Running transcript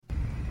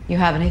You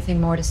have anything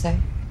more to say?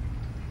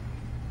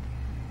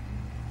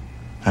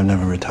 I've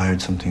never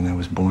retired something that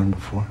was born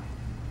before.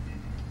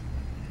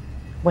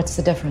 What's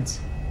the difference?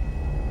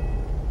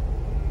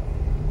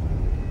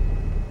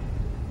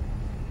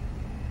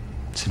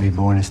 To be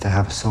born is to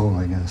have a soul,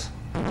 I guess.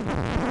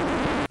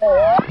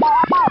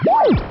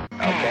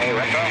 Okay,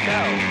 retro go.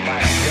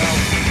 Let's go.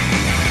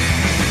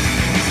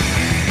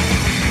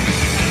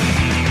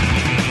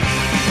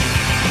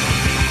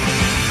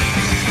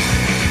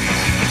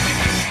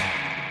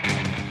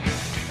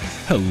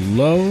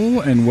 Hello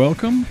and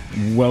welcome.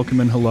 Welcome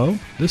and hello.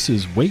 This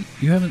is Wait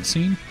You Haven't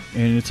Seen,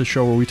 and it's a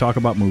show where we talk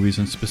about movies,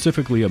 and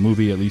specifically a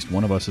movie at least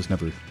one of us has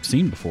never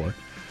seen before.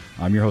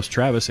 I'm your host,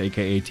 Travis,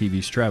 aka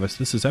TV's Travis.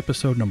 This is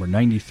episode number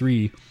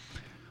 93.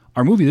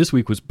 Our movie this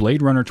week was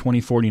Blade Runner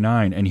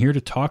 2049, and here to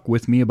talk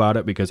with me about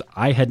it because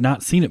I had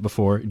not seen it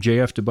before,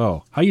 JF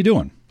DeBow. How you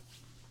doing?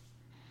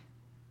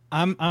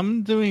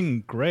 I'm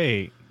doing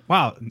great.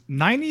 Wow,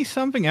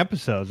 90-something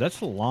episodes. That's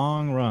a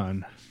long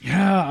run.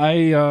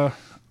 Yeah,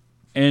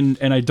 And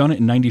I've done it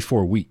in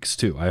 94 weeks,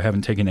 too. I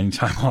haven't taken any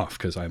time off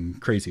because I'm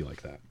crazy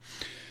like that.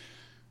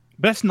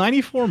 Best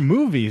 94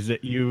 movies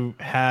that you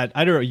had,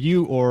 either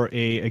you or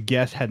a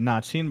guest had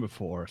not seen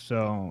before.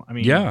 So, I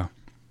mean, yeah.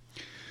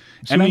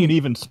 Assuming an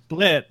even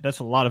split, that's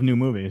a lot of new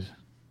movies.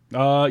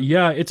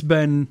 Yeah, it's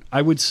been,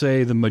 I would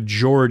say, the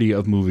majority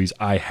of movies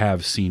I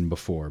have seen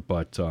before.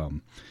 But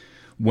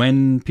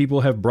when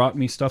people have brought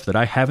me stuff that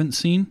I haven't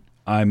seen,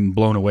 I'm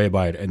blown away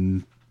by it.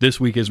 And this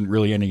week isn't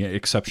really any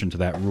exception to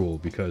that rule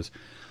because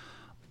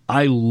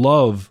I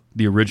love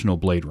the original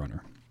Blade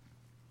Runner.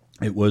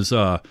 It was...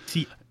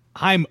 See,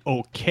 I'm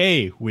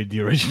okay with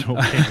the original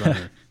Blade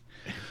Runner,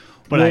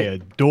 but well, I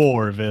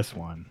adore this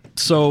one.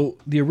 So,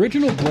 the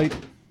original Blade...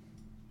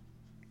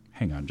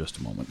 Hang on just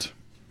a moment.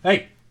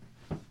 Hey!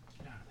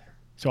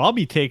 So I'll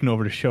be taking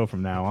over the show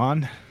from now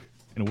on,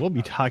 and we'll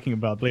be talking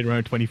about Blade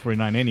Runner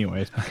 2049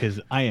 anyways,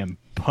 because I am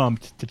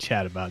pumped to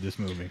chat about this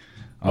movie.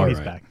 Oh, he's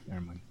back.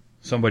 Never mind.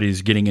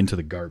 Somebody's getting into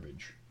the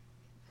garbage.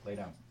 Lay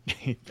down.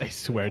 I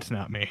swear it's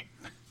not me.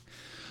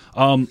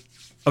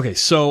 Okay,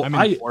 so I'm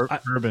in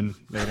urban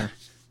later.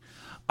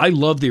 I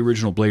love the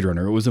original Blade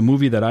Runner. It was a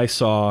movie that I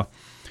saw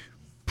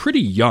pretty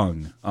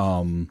young,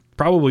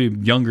 probably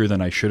younger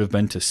than I should have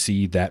been to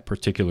see that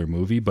particular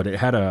movie, but it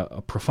had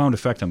a profound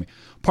effect on me.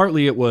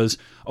 Partly it was,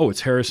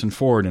 it's Harrison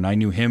Ford, and I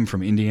knew him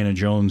from Indiana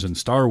Jones and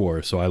Star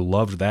Wars, so I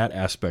loved that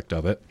aspect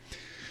of it.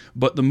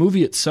 But the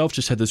movie itself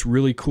just had this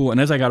really cool,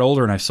 and as I got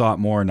older and I saw it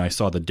more and I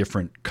saw the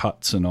different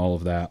cuts and all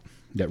of that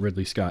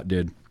Ridley Scott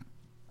did,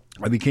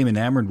 I became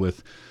enamored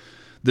with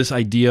this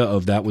idea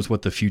of that was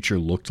what the future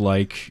looked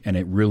like, and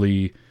it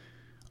really,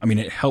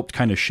 it helped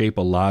kind of shape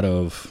a lot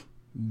of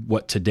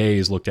what today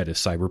is looked at as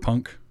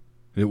cyberpunk.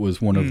 It was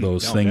one of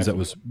those things that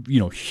was,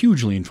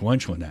 hugely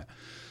influential in that.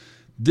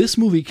 This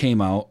movie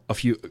came out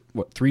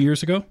 3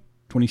 years ago?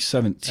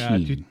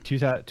 2017.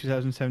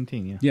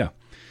 2017, yeah. Yeah.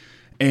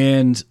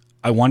 And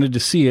I wanted to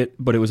see it,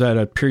 but it was at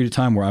a period of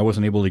time where I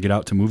wasn't able to get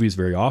out to movies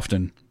very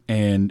often,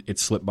 and it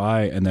slipped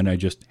by, and then I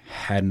just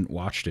hadn't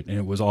watched it. And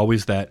it was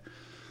always that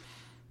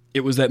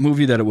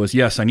movie that it was,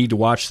 yes, I need to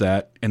watch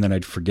that, and then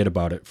I'd forget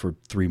about it for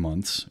 3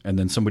 months, and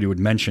then somebody would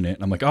mention it,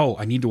 and I'm like, oh,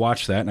 I need to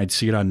watch that, and I'd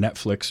see it on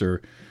Netflix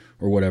or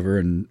whatever,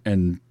 and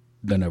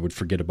then I would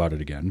forget about it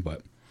again.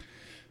 But,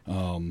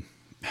 I'm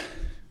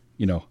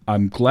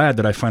glad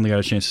that I finally got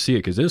a chance to see it,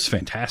 because it is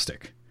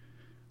fantastic.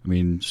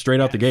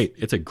 Straight out the gate,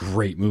 it's a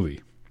great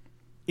movie.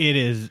 It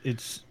is.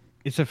 It's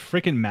a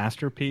freaking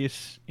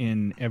masterpiece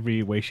in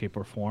every way, shape,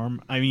 or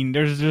form.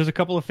 There's a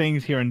couple of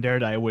things here and there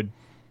that I would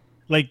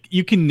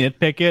you can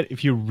nitpick it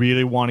if you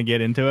really want to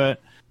get into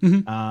it.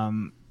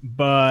 Mm-hmm.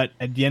 But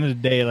at the end of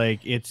the day,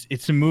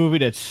 it's a movie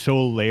that's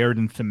so layered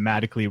and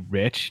thematically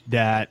rich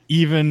that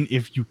even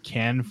if you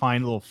can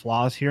find little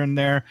flaws here and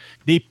there,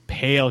 they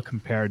pale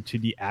compared to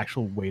the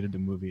actual weight of the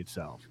movie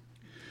itself.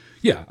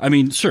 Yeah,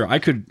 sure, I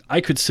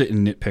could sit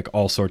and nitpick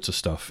all sorts of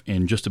stuff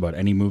in just about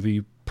any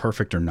movie,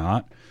 perfect or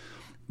not.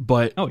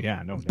 But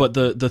But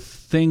the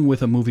thing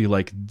with a movie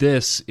like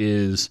this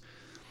is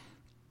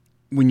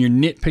when you're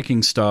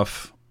nitpicking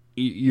stuff,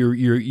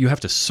 you have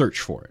to search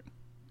for it.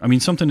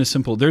 Something as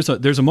simple. There's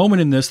a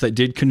moment in this that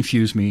did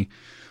confuse me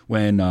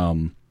when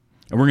and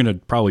we're going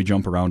to probably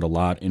jump around a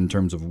lot in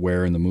terms of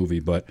where in the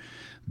movie, but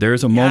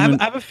there's a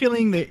moment. I have a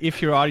feeling that if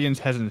your audience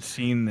hasn't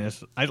seen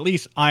this, at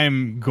least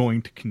I'm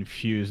going to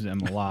confuse them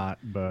a lot.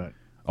 But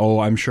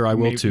I'm sure I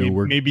will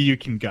too. Maybe you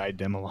can guide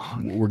them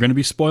along. We're going to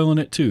be spoiling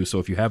it too. So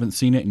if you haven't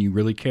seen it and you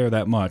really care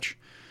that much,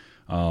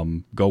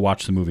 go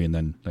watch the movie and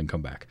then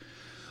come back.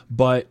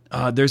 But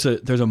there's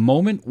a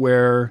moment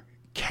where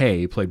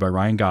Kay, played by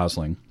Ryan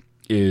Gosling,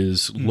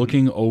 is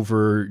looking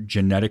over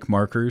genetic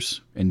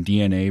markers and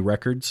DNA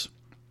records,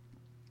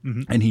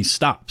 and he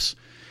stops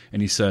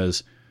and he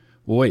says,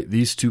 well, wait,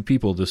 these two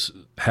people just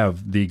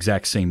have the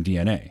exact same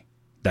DNA.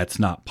 That's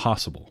not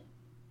possible.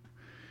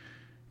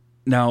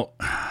 Now,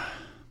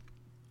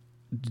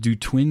 do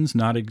twins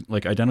not,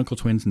 identical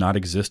twins not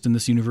exist in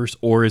this universe,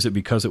 or is it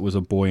because it was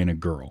a boy and a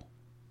girl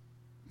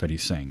that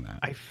he's saying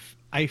that?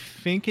 I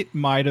think it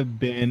might have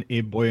been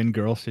a boy and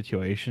girl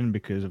situation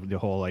because of the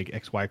whole like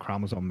XY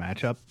chromosome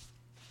matchup.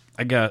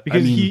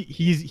 Because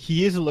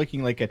he is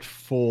looking like at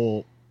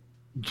full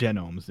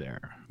genomes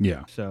there.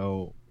 Yeah.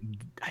 So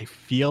I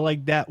feel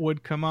like that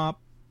would come up.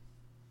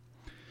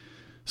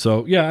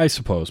 So yeah, I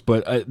suppose,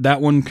 but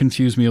that one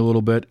confused me a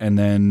little bit. And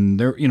then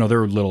there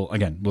were little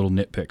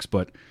nitpicks,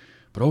 but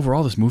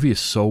overall, this movie is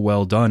so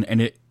well done,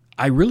 and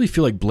I really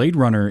feel like Blade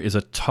Runner is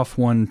a tough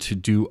one to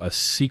do a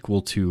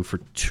sequel to for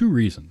two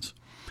reasons.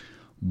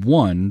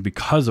 One,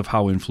 because of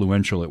how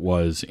influential it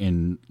was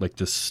in like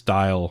this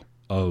style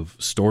of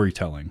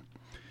storytelling,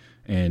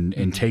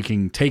 and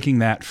taking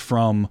that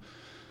from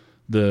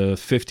the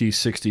 50s,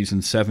 60s,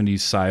 and 70s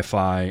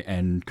sci-fi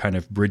and kind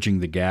of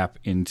bridging the gap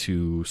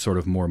into sort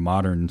of more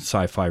modern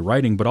sci-fi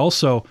writing. But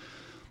also,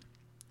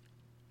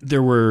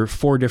 there were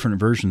 4 different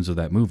versions of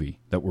that movie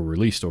that were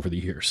released over the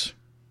years.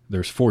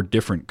 There's 4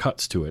 different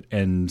cuts to it,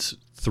 and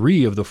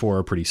 3 of the 4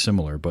 are pretty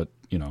similar. But,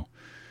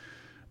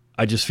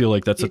 I just feel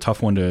like that's a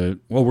tough one to,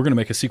 we're going to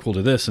make a sequel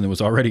to this, and there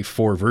was already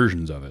 4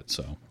 versions of it.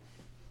 So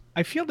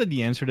I feel that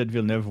the answer that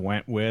Villeneuve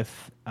went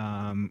with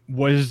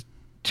was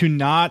to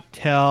not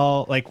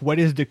tell, like, what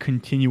is the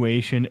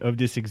continuation of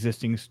this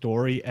existing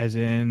story, as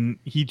in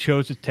he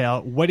chose to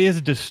tell what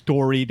is the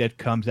story that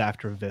comes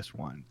after this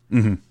one.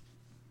 Mm-hmm.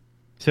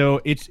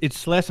 So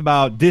it's less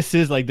about this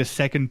is like the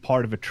second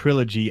part of a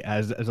trilogy,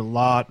 as a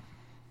lot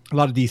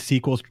of these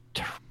sequels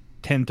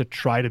tend to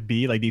try to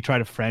be, like they try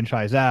to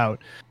franchise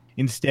out.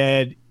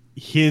 Instead,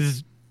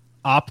 his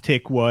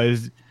optic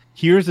was,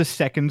 here's a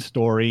second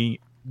story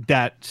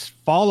that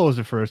follows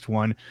the first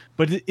one,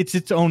 but it's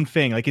its own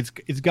thing. Like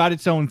it's got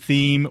its own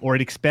theme, or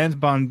it expands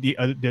upon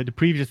the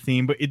previous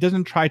theme, but it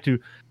doesn't try to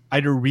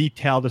either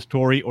retell the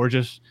story or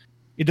just,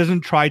 it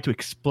doesn't try to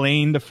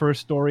explain the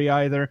first story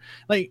either.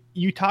 Like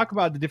you talk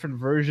about the different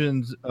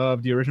versions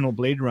of the original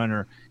Blade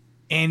Runner,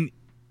 and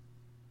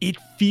it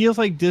feels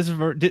like this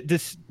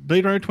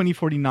Blade Runner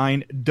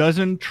 2049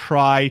 doesn't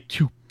try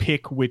to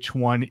pick which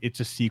one it's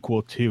a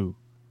sequel to.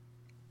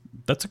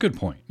 That's a good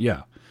point.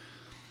 Yeah.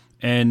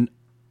 And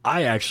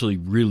I actually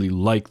really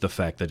like the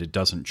fact that it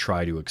doesn't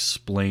try to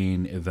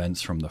explain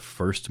events from the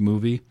first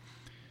movie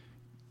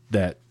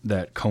that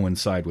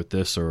coincide with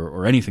this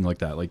or anything like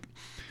that. Like,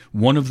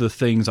 one of the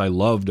things I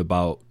loved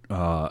about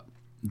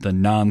the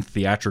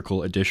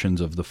non-theatrical editions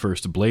of the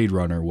first Blade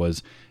Runner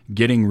was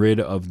getting rid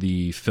of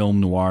the film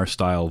noir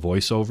style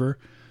voiceover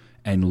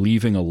and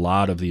leaving a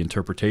lot of the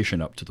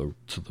interpretation up to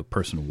the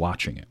person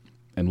watching it,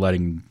 and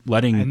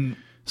letting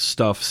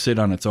stuff sit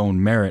on its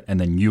own merit, and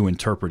then you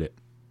interpret it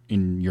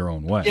in your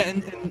own way. Yeah,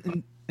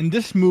 and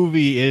this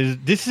movie is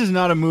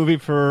not a movie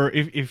for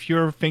if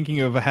you're thinking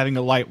of having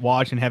a light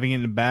watch and having it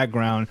in the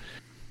background.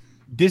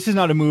 This is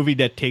not a movie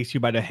that takes you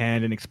by the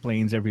hand and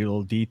explains every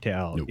little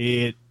detail. Nope.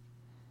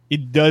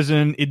 It does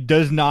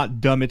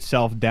not dumb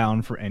itself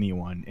down for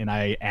anyone, and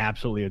I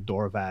absolutely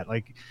adore that.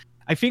 Like,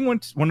 I think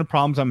one of the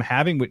problems I'm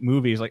having with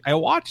movies, like I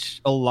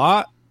watch a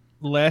lot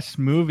less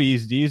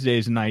movies these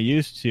days than I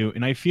used to,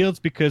 and I feel it's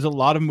because a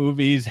lot of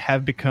movies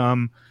have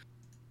become,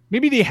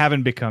 maybe they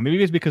haven't become,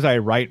 maybe it's because I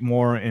write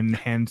more and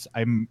hence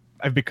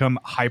I've become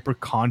hyper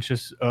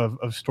conscious of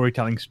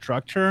storytelling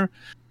structure,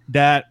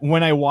 that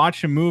when I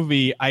watch a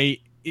movie,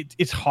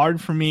 it's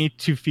hard for me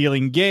to feel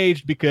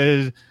engaged,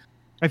 because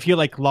I feel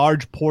like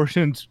large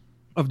portions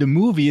of the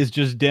movie is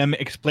just them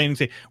explaining,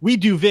 say, we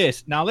do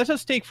this. Now let's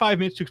just take 5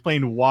 minutes to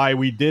explain why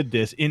we did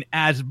this in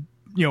as,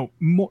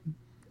 more,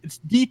 it's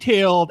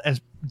detailed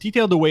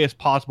a way as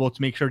possible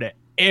to make sure that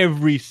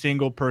every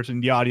single person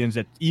in the audience,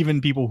 that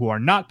even people who are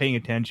not paying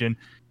attention,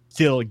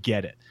 still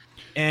get it.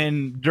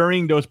 And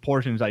during those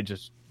portions, I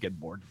just get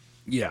bored.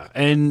 Yeah,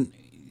 and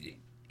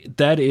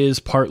that is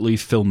partly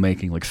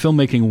filmmaking. Like,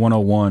 filmmaking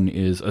 101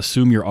 is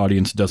assume your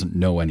audience doesn't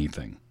know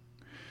anything,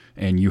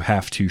 and you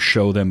have to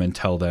show them and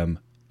tell them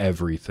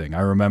everything.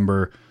 I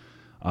remember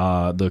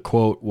the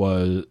quote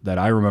that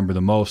I remember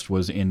the most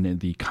was in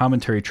the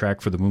commentary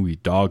track for the movie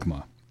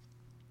Dogma.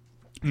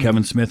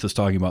 Kevin Smith is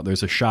talking about,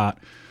 there's a shot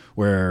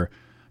where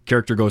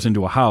character goes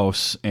into a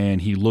house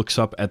and he looks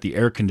up at the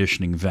air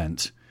conditioning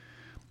vent.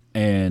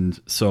 And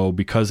so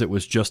because it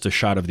was just a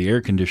shot of the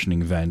air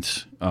conditioning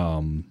vent,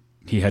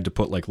 he had to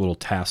put like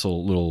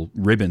little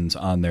ribbons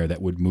on there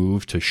that would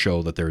move to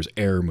show that there's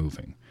air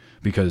moving,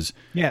 because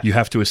you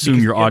have to assume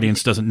your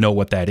audience doesn't know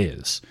what that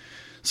is.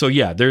 So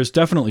yeah, there's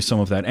definitely some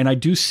of that. And I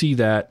do see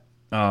that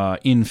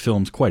in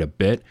films quite a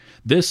bit.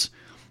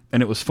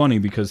 And it was funny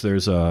because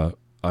there's a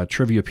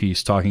trivia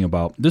piece talking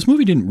about this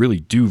movie didn't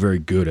really do very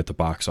good at the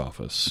box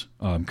office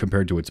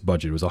compared to its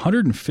budget. It was a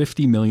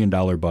 $150 million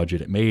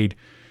budget. It made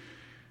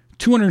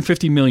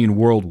 $250 million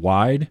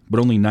worldwide, but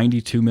only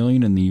 $92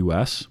 million in the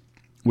U.S.,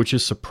 which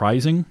is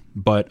surprising.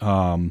 But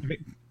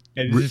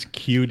and this is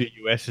cue the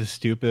U.S. is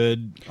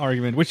stupid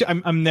argument, which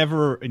I'm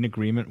never in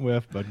agreement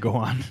with. But go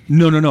on.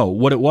 No.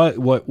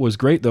 What was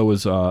great though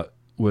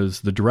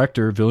was the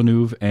director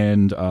Villeneuve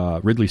and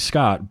Ridley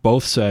Scott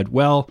both said,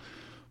 well,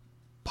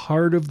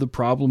 part of the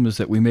problem is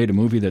that we made a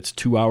movie that's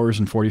 2 hours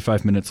and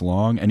 45 minutes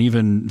long, and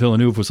even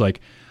Villeneuve was like,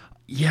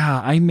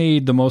 yeah, I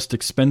made the most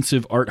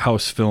expensive art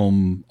house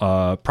film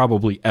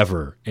probably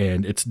ever,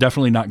 and it's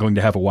definitely not going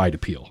to have a wide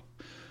appeal.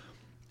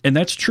 And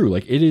that's true.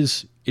 Like it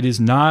is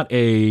not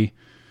a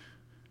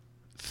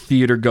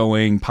theater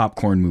going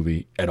popcorn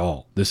movie at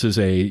all. This is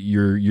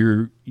you're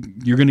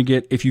going to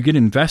get, if you get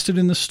invested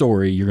in the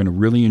story, you're going to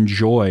really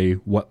enjoy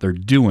what they're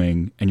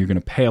doing and you're going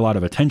to pay a lot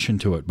of attention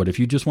to it. But if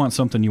you just want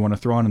something you want to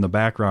throw on in the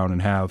background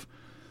and have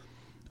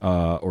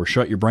or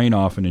shut your brain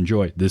off and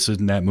enjoy, this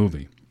isn't that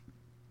movie.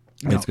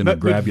 It's going to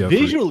grab you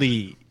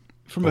visually.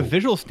 From a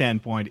visual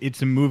standpoint,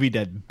 it's a movie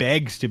that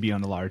begs to be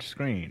on the large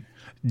screen.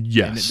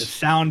 Yes. And the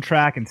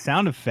soundtrack and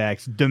sound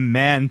effects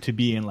demand to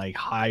be in like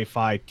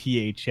hi-fi,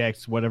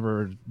 THX,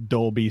 whatever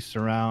Dolby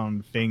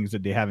surround things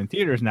that they have in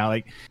theaters now.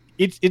 Like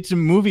it's a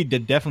movie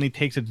that definitely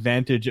takes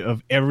advantage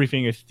of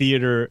everything a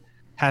theater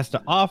has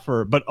to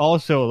offer, but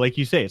also, like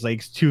you say, it's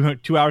like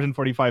 2 hours and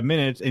 45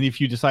 minutes. And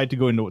if you decide to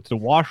go into the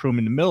washroom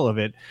in the middle of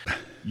it,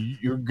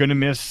 you're going to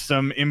miss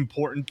some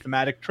important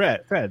thematic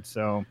thread.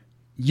 So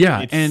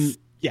yeah.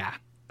 Yeah.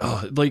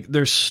 Like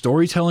there's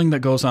storytelling that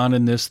goes on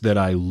in this that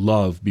I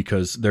love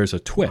because there's a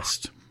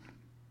twist.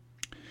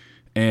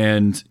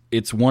 And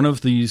it's one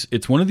of these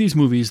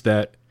movies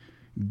that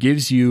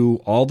gives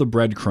you all the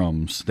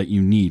breadcrumbs that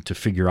you need to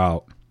figure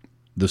out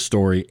the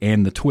story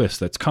and the twist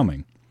that's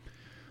coming.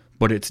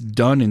 But it's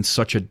done in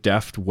such a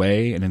deft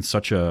way and in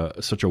such a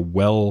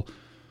well-paced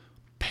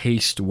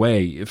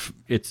way. If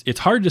it's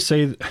hard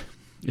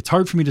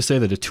for me to say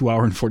that a 2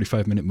 hour and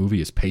 45 minute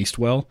movie is paced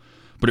well,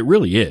 but it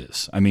really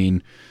is. I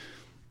mean,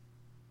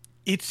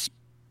 it's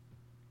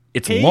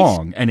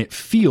long and it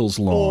feels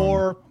long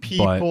for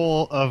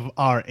people of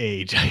our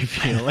age. I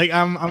feel like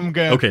I'm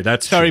gonna. Okay,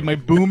 that's sorry.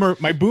 true.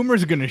 My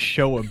boomer's gonna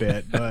show a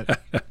bit, but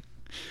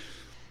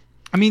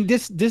I mean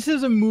this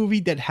is a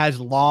movie that has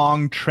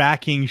long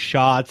tracking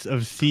shots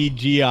of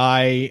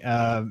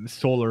CGI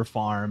solar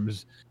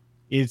farms.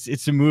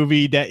 It's a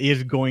movie that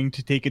is going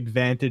to take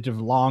advantage of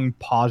long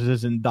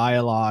pauses in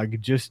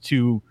dialogue just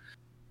to.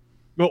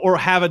 Or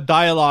have a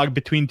dialogue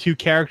between two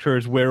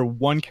characters where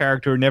one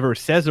character never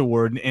says a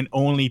word and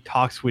only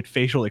talks with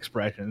facial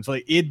expressions.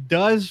 Like it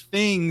does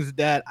things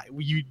that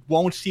you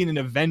won't see in an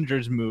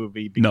Avengers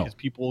movie because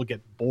people will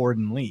get bored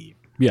and leave.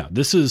 Yeah,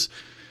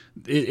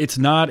 it's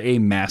not a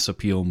mass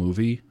appeal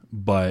movie,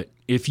 but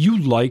if you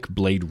like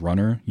Blade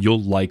Runner,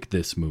 you'll like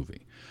this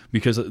movie.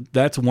 Because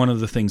that's one of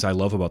the things I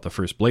love about the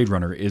first Blade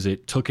Runner is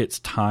it took its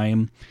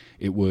time.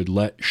 It would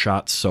let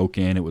shots soak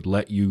in. It would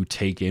let you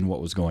take in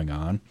what was going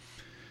on.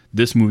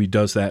 This movie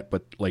does that,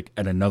 but like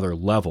at another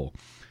level.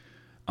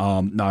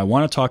 Now, I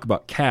want to talk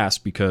about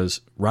cast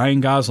because Ryan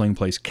Gosling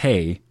plays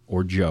K,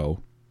 or Joe.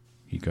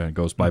 He kind of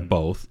goes by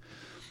both.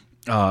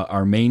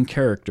 Our main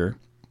character.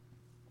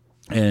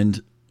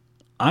 And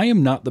I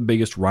am not the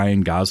biggest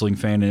Ryan Gosling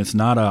fan, and it's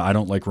not I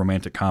don't like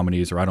romantic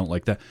comedies or I don't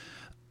like that.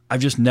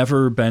 I've just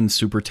never been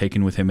super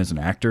taken with him as an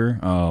actor.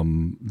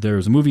 There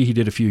was a movie he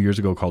did a few years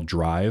ago called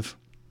Drive.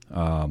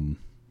 I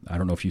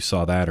don't know if you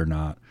saw that or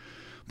not.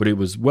 But it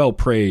was well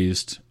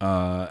praised.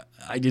 I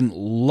didn't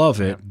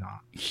love it.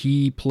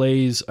 He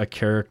plays a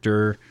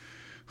character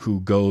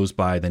who goes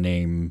by the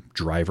name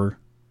Driver.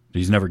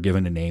 He's never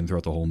given a name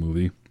throughout the whole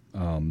movie,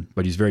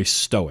 but he's very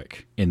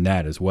stoic in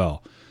that as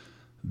well.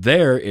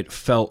 There, it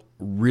felt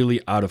really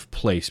out of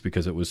place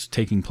because it was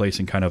taking place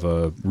in kind of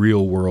a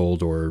real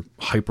world or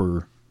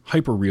hyper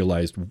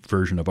realized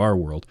version of our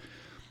world.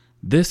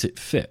 This, it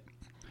fit.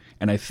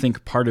 And I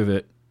think part of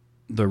it,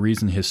 the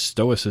reason his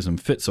stoicism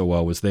fit so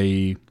well was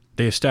they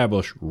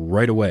establish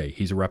right away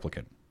he's a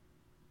replicant.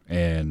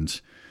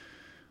 And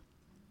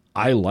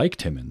I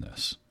liked him in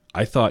this.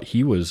 I thought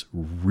he was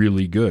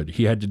really good.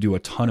 He had to do a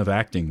ton of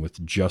acting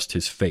with just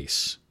his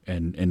face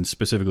and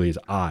specifically his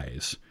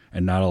eyes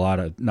and not a lot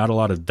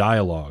of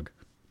dialogue.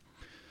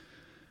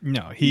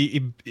 No,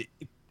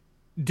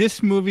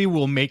 this movie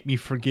will make me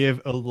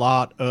forgive a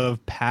lot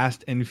of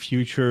past and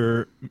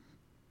future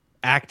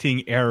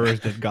acting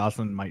errors that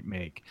Gosling might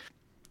make.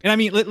 And I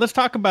mean, let's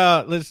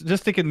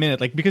just take a minute,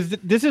 like, because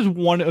this is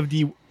one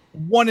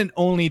and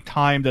only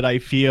time that I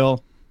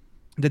feel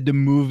that the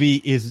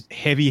movie is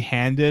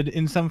heavy-handed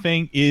in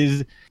something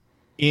is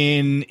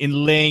in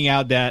laying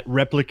out that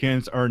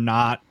replicants are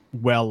not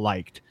well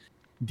liked.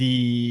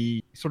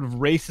 The sort of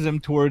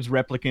racism towards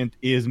replicant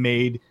is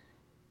made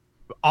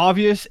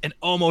obvious and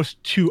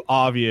almost too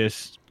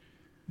obvious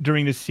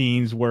during the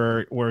scenes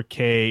where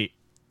Kay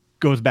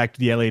goes back to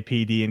the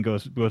LAPD and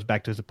goes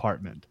back to his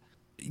apartment.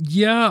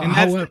 Yeah, and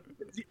that's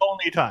the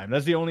only time.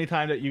 That's the only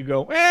time that you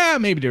go,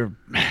 maybe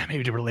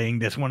they're laying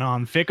this one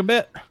on thick a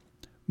bit.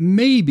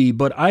 Maybe,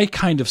 but I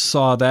kind of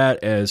saw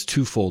that as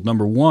twofold.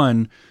 Number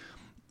one,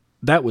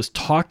 that was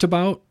talked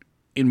about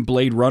in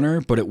Blade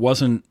Runner, but it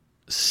wasn't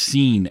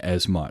seen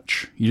as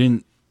much. You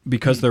didn't,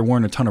 because there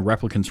weren't a ton of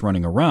replicants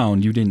running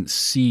around, you didn't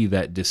see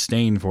that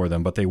disdain for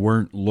them, but they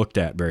weren't looked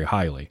at very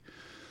highly.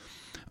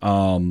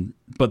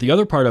 But the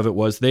other part of it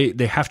was they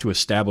have to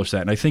establish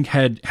that. And I think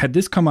had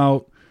this come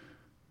out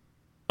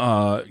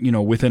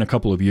within a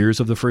couple of years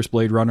of the first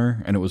Blade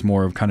Runner, and it was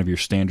more of kind of your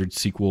standard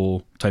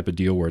sequel type of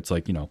deal where it's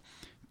like,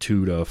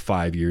 2 to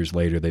 5 years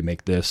later they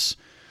make this.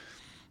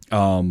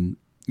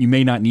 You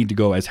may not need to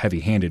go as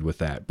heavy-handed with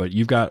that, but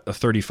you've got a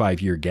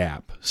 35-year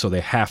gap, so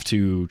they have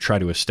to try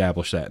to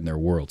establish that in their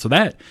world. So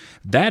that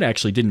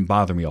actually didn't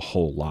bother me a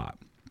whole lot.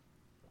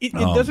 It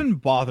doesn't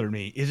bother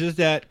me. It's just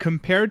that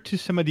compared to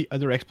some of the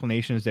other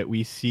explanations that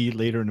we see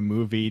later in the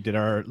movie that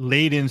are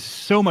laid in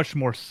so much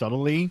more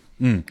subtly,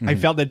 I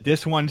felt that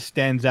this one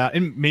stands out.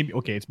 And maybe,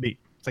 okay, it's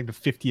like the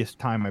 50th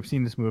time I've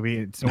seen this movie.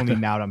 It's only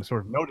now that I'm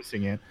sort of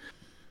noticing it.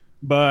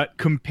 But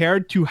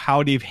compared to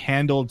how they've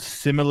handled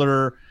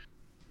similar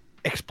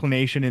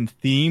explanation and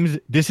themes,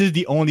 this is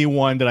the only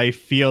one that I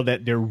feel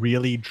that they're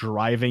really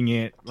driving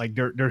it, like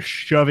they're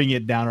shoving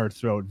it down our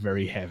throat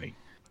very heavy.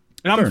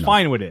 And I'm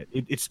fine with it.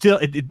 It's still,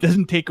 it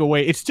doesn't take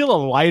away. It's still a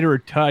lighter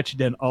touch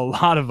than a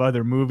lot of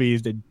other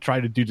movies that try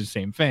to do the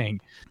same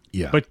thing.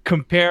 Yeah. But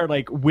compare,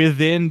 like,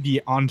 within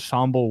the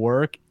ensemble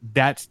work,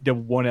 that's the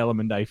one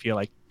element I feel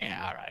like,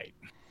 yeah, all right.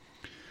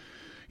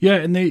 Yeah,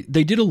 and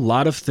they did a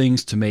lot of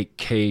things to make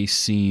Kay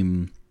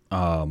seem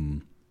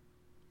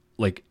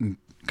like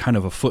kind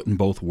of a foot in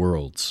both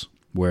worlds,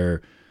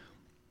 where,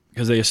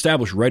 because they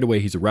establish right away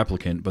he's a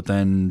replicant, but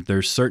then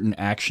there's certain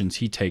actions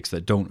he takes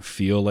that don't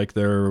feel like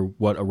they're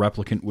what a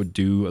replicant would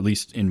do, at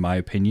least in my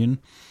opinion,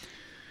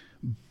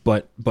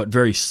 but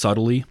very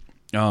subtly.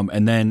 But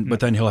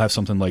then he'll have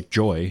something like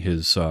Joy,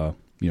 his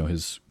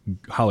his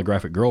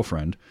holographic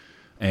girlfriend,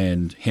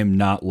 and him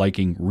not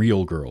liking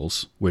real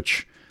girls,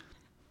 which.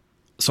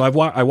 So I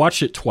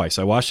watched it twice.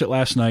 I watched it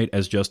last night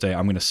as just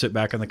I'm going to sit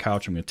back on the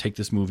couch. I'm going to take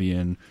this movie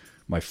in,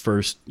 my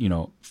first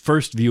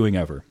viewing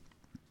ever.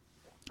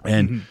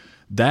 And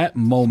that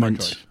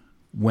moment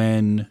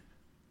when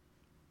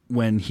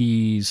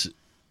he's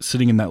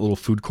sitting in that little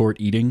food court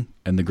eating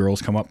and the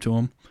girls come up to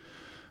him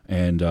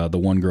and the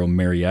one girl,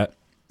 Mariette,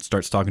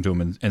 starts talking to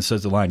him and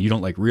says the line, "You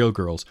don't like real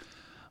girls."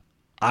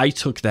 I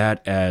took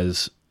that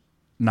as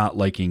not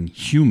liking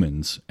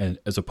humans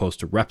as opposed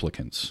to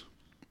replicants.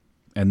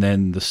 And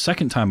then the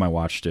second time I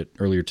watched it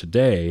earlier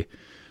today,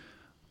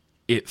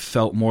 it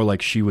felt more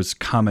like she was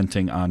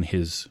commenting on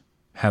his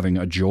having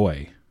a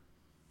Joy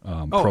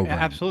program.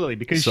 Absolutely,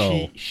 because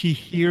she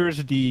hears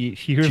like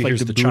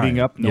the booting chime.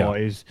 up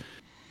noise,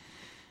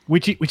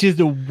 which is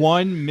the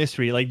one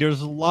mystery. Like, there's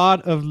a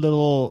lot of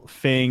little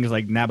things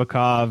like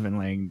Nabokov and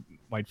like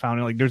White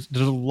Fountain. Like, there's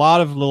a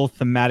lot of little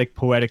thematic,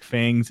 poetic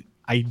things.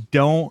 I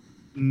don't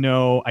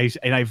know.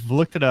 I've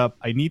looked it up.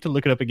 I need to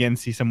look it up again.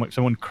 See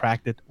someone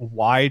cracked it.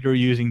 Why they're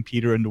using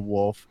Peter and the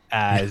Wolf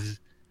as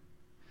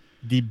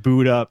the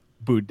boot up,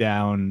 boot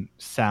down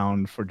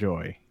sound for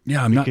Joy?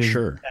 Yeah, I'm not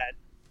sure.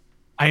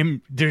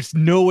 There's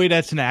no way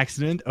that's an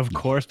accident, of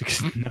course,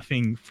 because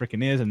nothing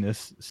freaking is in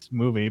this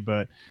movie.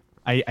 But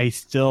I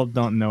still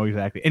don't know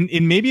exactly.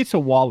 And maybe it's a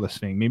Wallace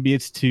thing. Maybe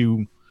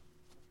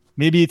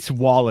it's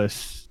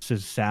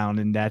Wallace's sound,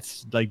 and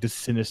that's like the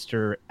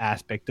sinister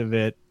aspect of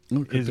it.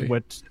 Is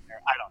what's there.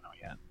 I don't know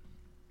yet.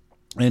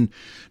 And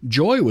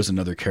Joy was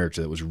another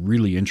character that was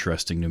really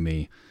interesting to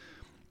me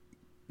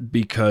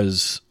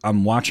because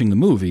I'm watching the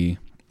movie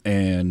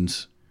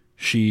and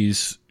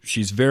she's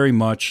very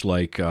much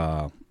like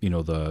the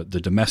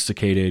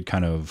domesticated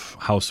kind of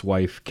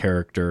housewife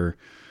character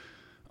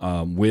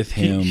with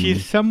him.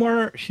 She's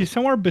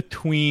somewhere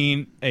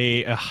between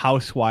a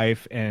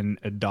housewife and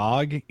a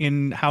dog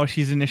in how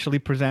she's initially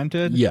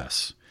presented.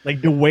 Yes.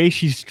 Like the way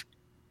she's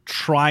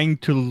trying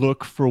to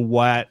look for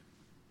what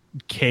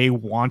Kay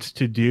wants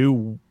to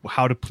do,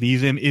 how to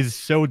please him, is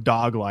so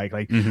dog-like.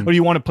 Like, oh, do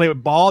you want to play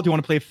with ball? Do you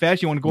want to play fetch?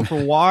 Do you want to go for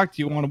a walk?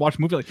 Do you want to watch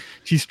a movie? Like,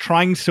 she's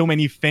trying so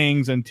many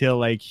things until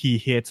like he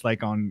hits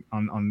like on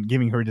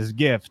giving her this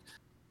gift,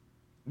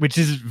 which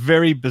is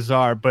very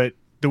bizarre. But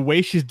the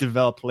way she's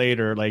developed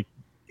later, like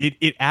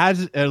it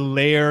adds a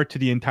layer to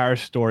the entire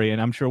story,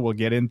 and I'm sure we'll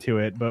get into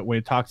it. But when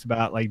it talks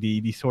about like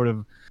the sort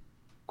of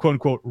quote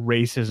unquote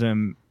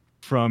racism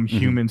from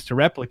humans to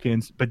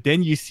replicants, but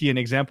then you see an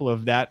example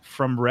of that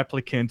from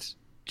replicants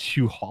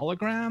to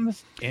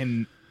holograms,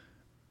 and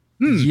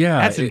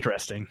that's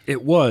interesting.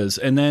 It was.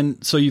 And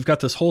then so you've got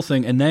this whole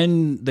thing, and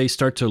then they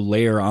start to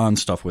layer on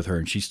stuff with her,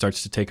 and she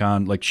starts to take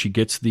on, like, she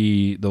gets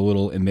the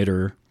little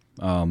emitter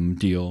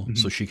deal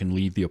so she can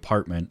leave the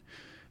apartment,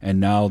 and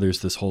now there's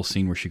this whole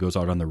scene where she goes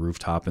out on the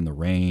rooftop in the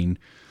rain,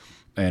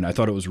 and I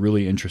thought it was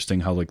really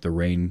interesting how like the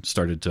rain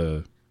started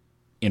to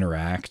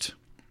interact.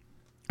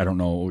 I don't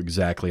know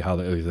exactly how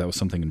that was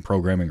something in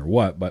programming or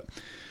what, but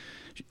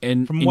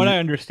from what I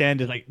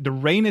understand is like the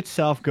rain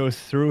itself goes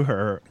through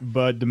her,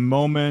 but the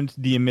moment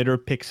the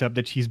emitter picks up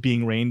that she's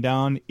being rained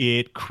down,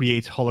 it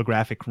creates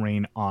holographic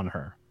rain on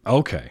her.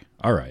 Okay,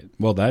 all right.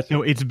 Well,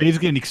 it's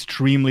basically an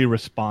extremely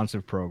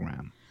responsive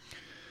program.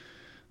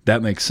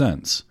 That makes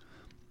sense.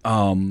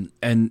 And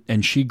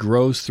she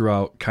grows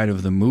throughout kind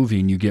of the movie,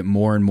 and you get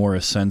more and more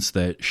a sense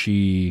that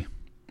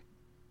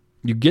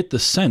you get the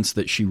sense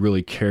that she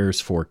really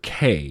cares for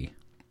Kay.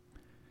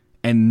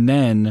 And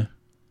then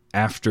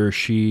after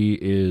she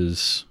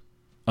is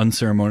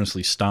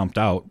unceremoniously stomped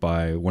out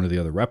by one of the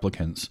other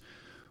replicants,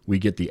 we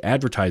get the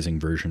advertising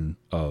version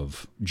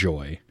of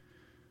Joy,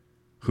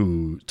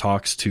 who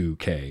talks to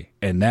Kay,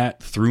 and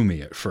that threw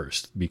me at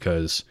first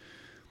because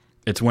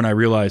it's when I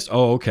realized,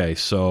 oh, okay,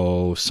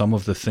 so some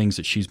of the things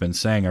that she's been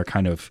saying are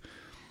kind of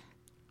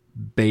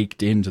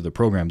baked into the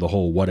program. The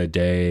whole "what a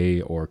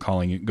day" or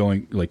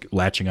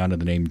latching onto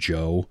the name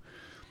Joe,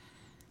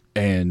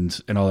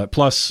 and all that.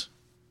 Plus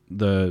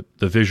the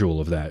visual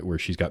of that, where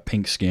she's got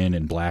pink skin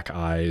and black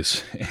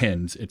eyes,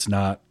 and it's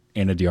not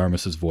Anna de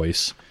Armas's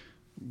voice,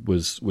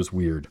 was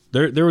weird.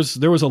 There was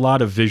a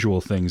lot of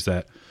visual things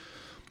that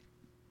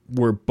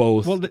were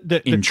both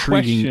the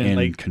intriguing question,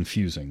 and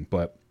confusing,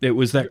 but it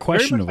was that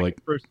question of the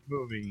first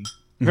movie.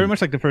 Very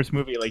much like the first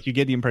movie, like you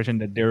get the impression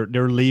that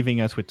they're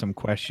leaving us with some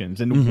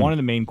questions, and one of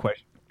the main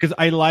questions, because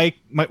I like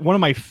one of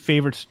my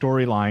favorite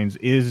storylines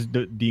is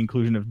the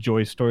inclusion of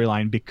Joy's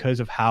storyline because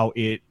of how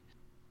it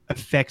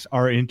affects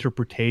our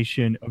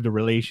interpretation of the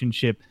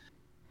relationship.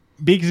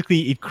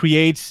 Basically, it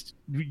creates.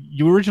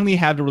 You originally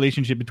have the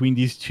relationship between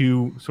these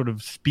two sort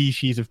of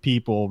species of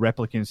people,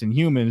 replicants and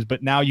humans,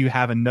 but now you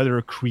have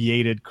another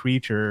created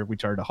creature,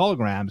 which are the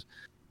holograms,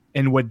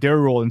 and what their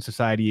role in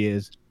society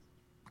is.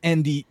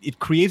 And it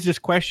creates this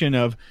question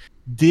of,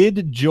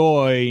 did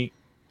Joy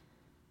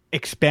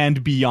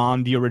expand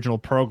beyond the original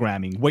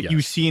programming? What you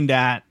see in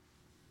that,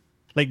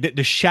 like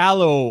the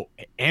shallow,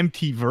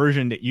 empty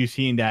version that you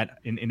see in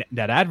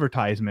that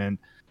advertisement,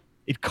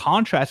 it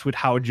contrasts with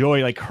how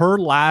Joy, like her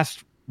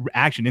last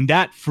action, and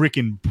that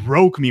freaking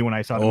broke me when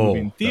I saw the movie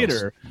in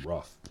theater. That was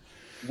rough.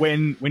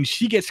 When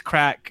she gets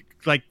cracked,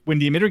 like when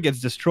the emitter gets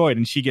destroyed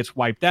and she gets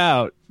wiped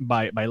out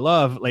by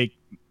Love, like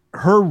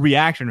her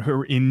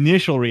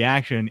initial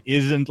reaction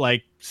isn't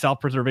like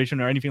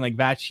self-preservation or anything like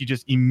that. She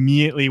just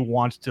immediately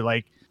wants to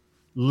like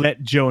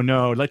let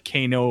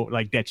Kay know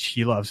like that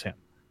she loves him.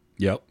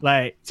 Yep.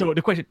 Like, so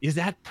the question is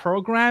that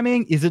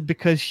programming? Is it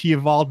because she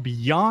evolved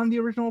beyond the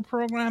original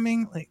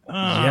programming? Like,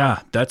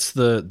 yeah, that's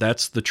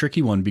the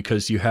tricky one,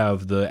 because you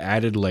have the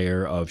added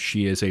layer of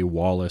she is a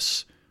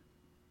Wallace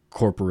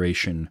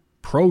Corporation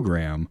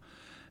program,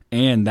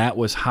 and that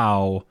was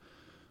how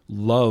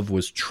Love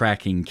was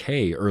tracking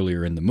Kay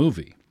earlier in the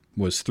movie,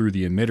 was through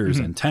the emitter's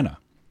antenna.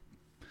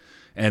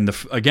 And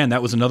again,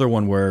 that was another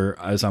one where,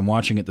 as I'm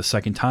watching it the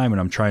second time,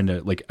 and I'm trying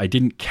to, like, I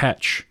didn't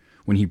catch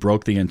when he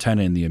broke the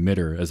antenna in the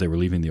emitter as they were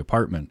leaving the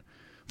apartment.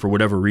 For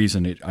whatever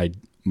reason,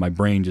 my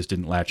brain just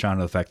didn't latch on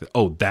to the fact that,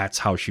 oh, that's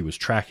how she was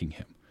tracking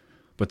him.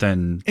 But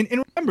then... And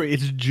remember,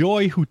 it's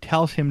Joy who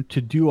tells him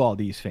to do all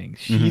these things.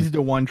 She's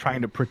the one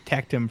trying to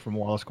protect him from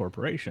Wallace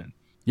Corporation.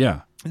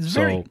 Yeah. It's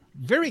very,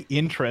 very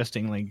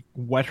interesting, like,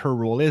 what her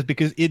role is,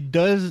 because it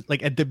does,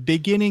 like, at the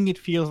beginning, it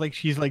feels like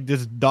she's, like,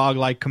 this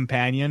dog-like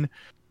companion,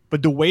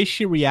 but the way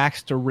she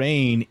reacts to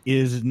Rain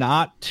is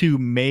not to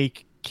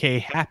make Kay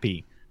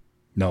happy.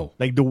 No.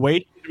 Like, the way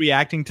she's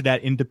reacting to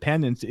that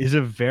independence is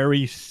a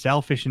very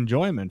selfish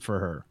enjoyment for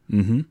her.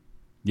 Mm-hmm.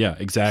 Yeah,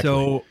 exactly.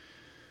 So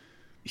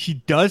she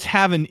does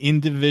have an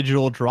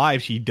individual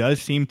drive. She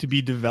does seem to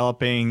be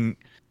developing,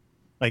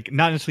 like,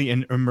 not necessarily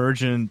an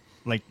emergent,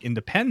 like,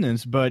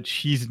 independence, but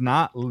she's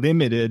not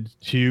limited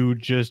to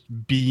just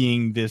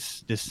being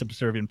this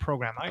subservient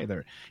program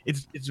either.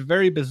 It's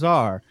very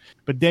bizarre.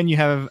 But then you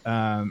have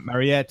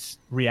Mariette's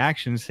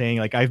reaction saying,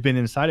 like, I've been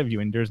inside of you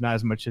and there's not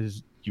as much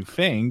as you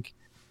think.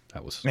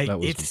 That was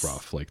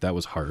rough. Like, that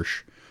was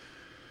harsh.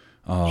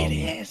 It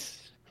is.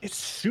 It's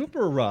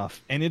super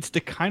rough. And it's the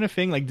kind of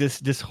thing, like,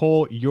 this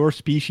whole your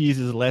species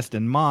is less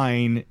than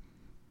mine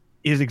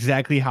is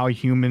exactly how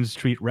humans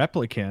treat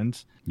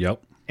replicants.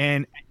 Yep.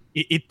 And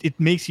it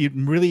makes you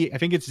really, I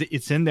think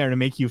it's in there to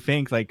make you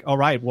think, like, all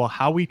right, well,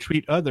 how we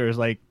treat others,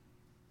 like,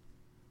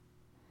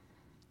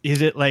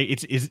 is it like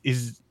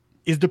is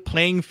the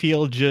playing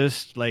field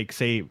just like,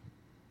 say,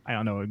 I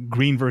don't know,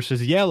 green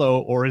versus yellow,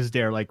 or is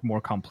there like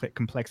more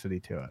complexity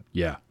to it?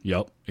 Yeah.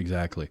 Yep.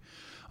 Exactly.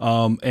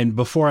 And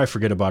before I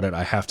forget about it,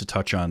 I have to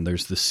touch on,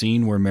 there's the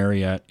scene where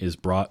Mariette is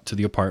brought to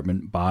the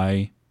apartment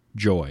by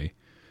Joy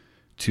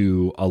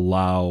to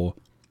allow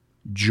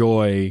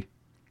Joy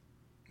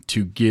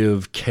to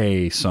give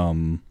Kay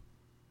some,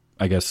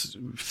 I guess,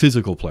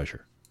 physical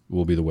pleasure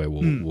will be the way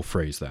we'll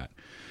phrase that.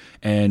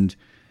 And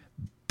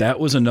that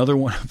was another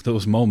one of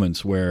those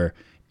moments where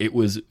it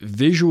was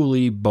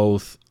visually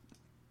both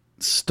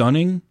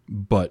stunning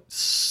but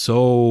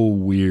so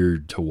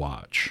weird to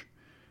watch.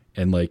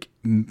 And like,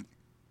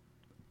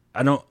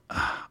 I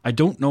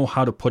don't know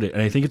how to put it.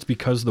 And I think it's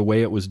because the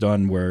way it was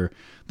done, where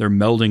they're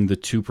melding the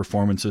two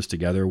performances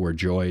together, where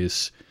Joy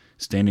is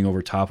standing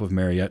over top of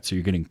Mariette, so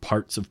you're getting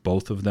parts of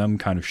both of them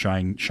kind of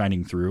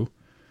shining through.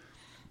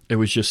 It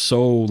was just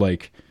so,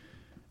 like,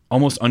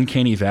 almost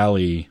uncanny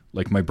valley.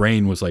 Like, my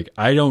brain was like,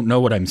 I don't know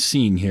what I'm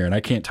seeing here, and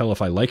I can't tell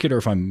if I like it or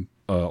if I'm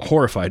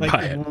horrified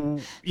by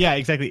it. Yeah,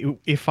 exactly.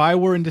 If I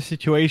were in this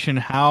situation,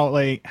 how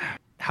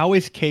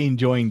is Kay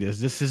enjoying this?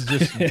 This is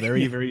just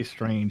very, very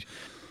strange.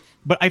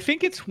 But I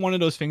think it's one of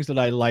those things that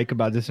I like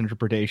about this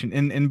interpretation.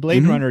 And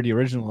Blade Runner, the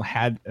original,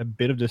 had a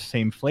bit of the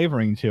same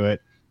flavoring to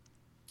it.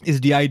 Is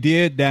the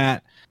idea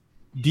that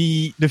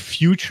the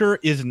future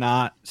is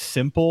not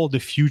simple. The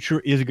future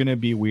is going to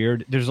be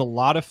weird. There's a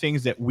lot of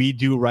things that we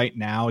do right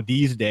now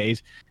these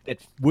days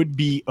that would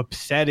be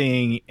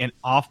upsetting and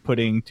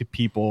off-putting to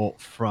people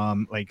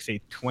from, like,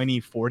 say 20,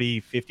 40,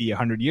 50,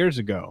 100 years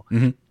ago.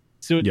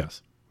 So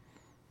Yes.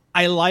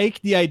 I like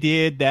the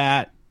idea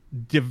that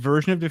the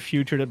version of the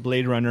future that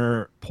Blade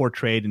Runner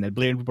portrayed and that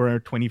Blade Runner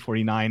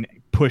 2049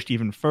 pushed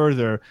even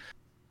further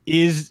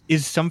is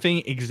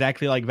something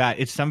exactly like that.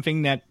 It's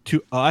something that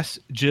to us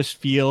just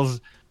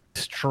feels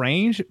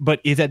strange, but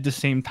is at the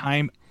same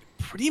time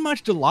pretty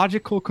much the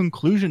logical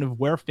conclusion of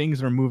where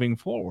things are moving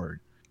forward.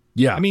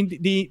 Yeah. I mean,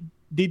 they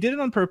did it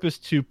on purpose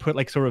to put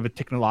like sort of a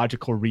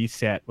technological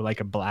reset with like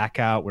a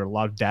blackout where a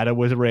lot of data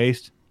was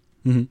erased,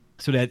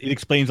 so that it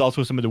explains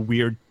also some of the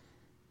weird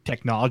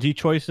technology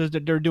choices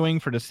that they're doing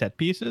for the set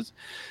pieces.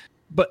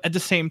 But at the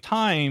same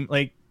time,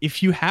 like,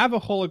 if you have a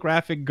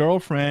holographic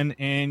girlfriend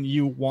and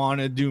you want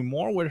to do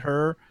more with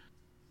her,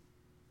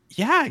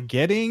 yeah,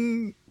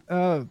 getting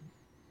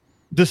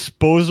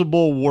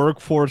disposable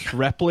workforce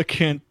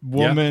replicant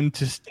woman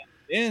to step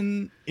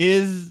in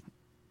is,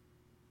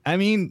 I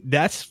mean,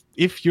 that's,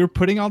 if you're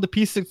putting all the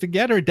pieces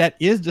together, that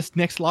is this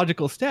next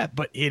logical step,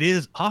 but it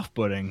is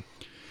off-putting.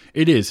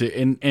 It is,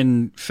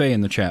 and Faye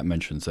in the chat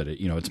mentions that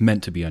it's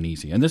meant to be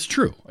uneasy, and that's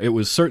true. It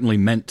was certainly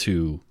meant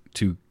to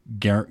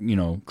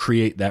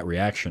create that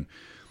reaction,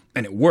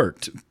 and it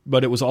worked.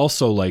 But it was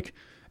also, like,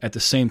 at the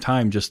same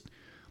time, just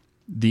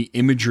the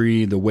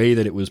imagery, the way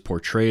that it was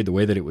portrayed, the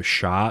way that it was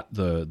shot,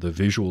 the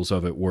visuals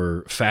of it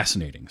were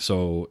fascinating.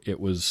 So it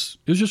was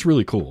just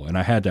really cool, and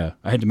I had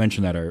to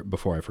mention that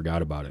before I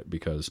forgot about it,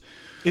 because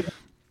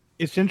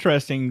it's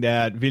interesting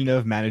that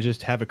Villeneuve manages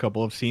to have a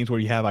couple of scenes where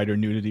you have either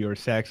nudity or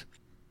sex.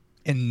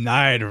 And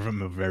neither of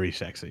them are very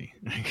sexy.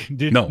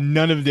 No.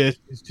 None of this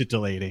is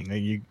titillating.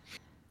 Like,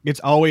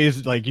 it's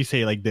always, like you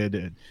say, like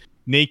the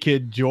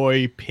naked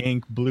Joy,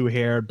 pink, blue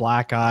hair,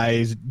 black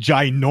eyes,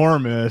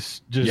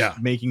 ginormous,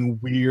 just making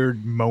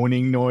weird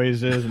moaning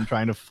noises and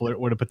trying to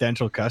flirt with a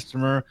potential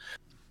customer.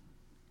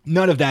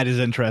 None of that is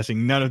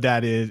interesting. None of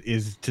that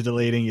is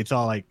titillating. It's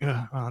all like,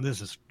 oh,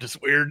 this is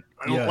just weird.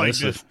 I don't like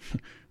this.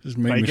 This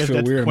made I me guess feel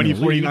that's weird.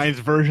 2049's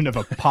version of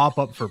a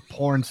pop-up for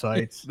porn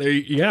sites.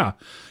 Yeah,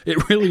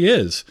 it really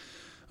is.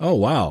 Oh,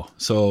 wow.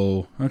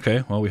 So,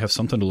 okay, well, we have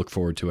something to look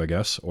forward to, I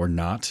guess, or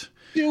not.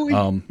 Do we?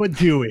 But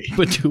do we?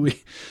 But do we?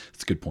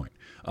 That's a good point.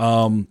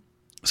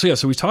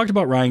 So we talked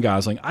about Ryan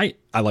Gosling. I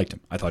liked him.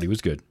 I thought he was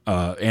good.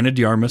 Anna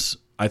de Armas,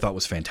 I thought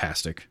was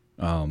fantastic.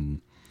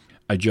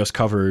 I just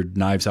covered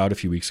Knives Out a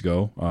few weeks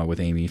ago with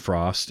Amy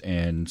Frost,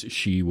 and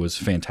she was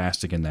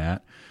fantastic in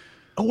that.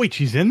 Oh, wait,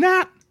 she's in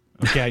that?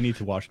 Okay, I need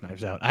to watch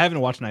Knives Out. I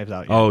haven't watched Knives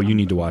Out yet. Oh, you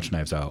need to watch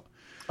Knives Out.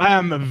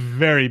 I'm a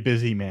very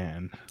busy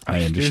man.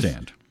 I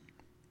understand.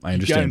 But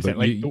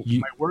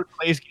my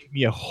workplace gave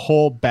me a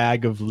whole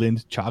bag of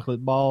Lindt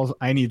chocolate balls.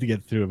 I need to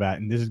get through that,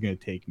 and this is going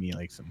to take me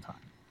like some time.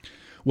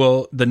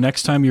 Well, the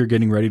next time you're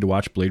getting ready to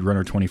watch Blade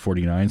Runner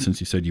 2049, since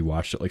you said you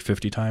watched it like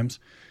 50 times,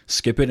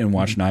 skip it and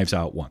watch Knives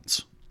Out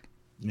once.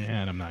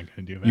 Yeah, and I'm not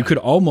going to do that. You could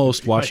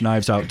almost watch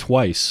Knives Out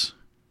twice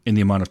in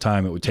the amount of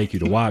time it would take you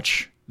to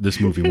watch this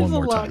movie one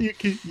more time.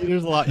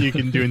 There's a lot you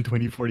can do in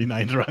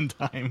 2049's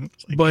runtime.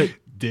 Like, but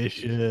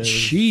dishes.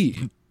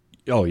 She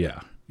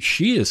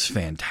is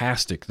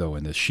fantastic though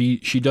in this. She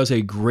does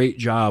a great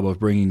job of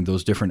bringing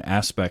those different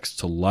aspects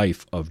to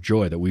life of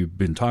Joy that we've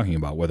been talking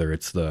about. Whether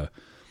it's the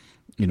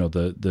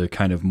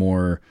kind of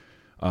more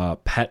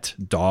pet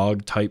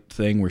dog type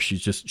thing where she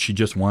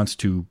just wants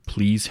to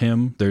please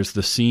him. There's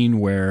the scene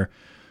where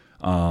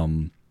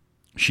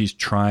she's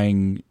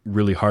trying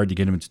really hard to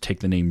get him to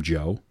take the name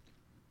Joe.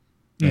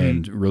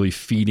 And really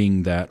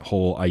feeding that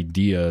whole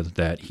idea that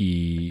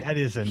that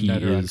is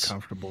another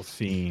uncomfortable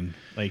scene.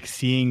 Like,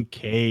 seeing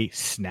Kay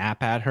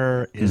snap at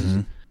her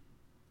is.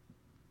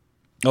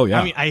 Oh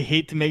yeah. I mean, I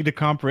hate to make the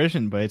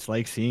comparison, but it's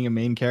like seeing a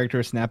main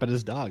character snap at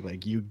his dog.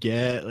 Like, you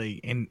get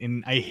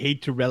and I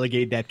hate to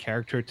relegate that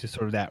character to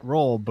sort of that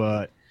role,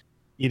 but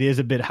it is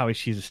a bit how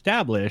she's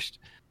established.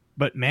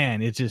 But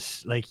man, it's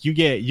just like you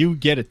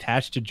get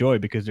attached to Joy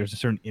because there's a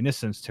certain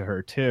innocence to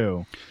her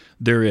too.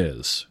 There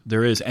is,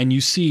 and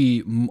you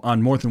see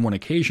on more than one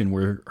occasion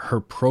where her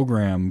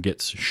program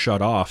gets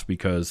shut off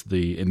because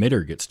the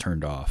emitter gets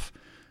turned off,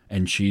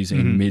 and she's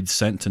in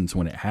mid-sentence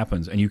when it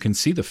happens, and you can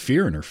see the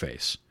fear in her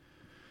face.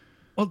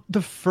 Well,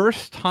 the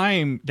first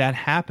time that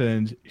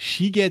happens,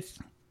 she gets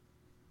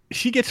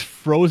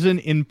frozen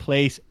in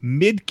place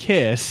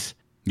mid-kiss.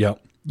 Yep.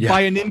 Yeah.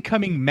 By an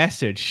incoming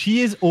message.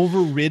 She is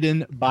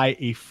overridden by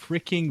a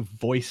freaking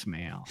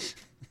voicemail.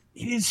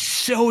 It is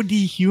so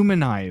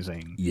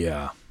dehumanizing.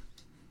 Yeah.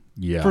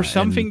 Yeah. For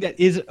something that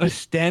is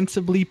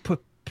ostensibly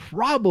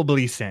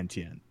probably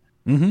sentient.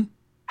 Mm-hmm.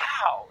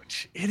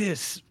 Ouch. It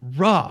is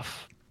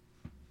rough.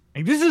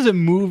 Like, this is a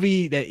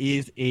movie that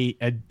is a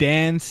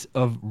dance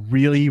of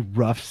really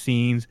rough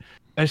scenes,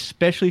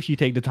 especially if you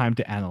take the time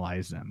to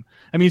analyze them.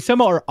 I mean,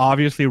 some are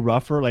obviously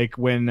rougher, like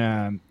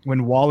when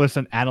Wallace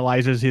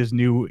analyzes his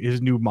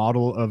new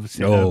model of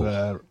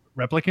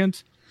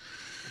replicant.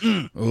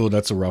 Oh,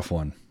 that's a rough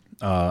one.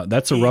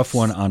 That's a rough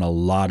one on a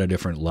lot of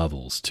different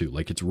levels too.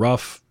 Like it's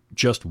rough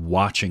just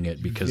watching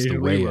it because the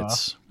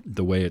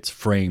way it's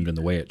framed and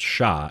the way it's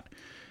shot.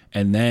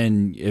 And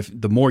then if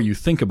the more you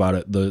think about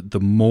it, the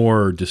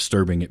more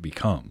disturbing it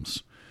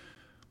becomes.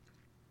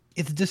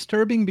 It's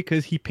disturbing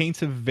because he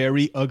paints a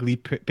very ugly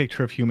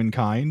picture of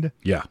humankind.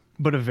 Yeah.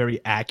 But a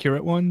very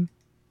accurate one.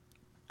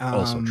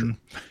 Also true.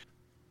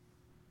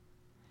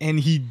 And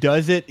he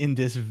does it in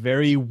this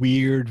very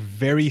weird,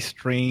 very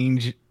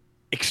strange,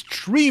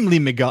 extremely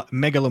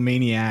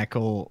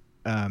megalomaniacal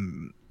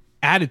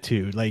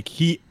attitude. Like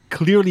he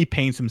clearly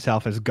paints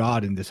himself as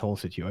God in this whole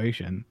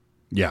situation.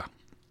 Yeah.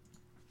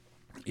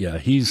 Yeah,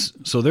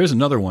 so there's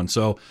another one.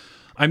 So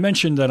I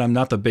mentioned that I'm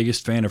not the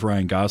biggest fan of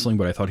Ryan Gosling,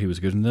 but I thought he was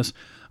good in this.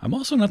 I'm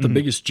also not the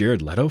biggest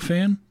Jared Leto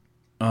fan.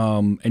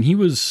 And he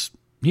was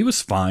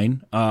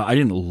fine. I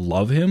didn't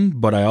love him,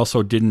 but I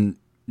also didn't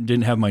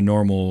have my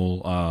normal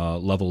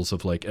levels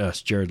of like,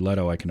 Jared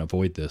Leto, I can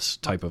avoid this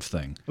type of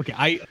thing. Okay,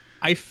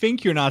 I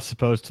think you're not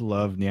supposed to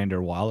love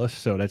Neander Wallace,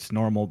 so that's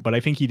normal, but I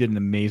think he did an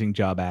amazing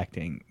job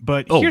acting.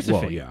 But here's the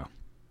thing. Yeah.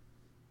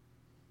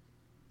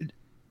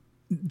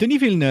 Denis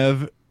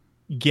Villeneuve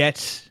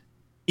gets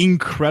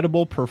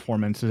incredible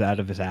performances out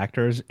of his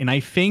actors, and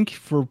I think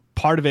for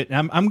part of it,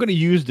 and I'm going to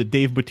use the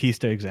Dave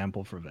Bautista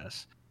example for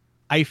this.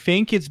 I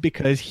think it's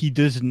because he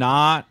does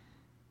not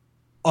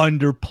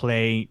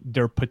underplay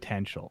their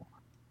potential.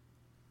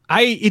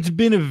 It's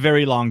been a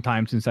very long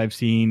time since I've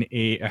seen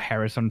a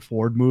Harrison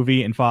Ford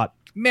movie and thought,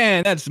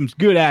 man, that's some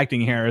good acting,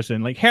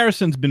 Harrison. Like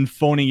Harrison's been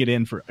phoning it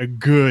in for a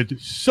good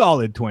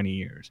solid 20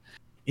 years.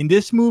 In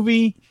this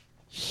movie,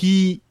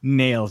 he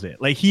nails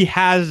it. Like he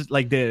has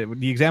like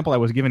the example I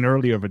was given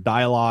earlier of a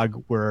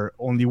dialogue where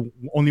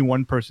only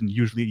one person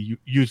usually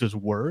uses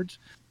words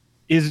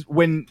is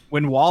when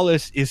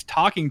Wallace is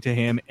talking to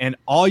him and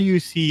all you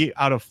see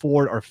out of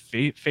Ford are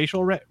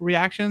facial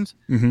reactions.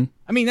 Mm-hmm.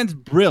 I mean, that's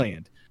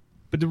brilliant.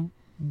 But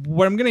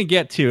what I'm going to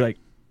get to, like,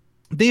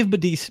 Dave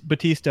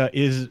Bautista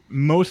is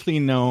mostly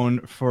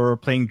known for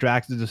playing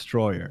Drax the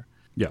Destroyer.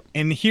 Yeah.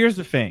 And here's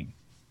the thing.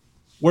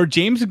 Where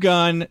James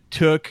Gunn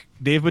took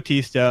Dave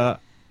Bautista,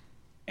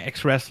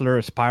 ex-wrestler,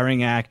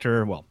 aspiring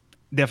actor, well,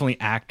 definitely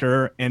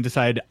actor, and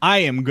decided, I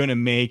am going to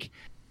make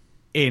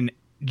an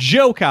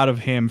joke out of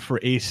him for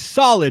a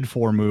solid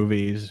 4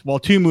 movies, well,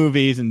 2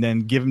 movies, and then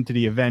give him to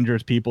the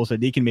Avengers people so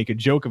they can make a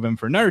joke of him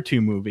for another 2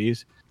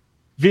 movies.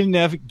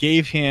 Villeneuve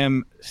gave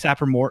him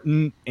Sapper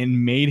Morton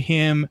and made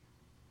him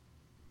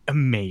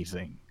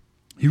amazing.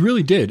 He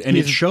really did, and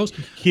it shows.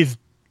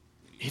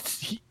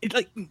 It's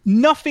like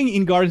nothing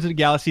in Guardians of the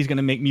Galaxy is going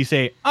to make me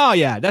say, "Oh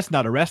yeah, that's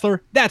not a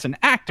wrestler, that's an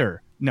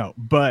actor." No,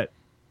 but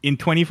in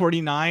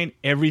 2049,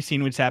 every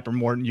scene with Sapper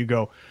Morton, you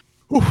go,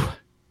 "Ooh."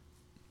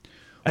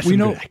 That's some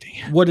good acting.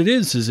 What it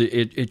is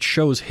it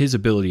shows his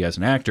ability as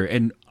an actor.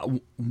 And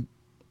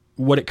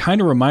what it kind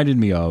of reminded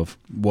me of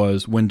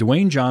was when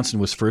Dwayne Johnson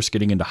was first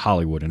getting into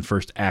Hollywood and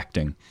first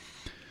acting.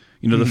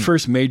 You know, the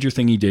first major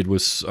thing he did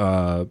was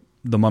The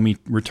Mummy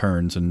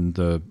Returns and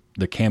the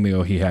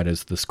cameo he had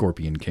as the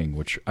Scorpion King,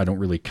 which I don't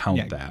really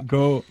count that.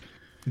 Go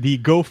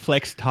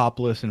flex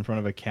topless in front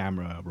of a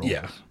camera roles.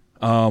 Yeah.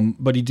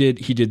 But he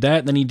did that.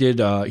 And then he did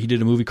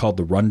a movie called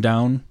The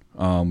Rundown,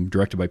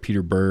 directed by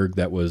Peter Berg.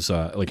 That was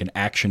like an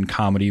action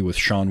comedy with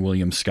Sean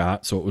William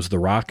Scott. So it was The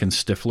Rock and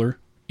Stifler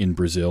in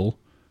Brazil.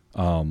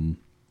 And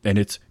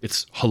it's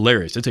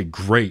hilarious. It's a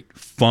great,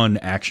 fun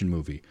action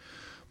movie,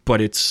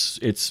 but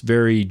it's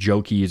very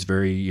jokey. It's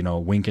very,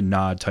 wink and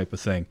nod type of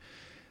thing.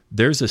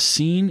 There's a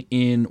scene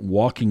in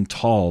Walking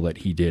Tall that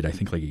he did, I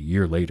think like a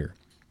year later,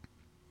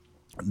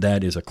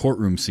 that is a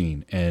courtroom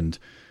scene. And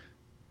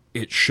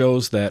it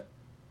shows that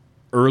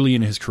early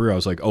in his career, I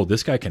was like, oh,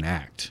 this guy can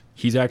act.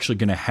 He's actually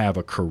going to have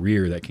a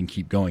career that can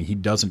keep going. He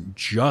doesn't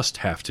just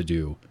have to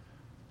do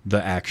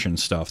the action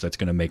stuff that's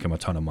going to make him a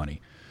ton of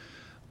money.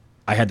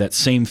 I had that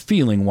same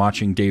feeling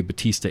watching Dave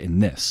Bautista in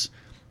this,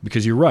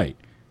 because you're right.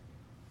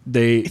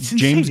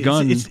 James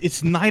Gunn,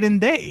 it's night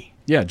and day.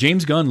 Yeah,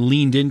 James Gunn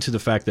leaned into the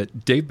fact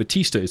that Dave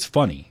Bautista is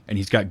funny and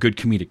he's got good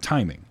comedic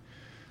timing.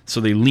 So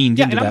they leaned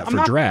into that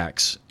for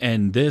Drax,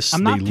 and this.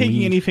 I'm not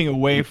taking anything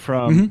away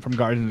from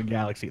Guardians of the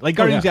Galaxy. Like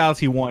Guardians of the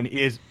Galaxy 1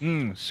 is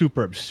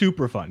superb,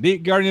 super fun. The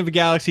Guardians of the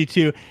Galaxy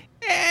 2,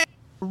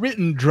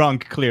 written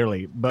drunk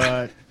clearly,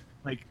 but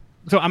like,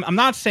 so I'm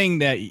not saying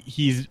that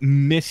he's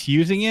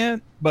misusing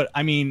it, but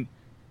I mean,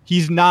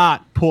 he's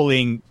not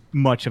pulling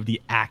much of the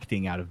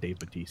acting out of Dave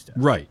Bautista.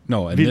 Right.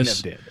 No, and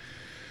Villeneuve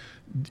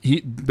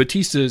did.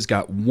 Bautista's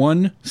got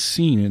one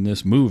scene in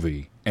this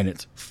movie, and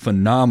it's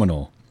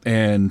phenomenal.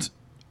 And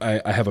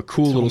I have a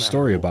cool little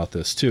story about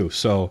this too.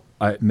 So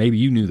maybe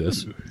you knew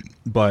this,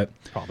 but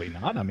probably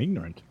not. I'm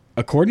ignorant.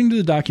 According to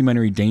the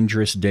documentary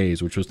Dangerous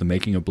Days, which was the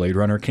making of Blade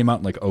Runner, came out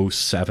in like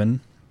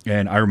 2007,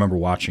 and I remember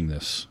watching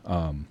this.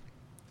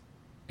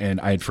 And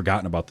I had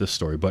forgotten about this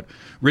story, but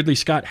Ridley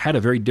Scott had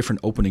a very different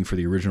opening for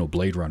the original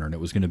Blade Runner, and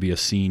it was going to be a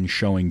scene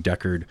showing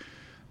Deckard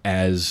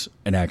as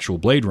an actual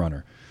Blade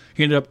Runner.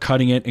 He ended up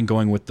cutting it and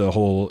going with the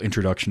whole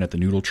introduction at the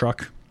noodle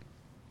truck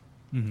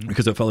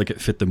because it felt like it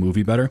fit the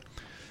movie better.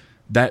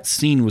 that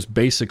scene was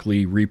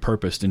basically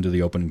repurposed into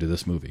the opening to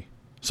this movie.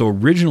 So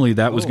originally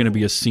that was going to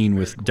be a scene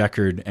with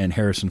Deckard and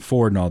Harrison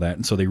Ford and all that,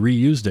 and so they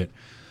reused it.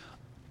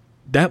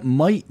 That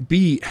might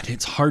be, and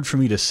it's hard for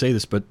me to say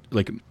this, but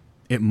like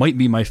it might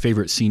be my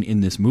favorite scene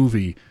in this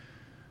movie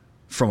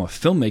from a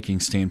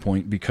filmmaking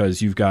standpoint,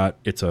 because you've got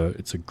it's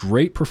a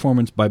great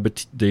performance by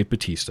Dave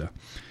Bautista.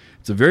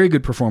 It's a very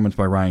good performance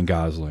by Ryan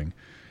Gosling.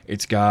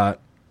 It's got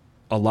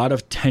a lot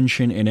of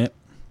tension in it.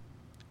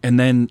 And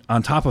then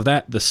on top of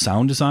that, the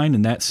sound design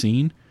in that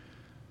scene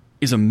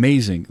is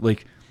amazing.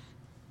 Like,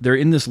 they're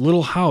in this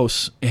little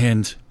house,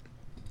 and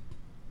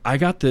I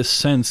got this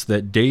sense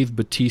that Dave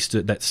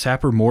Bautista, that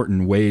Sapper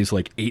Morton weighs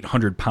like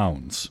 800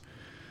 pounds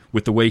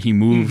with the way he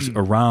moves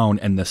around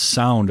and the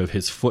sound of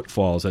his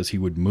footfalls as he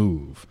would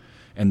move.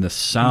 And the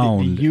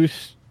sound...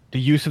 The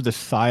use of the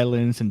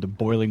silence and the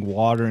boiling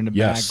water in the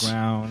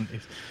background.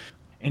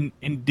 And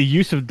the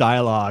use of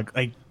dialogue.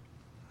 Like,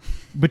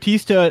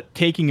 Bautista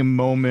taking a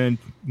moment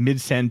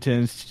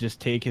mid-sentence to just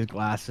take his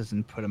glasses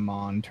and put them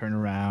on, turn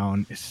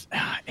around. It's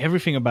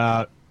everything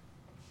about,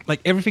 like,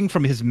 everything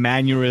from his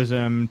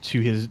mannerism to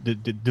his the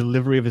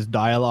delivery of his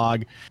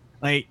dialogue.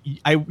 Like,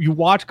 you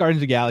watch Guardians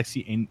of the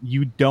Galaxy and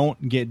you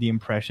don't get the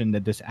impression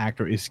that this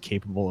actor is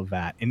capable of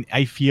that. And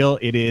I feel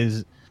it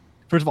is,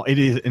 first of all, it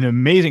is an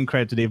amazing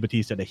credit to Dave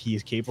Bautista that he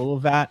is capable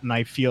of that. And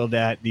I feel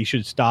that they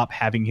should stop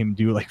having him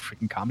do like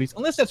freaking comedies,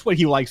 unless that's what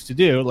he likes to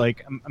do.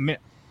 Like,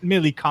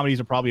 admittedly, comedies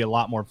are probably a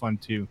lot more fun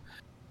to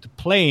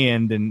play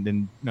in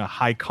than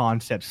high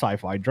concept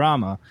sci-fi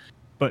drama.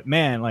 But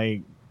man,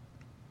 like,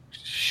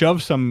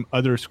 shove some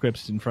other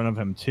scripts in front of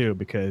him too,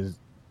 because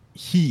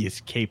he is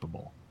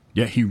capable.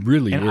 Yeah, he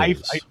really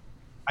is.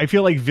 I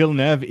feel like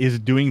Villeneuve is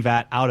doing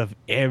that out of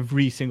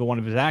every single one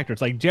of his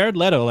actors. Like Jared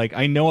Leto, like,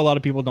 I know a lot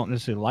of people don't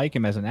necessarily like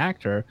him as an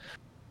actor.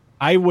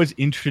 I was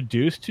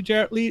introduced to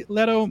Jared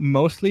Leto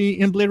mostly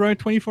in Blade Runner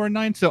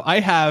 2049. So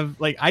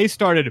I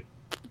started,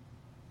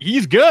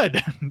 he's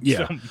good.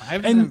 Yeah.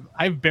 So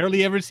I've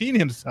barely ever seen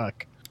him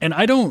suck. And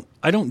I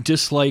don't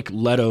dislike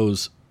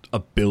Leto's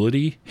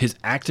ability. His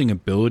acting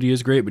ability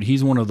is great, but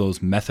he's one of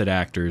those method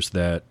actors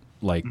that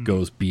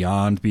goes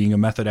beyond being a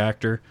method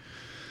actor.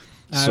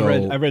 So,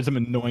 I read some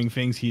annoying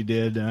things he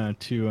did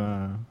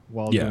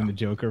while doing the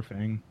Joker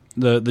thing.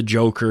 The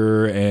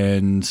Joker,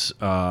 and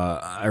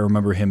I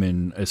remember him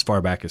in as far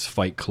back as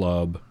Fight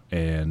Club,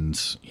 and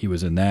he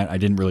was in that. I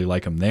didn't really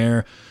like him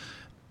there.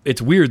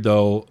 It's weird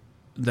though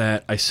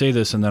that I say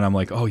this and then I'm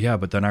like, oh yeah,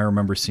 but then I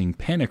remember seeing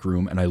Panic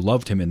Room and I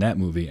loved him in that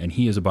movie, and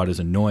he is about as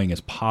annoying as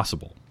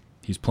possible.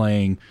 He's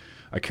playing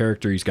a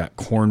character. He's got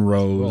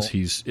cornrows.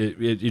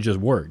 It just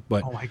worked.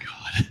 But oh my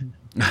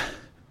god.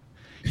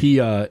 He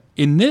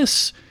in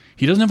this,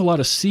 he doesn't have a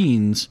lot of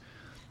scenes,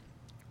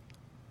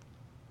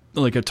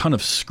 like a ton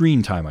of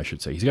screen time, I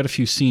should say. He's got a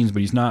few scenes,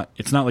 but it's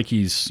not like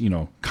he's,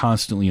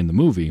 constantly in the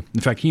movie.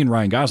 In fact, he and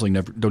Ryan Gosling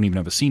don't even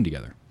have a scene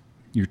together.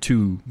 You're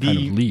two kind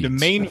of leads. The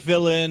main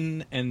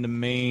villain and the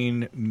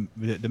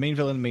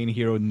main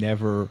hero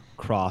never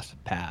cross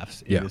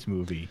paths in this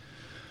movie.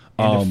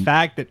 And the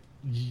fact that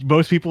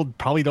most people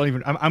probably don't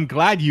even, I'm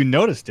glad you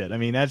noticed it. I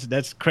mean,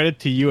 that's credit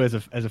to you as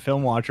a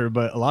film watcher,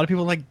 but a lot of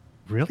people are like,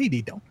 really?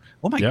 They don't?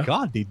 Oh my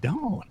god, they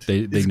don't.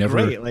 They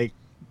never. Great. Like,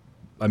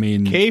 I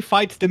mean, Kay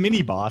fights the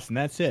mini boss, and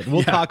that's it.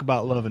 We'll talk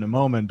about Love in a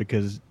moment,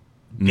 because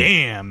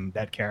damn,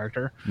 that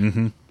character.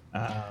 Mm-hmm.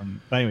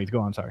 But anyways,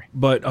 go on. Sorry.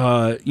 But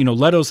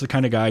Leto's the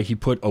kind of guy, he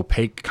put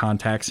opaque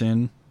contacts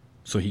in,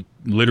 so he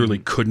literally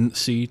couldn't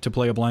see to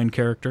play a blind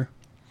character.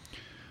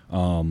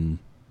 And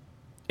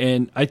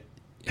I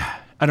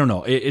don't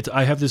know.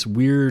 I have this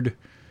weird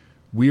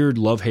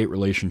love-hate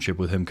relationship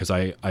with him, because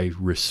I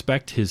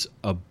respect his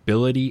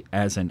ability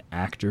as an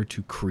actor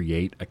to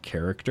create a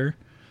character.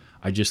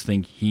 I just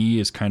think he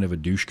is kind of a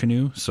douche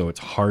canoe, so it's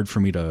hard for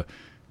me to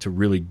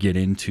really get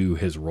into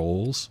his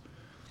roles.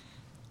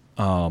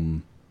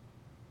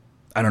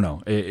 I don't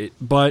know.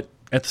 But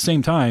at the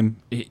same time,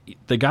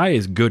 the guy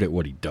is good at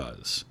what he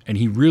does, and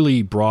he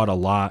really brought a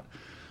lot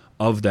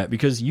of that,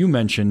 because you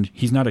mentioned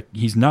he's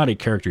not a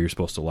character you're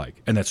supposed to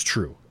like, and that's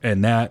true.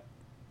 And that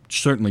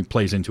certainly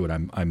plays into it.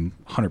 I'm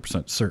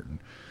 100% certain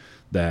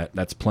that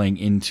that's playing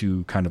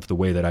into kind of the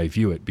way that I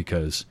view it,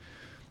 because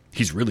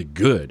he's really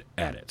good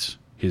at it.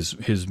 His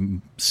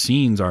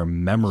scenes are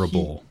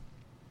memorable.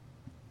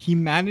 He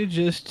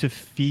manages to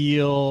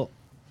feel.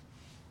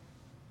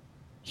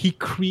 He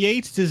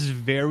creates this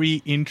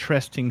very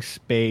interesting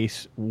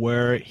space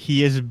where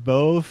he is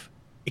both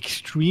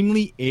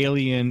extremely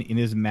alien in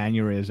his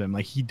mannerism.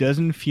 Like, he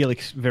doesn't feel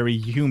very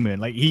human.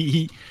 Like,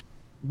 he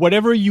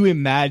whatever you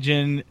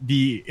imagine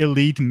the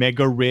elite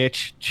mega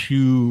rich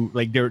to,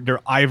 like, their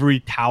ivory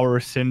tower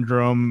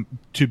syndrome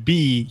to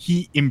be,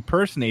 he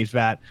impersonates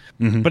that.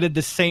 Mm-hmm. But at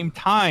the same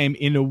time,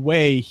 in a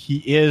way, he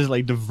is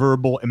like the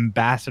verbal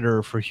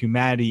ambassador for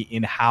humanity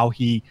in how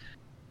he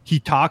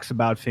talks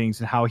about things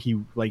and how he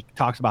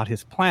talks about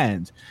his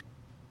plans.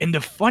 And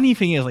the funny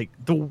thing is, like,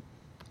 the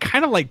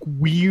kind of like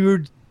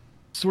weird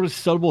sort of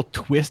subtle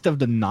twist of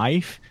the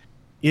knife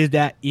is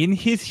that in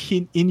his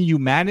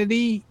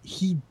inhumanity,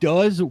 he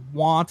does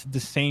want the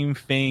same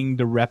thing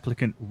the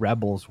replicant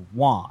rebels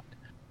want,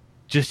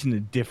 just in a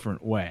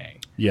different way.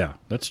 Yeah,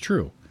 that's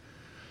true.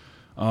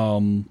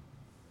 And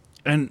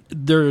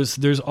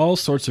there's all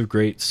sorts of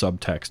great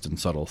subtext and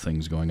subtle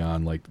things going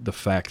on, like the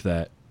fact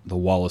that the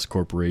Wallace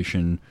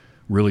Corporation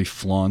really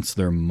flaunts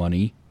their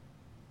money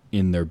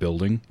in their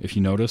building, if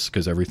you notice,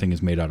 because everything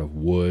is made out of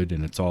wood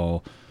and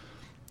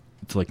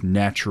it's like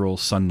natural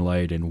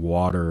sunlight and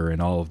water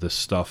and all of this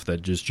stuff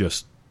that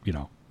just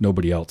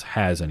nobody else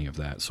has any of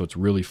that. So it's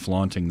really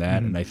flaunting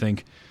that, and I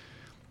think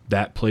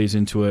that plays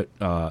into it.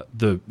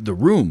 The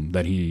room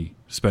that he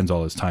spends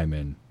all his time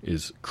in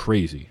is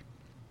crazy.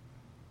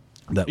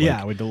 That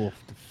with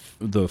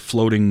the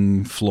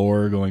floating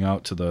floor going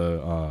out to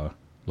the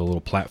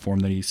little platform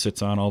that he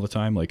sits on all the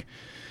time, like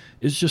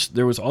it's just,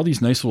 there was all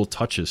these nice little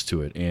touches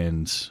to it,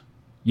 and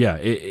yeah,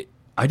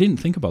 I didn't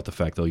think about the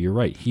fact, though. You're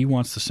right. He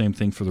wants the same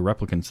thing for the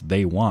replicants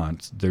they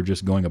want. They're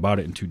just going about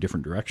it in two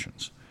different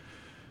directions.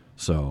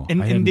 So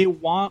and they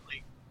want,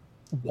 like,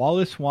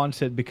 Wallace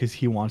wants it because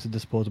he wants a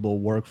disposable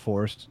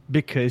workforce,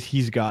 because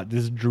he's got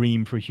this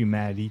dream for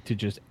humanity to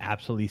just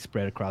absolutely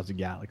spread across the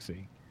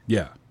galaxy.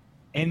 Yeah.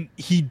 And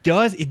it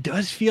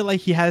does feel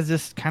like he has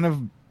this kind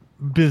of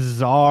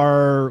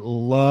bizarre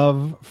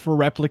love for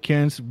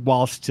replicants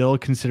while still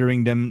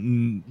considering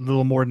them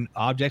little more than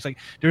objects. Like,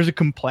 there's a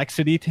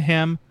complexity to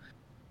him.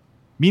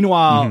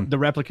 Meanwhile, the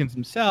replicants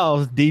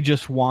themselves, they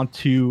just want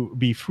to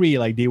be free.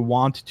 Like, they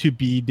want to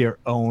be their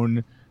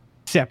own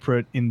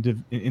separate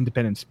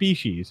independent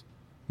species.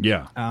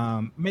 Yeah.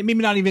 Maybe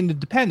not even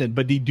independent,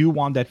 but they do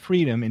want that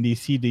freedom, and they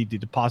see the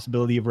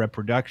possibility of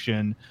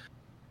reproduction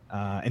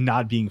and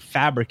not being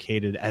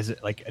fabricated as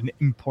like an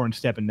important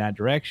step in that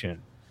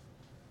direction.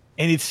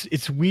 And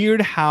it's weird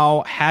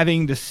how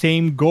having the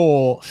same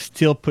goal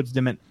still puts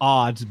them at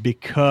odds,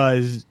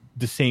 because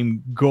the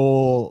same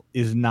goal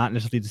is not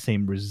necessarily the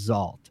same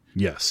result.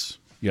 Yes.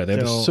 Yeah, they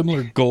have a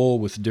similar goal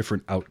with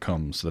different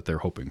outcomes that they're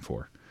hoping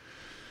for.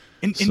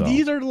 And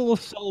these are little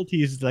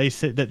subtleties that I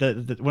said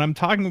that when I'm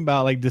talking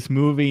about, like, this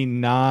movie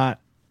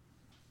not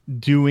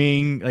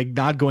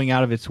going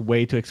out of its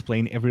way to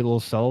explain every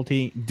little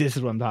subtlety, this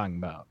is what I'm talking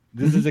about.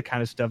 This is the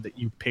kind of stuff that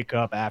you pick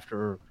up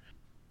after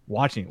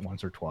watching it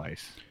once or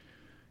twice.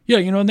 Yeah,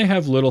 and they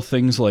have little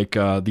things like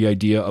the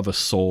idea of a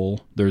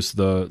soul. There's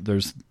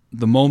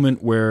the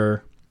moment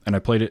where, and I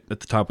played it at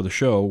the top of the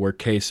show, where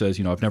Kay says,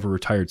 I've never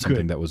retired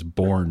something that was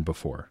born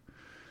before.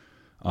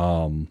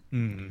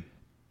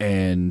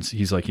 And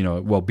he's like,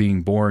 well,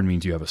 being born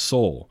means you have a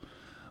soul.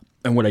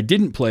 And what I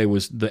didn't play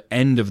was the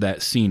end of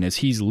that scene as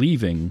he's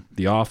leaving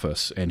the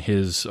office, and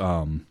his,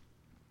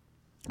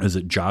 is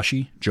it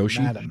Joshi?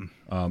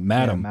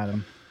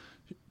 Madam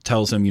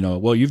tells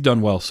him, well, you've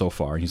done well so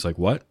far. And he's like,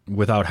 what?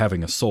 Without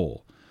having a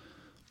soul.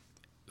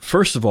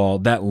 First of all,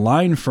 that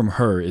line from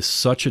her is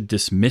such a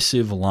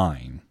dismissive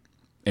line.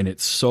 And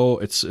it's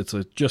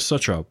just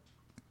such a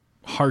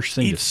harsh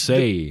thing to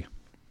say.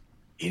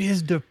 It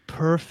is the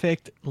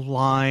perfect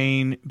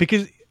line,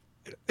 because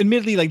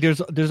admittedly, like,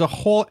 there's a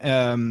whole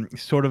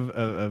sort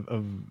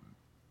of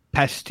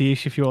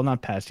pastiche, if you will.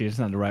 Not pastiche, it's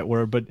not the right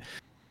word, but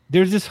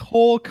there's this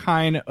whole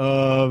kind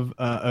of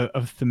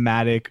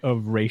thematic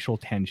of racial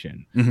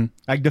tension.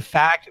 Like the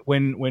fact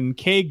when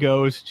Kay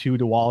goes to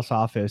the Wallace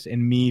office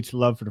and meets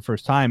Love for the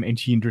first time, and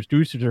she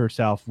introduces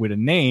herself with a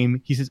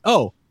name, he says,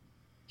 "Oh,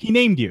 he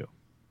named you.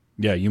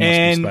 Yeah, you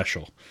must be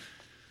special.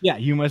 Yeah,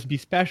 you must be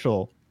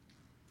special."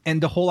 And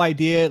the whole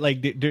idea,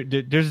 like,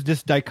 there's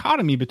this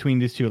dichotomy between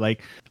these two.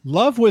 Like,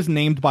 Love was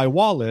named by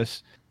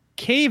Wallace.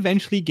 Kay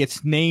eventually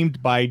gets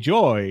named by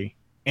Joy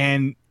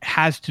and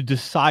has to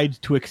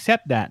decide to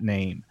accept that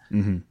name.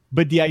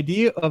 But the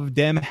idea of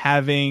them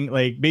having,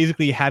 like,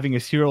 basically having a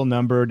serial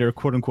number, their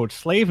quote unquote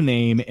slave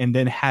name, and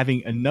then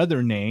having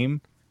another name,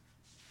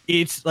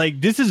 it's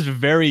like, this is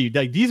very,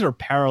 like, these are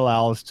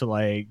parallels to,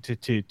 like,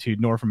 to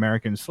North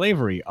American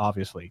slavery,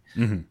 obviously.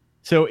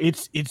 So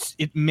it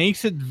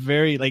makes it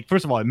very, like,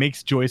 first of all, it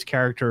makes Joy's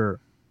character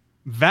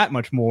that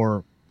much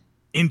more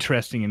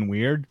interesting and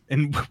weird.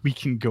 And we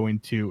can go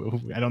into,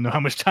 I don't know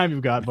how much time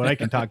you've got, but I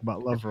can talk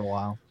about Love for a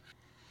while.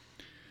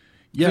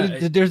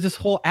 Yeah. So there's this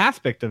whole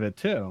aspect of it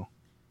too.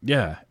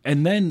 Yeah.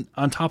 And then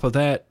on top of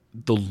that,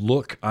 the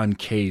look on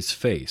Kay's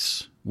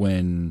face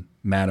when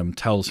Madam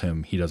tells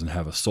him he doesn't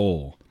have a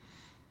soul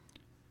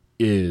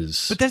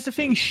is... But that's the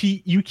thing.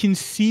 You can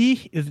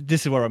see,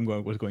 this is where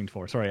was going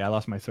for. Sorry, I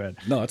lost my thread.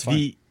 No, it's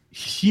fine.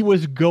 She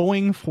was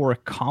going for a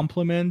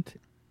compliment,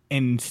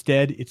 and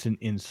instead it's an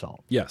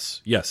insult.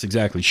 Yes,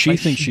 exactly. She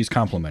thinks she's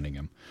complimenting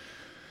him.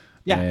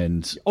 Yeah.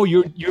 And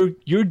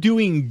you're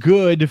doing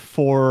good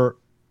for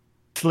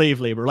slave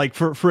labor. Like,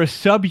 for a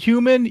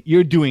subhuman,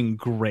 you're doing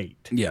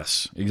great.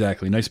 Yes,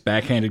 exactly. Nice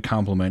backhanded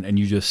compliment, and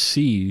you just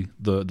see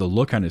the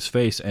look on his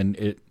face, and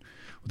it,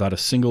 without a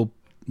single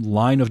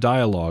line of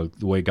dialogue,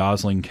 the way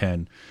Gosling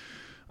can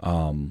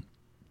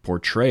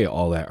portray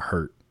all that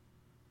hurt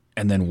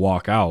and then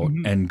walk out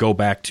and go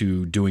back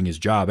to doing his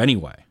job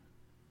anyway.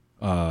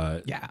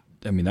 I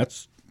mean,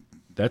 that's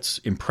That's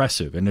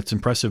impressive, and it's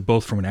impressive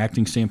both from an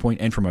acting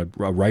standpoint and from a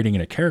writing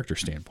and a character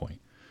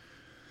standpoint.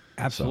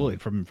 Absolutely,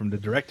 from the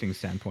directing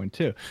standpoint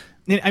too.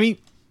 And, I mean,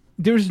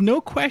 there's no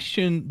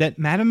question that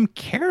Madam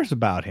cares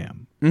about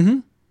him. Mm-hmm.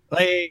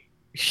 Like,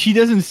 she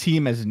doesn't see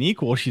him as an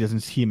equal. She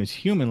doesn't see him as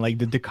human. Like,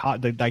 the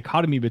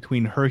dichotomy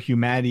between her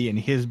humanity and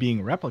his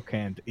being a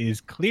replicant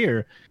is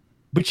clear,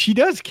 but she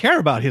does care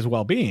about his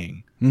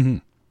well-being. Mm-hmm.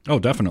 Oh,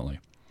 definitely.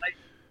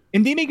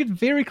 And they make it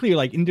very clear,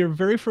 like in their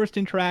very first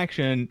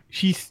interaction,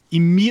 she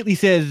immediately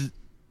says,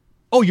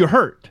 "Oh, you're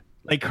hurt."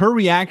 Like, her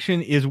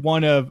reaction is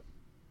one of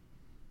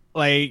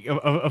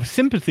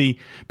sympathy,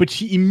 but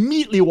she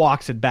immediately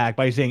walks it back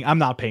by saying, "I'm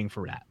not paying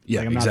for that. Yeah,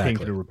 like, I'm not exactly. paying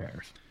for the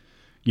repairs."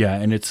 Yeah,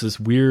 and it's this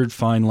weird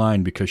fine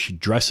line because she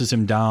dresses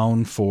him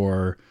down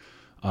for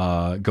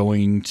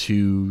going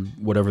to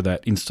whatever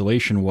that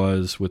installation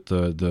was with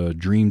the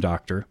Dream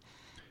Doctor.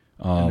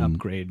 An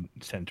upgrade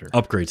center.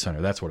 Upgrade center,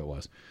 that's what it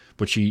was.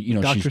 But she,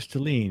 Dr. she's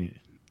Stelline.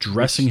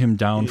 dressing him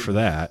down for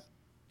that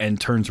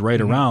and turns right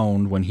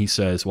around when he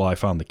says, "Well, I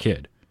found the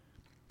kid."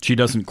 She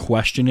doesn't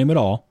question him at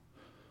all.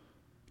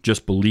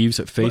 Just believes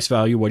at face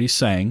value what he's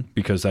saying,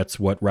 because that's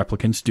what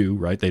replicants do,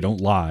 right? They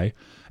don't lie.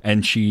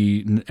 And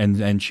she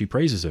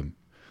praises him.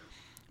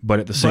 But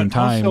at the same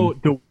time, also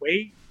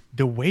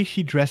the way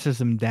she dresses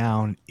him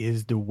down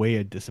is the way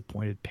a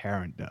disappointed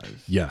parent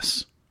does.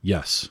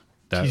 yes.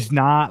 She's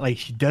not like,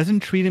 she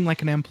doesn't treat him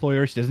like an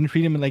employer. She doesn't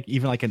treat him like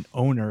even like an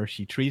owner.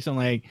 She treats him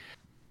like,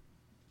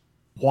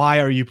 why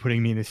are you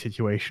putting me in a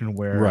situation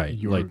where right,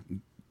 you're like,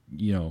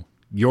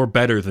 you're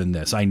better than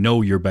this. I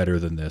know you're better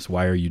than this.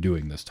 Why are you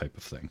doing this type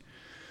of thing?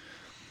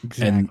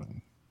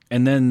 exactly.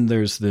 And then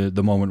there's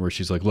the moment where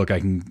she's like, "Look, I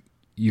can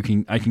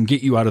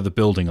get you out of the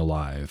building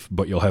alive,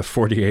 but you'll have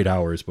 48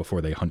 hours before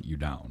they hunt you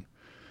down."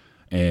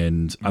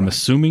 And I'm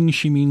assuming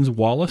she means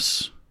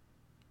Wallace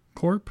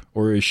Corp,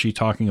 or is she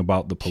talking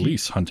about the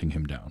police hunting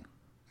him down?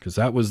 Because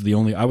that was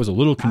I was a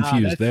little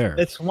confused there.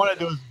 It's one of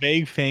those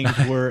vague things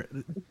where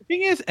the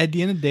thing is, at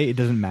the end of the day, it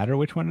doesn't matter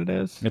which one it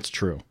is. It's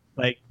true.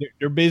 Like,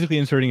 they're basically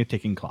inserting a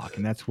ticking clock,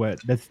 and that's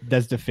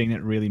the thing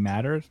that really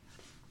matters.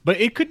 But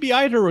it could be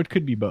either, or it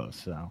could be both.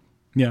 So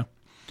Yeah,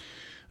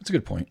 that's a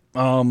good point.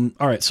 All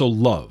right, so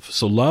Love.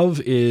 So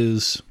Love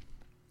is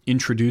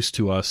introduced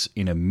to us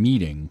in a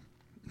meeting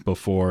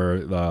before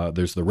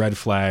there's the red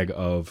flag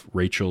of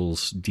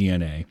Rachel's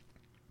DNA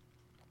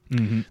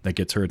that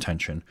gets her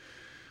attention.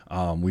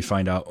 We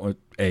find out,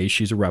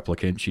 she's a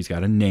replicant. She's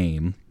got a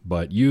name,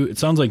 but it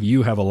sounds like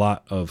you have a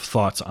lot of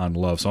thoughts on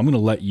Love. So I'm going to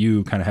let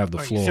you kind of have the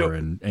floor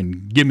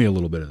and give me a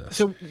little bit of this.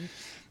 So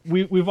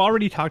we've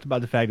already talked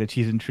about the fact that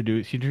she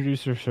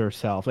introduced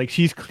herself. Like,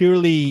 she's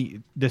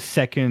clearly the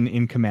second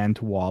in command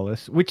to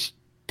Wallace, which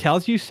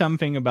tells you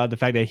something about the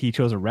fact that he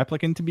chose a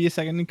replicant to be a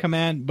second in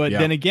command. But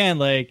then again,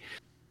 like,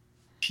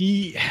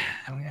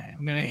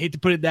 I'm gonna hate to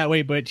put it that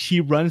way, but she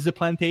runs the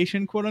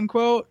plantation, quote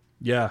unquote.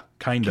 Yeah,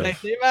 kind of. Can I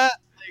say that?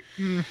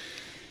 Like,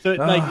 So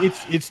like,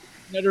 it's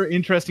another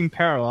interesting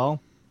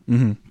parallel.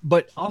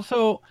 But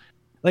also,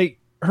 like,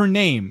 her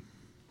name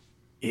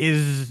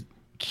is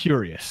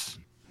curious.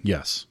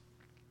 Yes.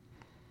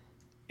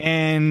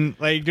 And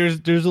like,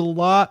 there's a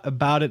lot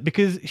about it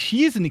because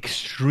she is an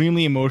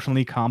extremely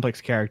emotionally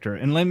complex character.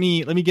 And let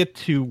me get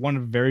to one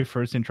of the very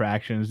first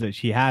interactions that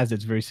she has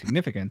that's very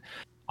significant.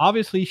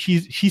 Obviously,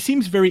 she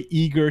seems very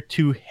eager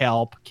to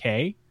help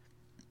Kay,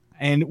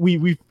 and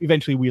we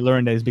eventually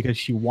learned that is because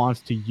she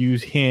wants to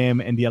use him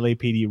and the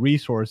LAPD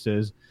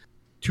resources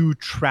to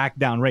track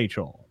down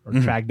Rachel, or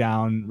track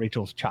down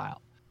Rachel's child.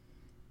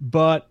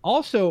 But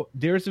also,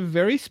 there's a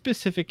very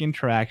specific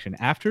interaction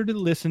after they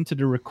listen to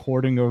the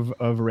recording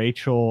of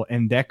Rachel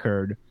and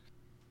Deckard.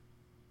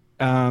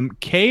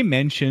 Kay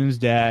mentions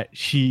that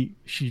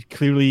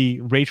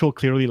Rachel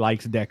clearly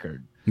likes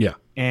Deckard. Yeah.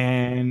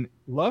 And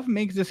Love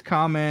makes this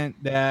comment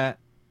that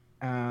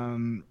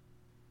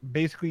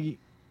basically,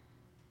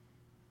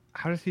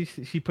 how does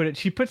she put it?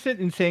 She puts it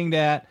in saying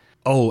that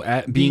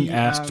being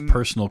asked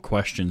personal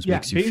questions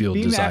makes you feel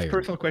being desired. Asked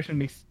personal question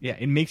makes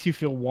you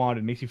feel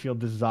wanted, makes you feel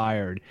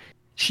desired.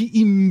 She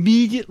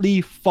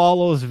immediately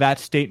follows that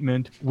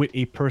statement with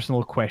a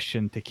personal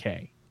question to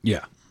Kay.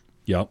 Yeah.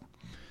 Yep.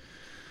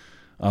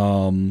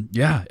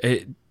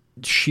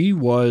 She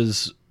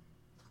was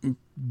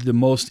the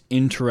most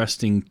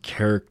interesting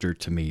character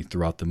to me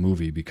throughout the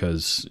movie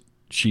because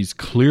she's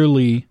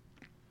clearly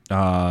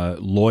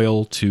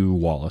loyal to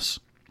Wallace.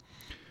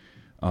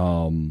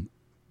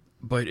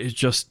 But it's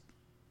just,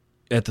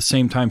 at the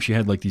same time, she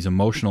had like these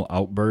emotional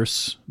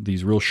outbursts,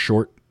 these real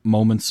short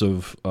moments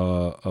of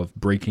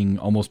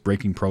almost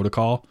breaking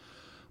protocol,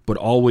 but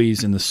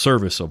always in the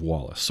service of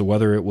Wallace. So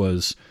whether it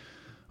was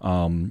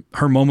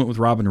her moment with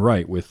Robin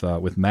Wright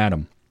with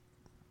Madam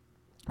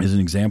is an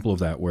example of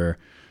that, where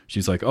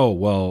she's like, "Oh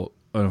well,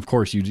 and of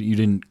course you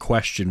didn't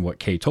question what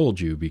Kay told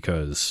you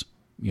because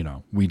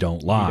we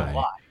don't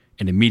lie,"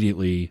 and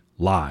immediately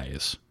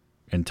lies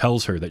and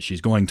tells her that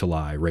she's going to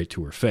lie right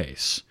to her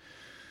face.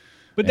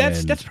 But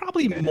that's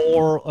probably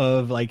more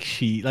of like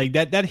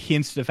that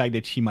hints to the fact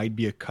that she might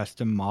be a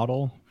custom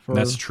model for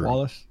That's true.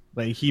 Wallace.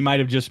 Like he might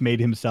have just made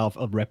himself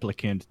a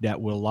replicant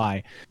that will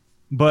lie.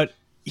 But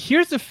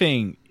here's the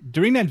thing: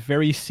 during that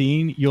very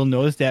scene, you'll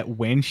notice that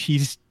when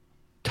she's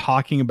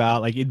talking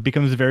about, like, it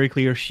becomes very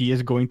clear she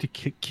is going to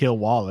kill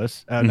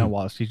Wallace. Not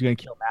Wallace. She's going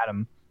to kill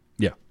Madam.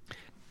 Yeah.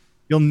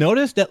 You'll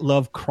notice that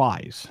Love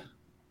cries.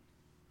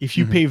 If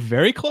you pay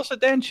very close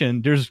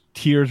attention, there's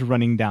tears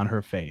running down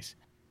her face.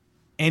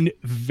 And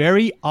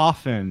very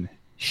often,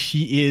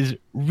 she is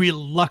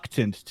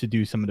reluctant to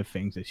do some of the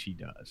things that she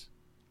does.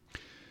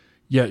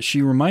 Yeah,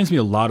 she reminds me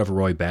a lot of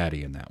Roy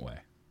Batty in that way.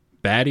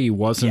 Batty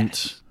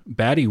wasn't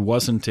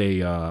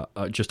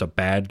a just a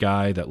bad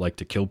guy that liked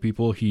to kill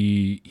people.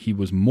 He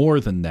was more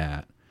than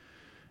that,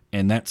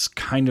 and that's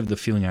kind of the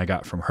feeling I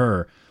got from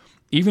her.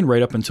 Even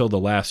right up until the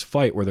last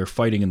fight where they're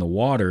fighting in the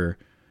water,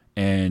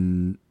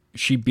 and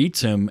she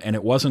beats him, and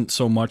it wasn't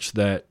so much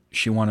that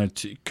she wanted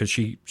to, because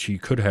she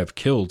could have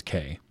killed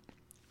Kay,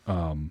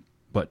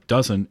 but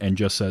doesn't, and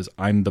just says,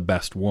 "I'm the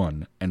best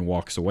one," and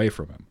walks away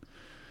from him.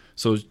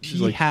 So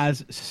he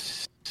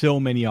has so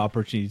many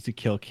opportunities to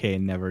kill Kay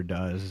and never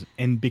does.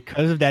 And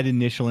because of that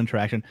initial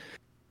interaction,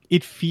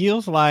 it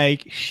feels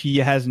like she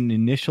has an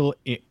initial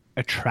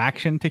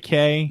attraction to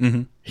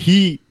Kay.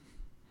 He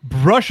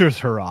brushes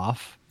her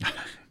off.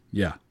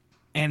 Yeah.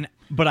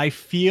 But I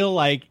feel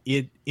like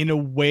it, in a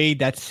way,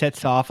 that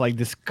sets off like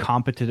this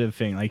competitive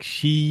thing. Like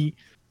she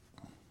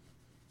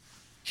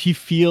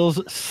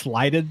feels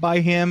slighted by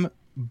him,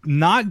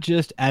 not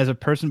just as a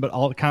person, but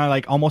all kind of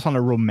like almost on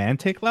a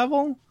romantic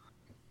level.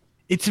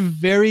 It's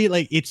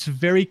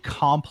very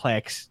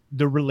complex,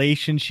 the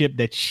relationship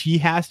that she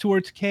has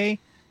towards Kay.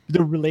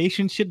 The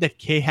relationship that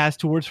Kay has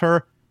towards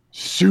her,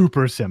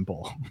 super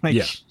simple.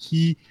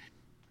 He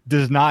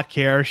does not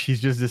care.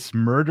 She's just this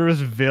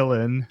murderous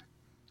villain.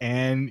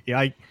 And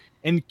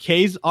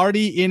Kay's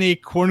already in a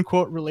quote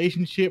unquote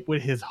relationship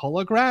with his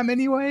hologram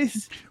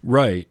anyways.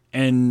 Right.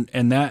 And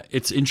that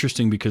it's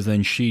interesting because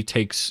then she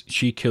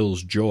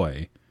kills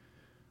Joy.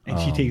 And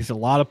she takes a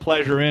lot of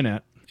pleasure in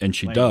it. And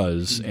she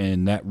does,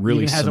 and that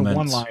really has cements, a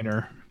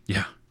one-liner.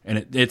 Yeah,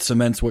 and it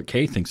cements what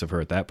Kay thinks of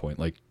her at that point.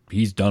 Like,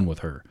 he's done with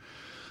her.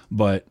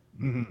 But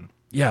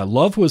yeah,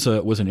 Love was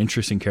an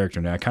interesting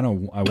character. Now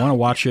I want to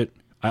watch it.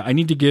 I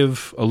need to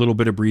give a little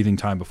bit of breathing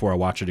time before I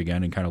watch it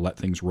again and kind of let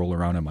things roll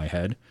around in my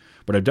head.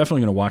 But I'm definitely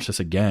going to watch this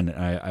again.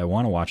 I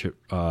want to watch it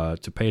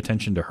to pay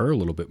attention to her a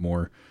little bit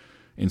more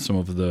in some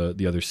of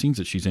the other scenes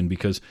that she's in,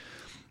 because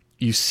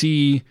you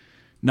see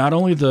not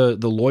only the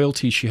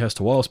loyalty she has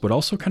to Wallace, but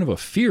also kind of a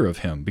fear of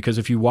him. Because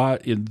if you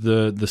watch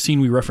the scene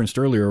we referenced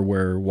earlier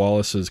where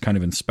Wallace is kind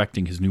of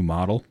inspecting his new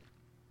model,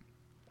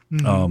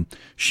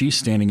 she's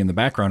standing in the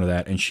background of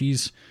that, and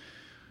she's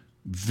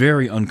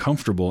very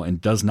uncomfortable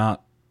and does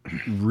not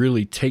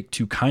really take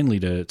too kindly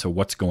to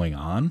what's going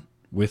on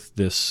with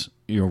this,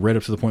 right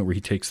up to the point where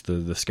he takes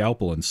the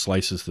scalpel and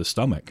slices the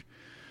stomach.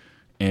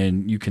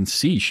 And you can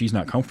see she's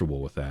not comfortable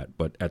with that,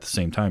 but at the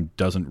same time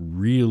doesn't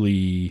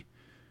really...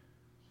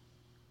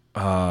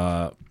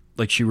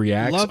 she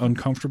reacts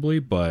uncomfortably,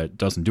 but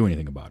doesn't do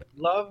anything about it.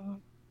 Love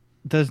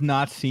does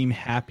not seem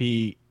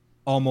happy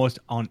almost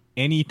on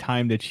any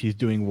time that she's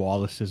doing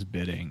Wallace's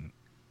bidding.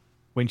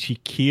 When she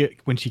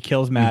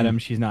kills Madam,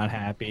 she's not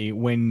happy.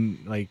 When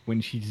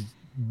she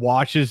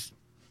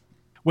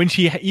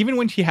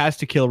has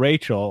to kill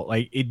Rachel,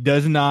 it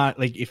does not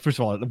first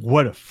of all,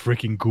 what a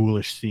freaking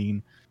ghoulish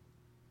scene.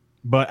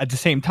 But at the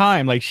same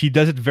time, she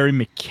does it very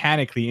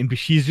mechanically, and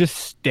she's just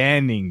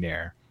standing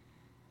there.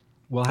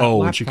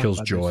 When she kills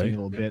Joy, a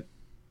little bit.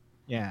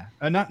 Yeah,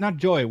 not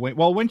Joy.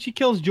 When she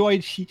kills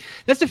Joy,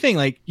 that's the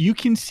thing. You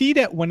can see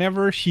that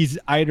whenever she's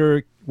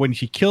when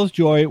she kills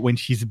Joy, when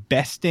she's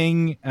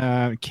besting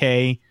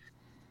Kay,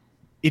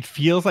 it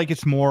feels like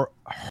it's more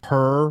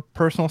her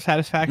personal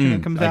satisfaction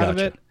that comes out of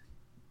it.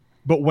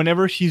 But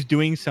whenever she's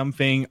doing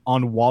something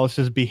on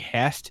Wallace's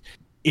behest,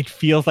 it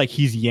feels like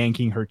he's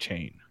yanking her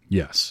chain.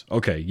 Yes.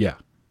 Okay. Yeah.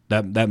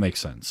 That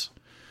makes sense.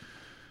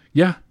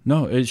 Yeah,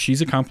 no,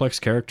 she's a complex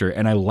character,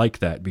 and I like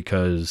that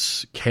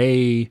because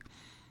Kay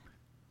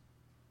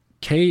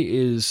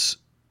is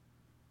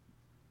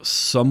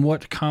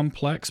somewhat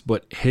complex,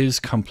 but his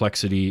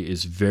complexity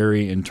is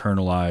very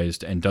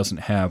internalized and doesn't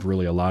have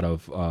really a lot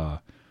of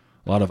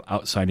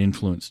outside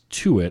influence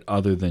to it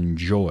other than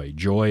Joy.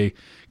 Joy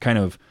kind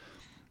of,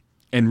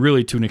 and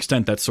really to an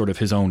extent, that's sort of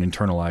his own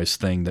internalized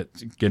thing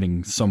that's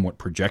getting somewhat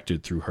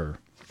projected through her,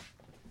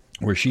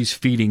 where she's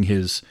feeding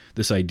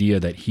this idea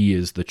that he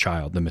is the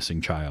child, the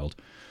missing child,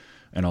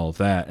 and all of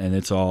that, and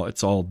it's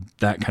all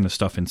that kind of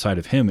stuff inside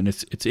of him, and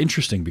it's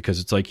interesting because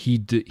it's like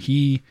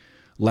he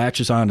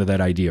latches onto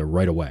that idea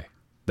right away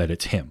that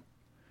it's him,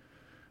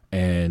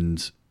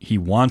 and he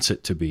wants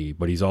it to be,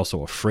 but he's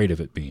also afraid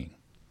of it being.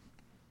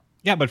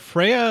 Yeah, but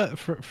Freya,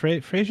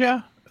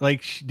 the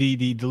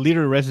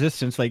leader of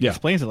Resistance,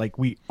 explains it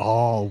we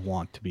all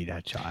want to be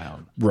that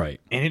child, right?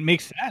 And it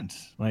makes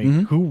sense.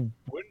 Who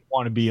wouldn't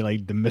want to be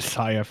the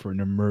Messiah for an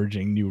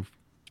emerging new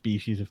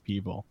species of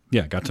people?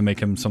 Yeah, got to make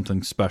him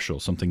something special,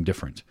 something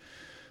different.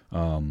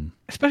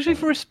 Especially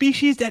for a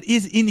species that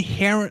is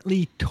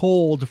inherently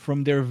told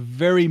from their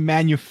very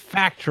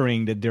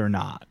manufacturing that they're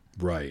not.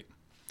 Right.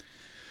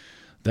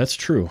 That's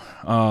true.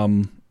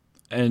 So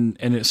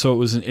it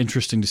was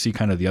interesting to see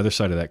kind of the other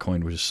side of that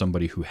coin, which is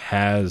somebody who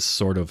has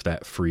sort of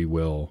that free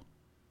will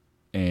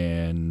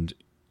and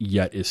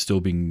yet is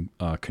still being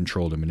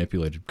controlled and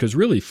manipulated. Because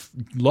really,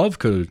 Love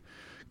could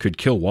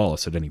kill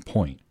Wallace at any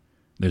point.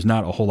 There's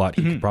not a whole lot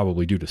he could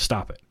probably do to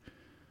stop it.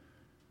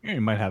 Yeah,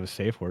 you might have a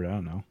safe word. I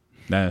don't know.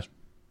 Nah.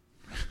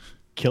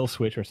 Kill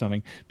switch or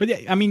something. But yeah,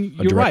 I mean,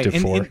 A you're right.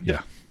 directive 4,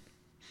 yeah.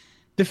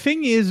 The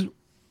thing is,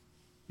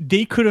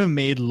 they could have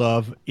made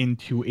Love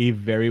into a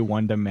very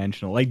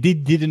one-dimensional. Like, they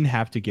didn't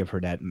have to give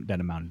her that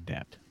amount of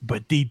depth,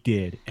 but they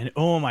did. And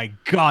oh my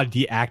god,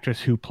 the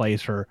actress who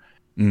plays her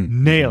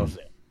nails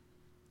it.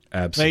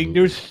 Absolutely. Like,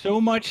 there's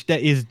so much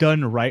that is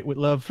done right with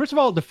Love. First of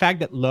all, the fact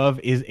that Love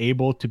is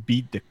able to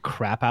beat the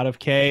crap out of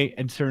Kay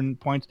at certain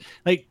points.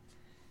 Like,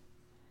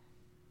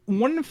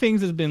 one of the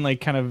things that's been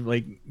like kind of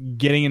like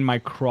getting in my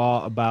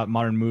craw about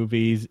modern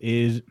movies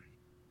is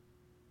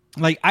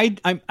like I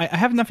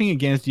have nothing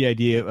against the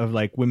idea of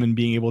like women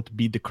being able to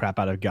beat the crap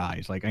out of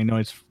guys. Like, I know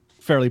it's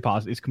fairly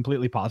possible, it's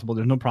completely possible.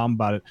 There's no problem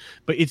about it.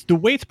 But it's the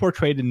way it's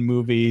portrayed in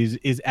movies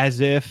is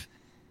as if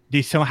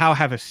they somehow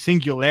have a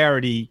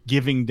singularity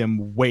giving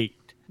them weight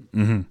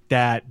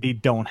that they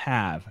don't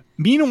have.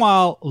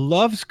 Meanwhile,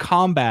 Love's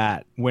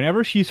combat,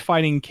 whenever she's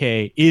fighting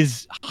Kay,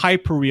 is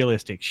hyper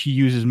realistic. She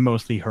uses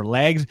mostly her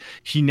legs.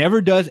 She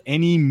never does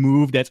any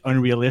move that's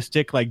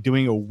unrealistic, like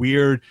doing a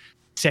weird,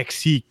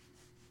 sexy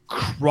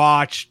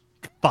crotch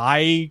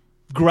thigh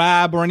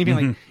grab or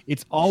anything. Like,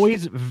 it's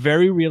always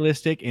very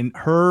realistic, and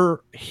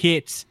her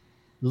hits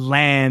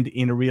land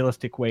in a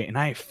realistic way, and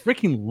I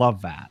freaking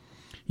love that.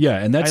 Yeah,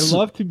 and I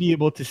love to be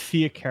able to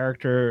see a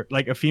character,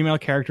 like a female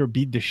character,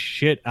 beat the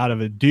shit out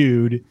of a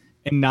dude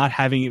and not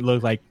having it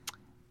look like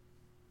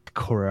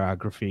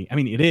choreography. I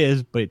mean, it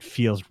is, but it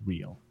feels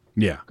real.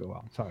 Yeah. Go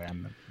on. Sorry,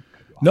 I'm not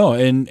cut you off. No,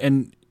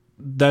 and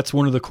that's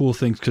one of the cool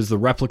things, because the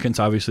replicants,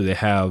 obviously, they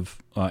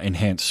have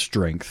enhanced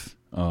strength,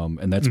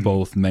 and that's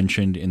both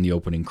mentioned in the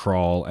opening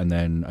crawl and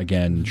then,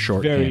 again,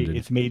 shorthanded.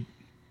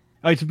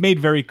 It's made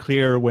very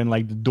clear when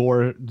like the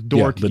door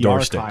to the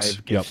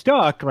archive gets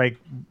stuck, like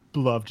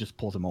Love just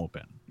pulls them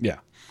open. Yeah.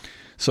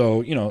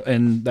 So,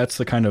 and that's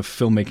the kind of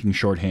filmmaking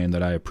shorthand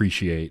that I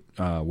appreciate,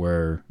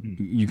 where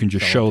you can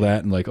just show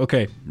that and like,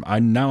 okay, I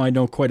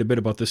know quite a bit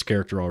about this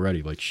character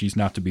already. Like, she's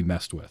not to be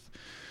messed with.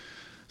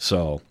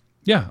 So,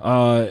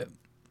 yeah,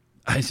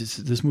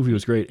 this movie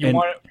was great. You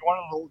want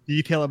a little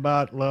detail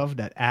about Love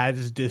that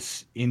adds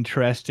this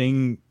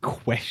interesting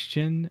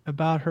question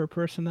about her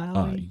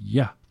personality?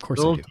 Yeah, of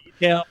course I do.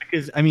 Detail,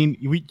 because I mean,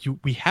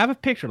 we have a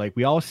picture, like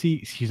we all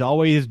see she's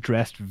always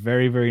dressed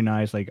very, very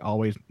nice, like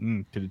always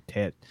to the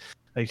tit.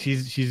 Like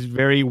she's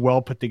very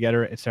well put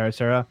together,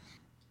 etc.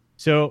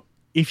 So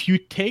if you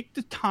take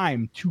the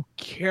time to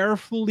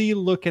carefully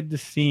look at the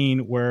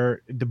scene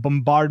where the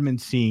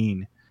bombardment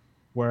scene,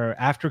 where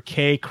after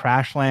Kay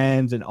crash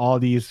lands and all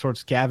these sort of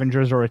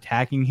scavengers are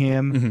attacking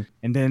him,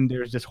 and then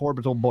there's this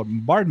horrible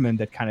bombardment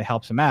that kind of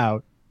helps him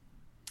out,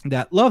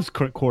 that Love's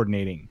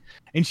coordinating.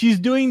 And she's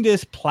doing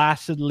this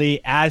placidly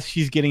as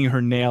she's getting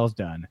her nails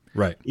done.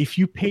 Right. If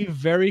you pay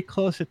very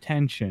close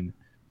attention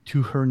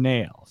to her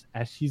nails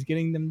as she's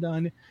getting them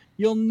done,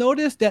 you'll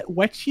notice that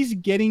what she's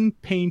getting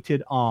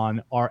painted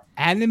on are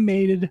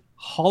animated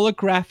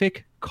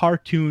holographic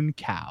cartoon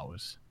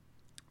cows.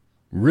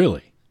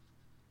 Really?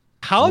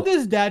 How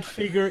does that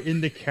figure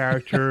in the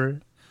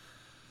character,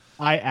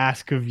 I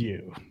ask of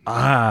you?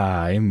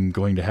 I'm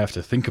going to have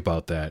to think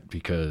about that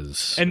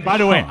because... And by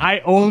the way, I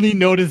only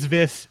noticed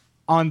this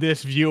on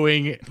this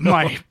viewing,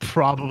 my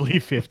probably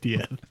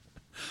 50th.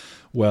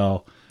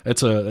 Well,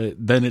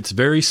 then it's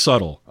very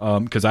subtle,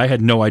 because I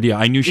had no idea.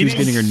 I knew she was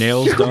getting her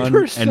nails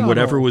done, and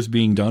whatever was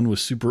being done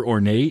was super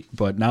ornate,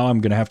 but now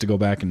I'm going to have to go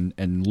back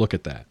and look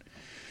at that.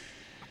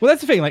 Well,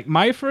 that's the thing. Like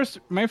my first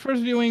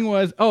viewing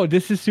was, oh,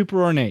 this is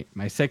super ornate.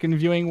 My second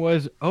viewing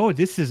was, oh,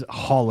 this is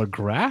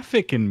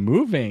holographic and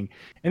moving.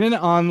 And then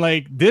on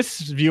like this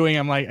viewing,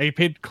 I'm like, I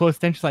paid close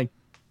attention. Like,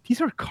 these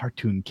are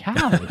cartoon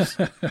cows.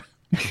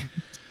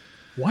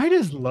 Why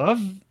does Love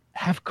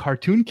have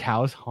cartoon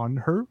cows on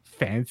her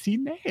fancy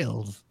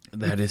nails?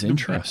 That is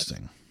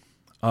interesting.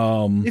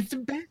 It's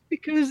the best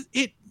because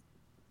it,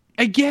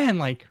 again,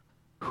 like,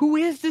 who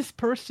is this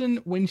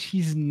person when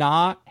she's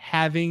not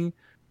having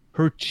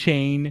her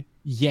chain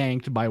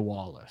yanked by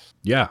Wallace?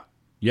 Yeah.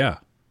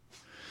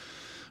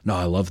 No,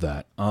 I love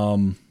that.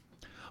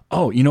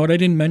 Oh, you know what I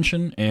didn't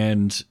mention?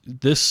 And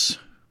this,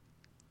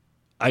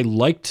 I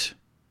liked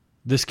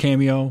this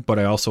cameo, but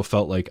I also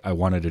felt like I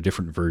wanted a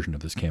different version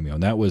of this cameo,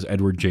 and that was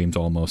Edward James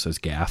Olmos as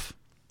Gaff.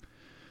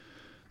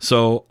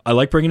 So I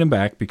like bringing him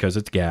back because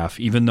it's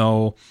Gaff, even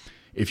though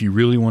if you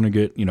really want to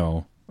get,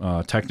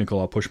 technical,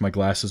 I'll push my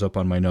glasses up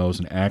on my nose,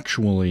 and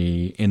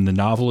actually in the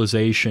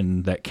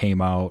novelization that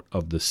came out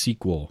of the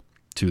sequel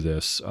to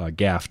this,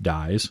 Gaff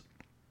dies.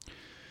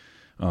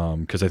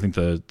 Because I think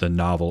the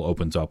novel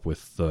opens up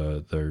with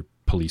their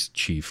police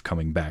chief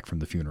coming back from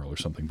the funeral or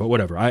something. But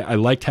whatever. I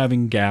liked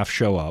having Gaff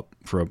show up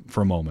for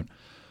a moment,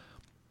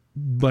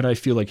 but I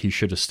feel like he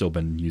should have still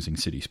been using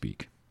city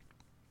speak.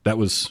 That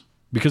was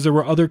because there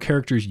were other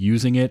characters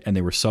using it and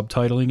they were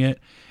subtitling it,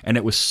 and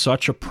it was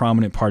such a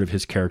prominent part of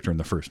his character in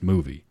the first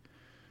movie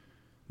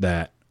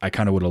that I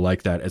kind of would have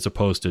liked that as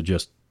opposed to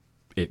just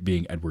it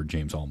being Edward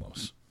James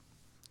Olmos.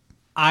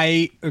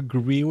 I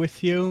agree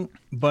with you,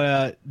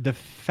 but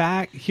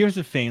here's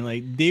the thing,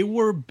 like they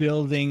were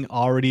building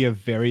already a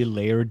very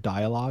layered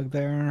dialogue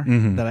there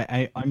that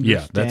I understand.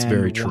 Yeah, that's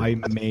very true. Why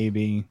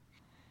maybe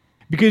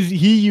because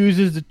he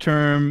uses the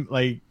term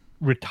like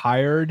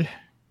retired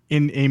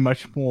in a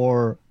much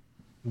more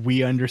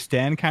we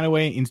understand kind of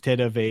way instead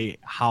of a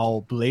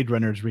how Blade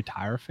Runners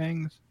retire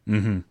things.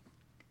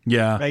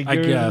 Yeah, like, I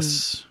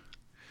guess.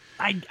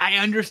 I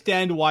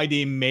understand why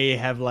they may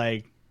have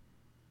like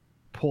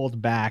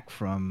pulled back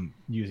from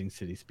using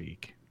city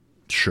speak.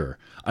 Sure.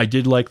 I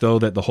did like though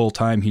that the whole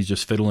time he's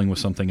just fiddling with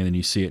something and then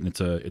you see it and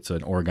it's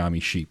an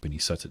origami sheep and he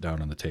sets it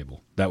down on the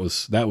table. That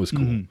was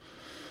cool.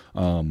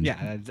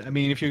 Yeah, I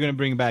mean if you're going to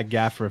bring back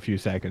Gaff for a few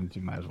seconds,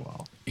 you might as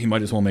well. He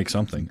might as well make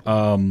something.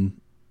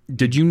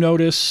 Did you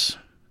notice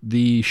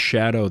the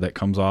shadow that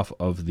comes off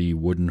of the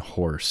wooden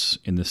horse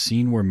in the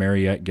scene where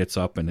Mariette gets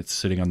up and it's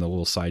sitting on the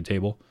little side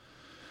table?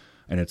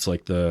 And it's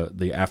like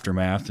the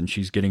aftermath and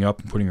she's getting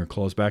up and putting her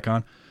clothes back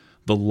on.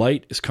 The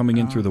light is coming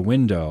in through the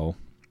window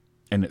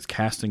and it's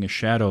casting a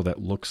shadow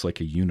that looks like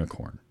a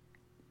unicorn.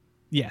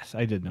 Yes,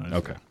 I did notice.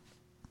 Okay. That.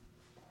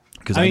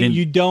 Because I mean,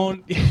 you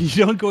don't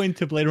go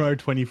into Blade Runner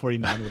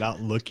 2049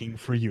 without looking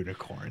for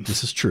unicorns.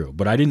 This is true,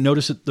 but I didn't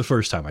notice it the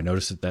first time. I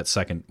noticed it that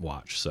second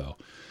watch. So,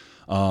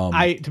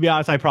 to be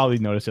honest, I probably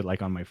noticed it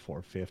like on my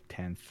 4th, 5th,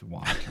 10th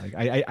watch. Like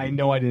I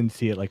know I didn't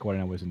see it like when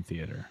I was in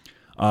theater.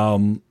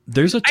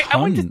 There's a ton. I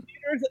went to theaters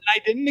and I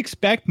didn't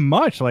expect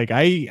much. Like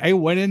I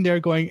went in there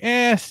going,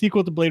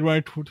 sequel to Blade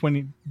Runner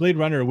 20, Blade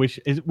Runner, which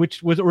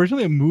was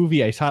originally a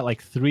movie I saw at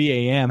like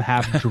 3 a.m.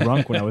 half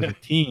drunk when I was a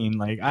teen.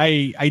 Like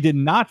I did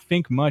not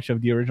think much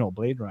of the original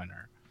Blade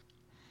Runner,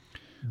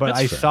 but That's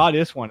I fair. saw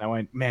this one. I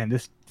went, man,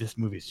 this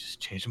movie's just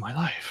changed my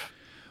life.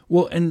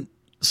 Well, and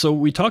so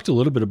we talked a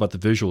little bit about the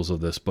visuals of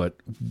this, but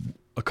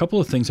a couple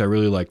of things I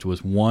really liked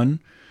was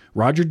one.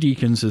 Roger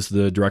Deakins is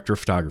the director of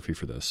photography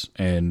for this.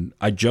 And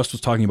I just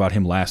was talking about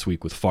him last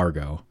week with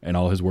Fargo and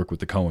all his work with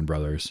the Coen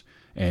brothers.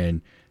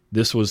 And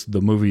this was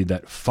the movie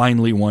that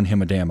finally won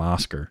him a damn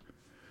Oscar,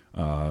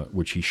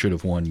 which he should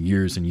have won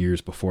years and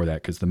years before that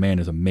because the man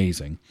is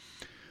amazing.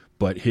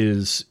 But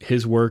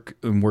his work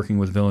in working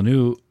with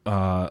Villeneuve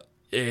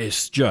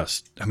is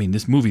just, I mean,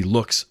 this movie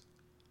looks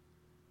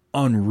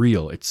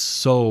unreal. It's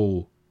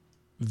so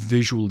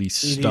visually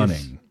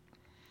stunning.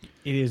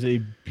 It is a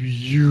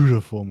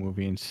beautiful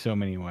movie in so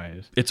many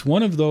ways. It's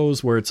one of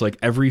those where it's like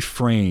every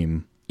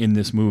frame in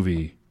this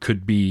movie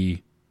could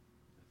be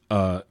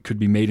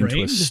made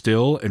into a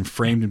still and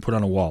framed and put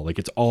on a wall.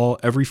 Like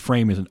every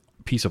frame is a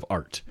piece of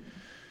art.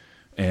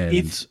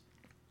 And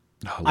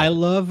I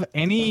love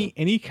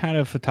any kind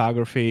of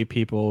photography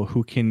people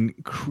who can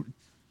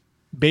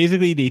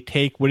basically they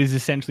take what is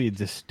essentially a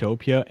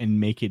dystopia and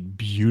make it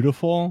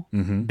beautiful.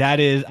 That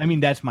is, I mean,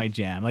 that's my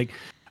jam. Like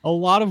a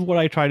lot of what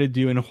I try to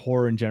do in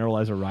horror in general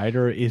as a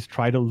writer is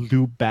try to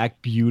loop back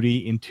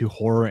beauty into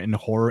horror and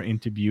horror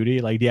into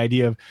beauty. Like the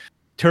idea of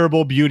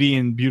terrible beauty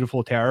and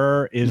beautiful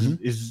terror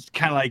is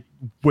kind of like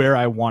where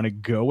I want to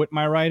go with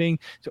my writing.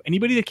 So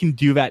anybody that can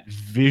do that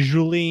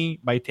visually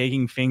by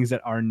taking things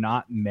that are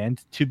not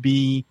meant to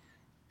be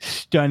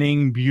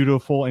stunning,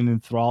 beautiful, and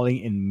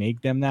enthralling and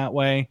make them that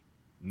way.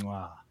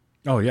 Wow.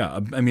 Oh yeah.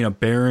 I mean, a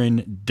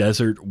barren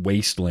desert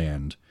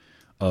wasteland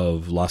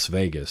of Las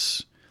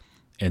Vegas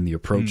and the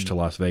approach to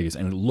Las Vegas,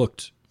 and it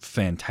looked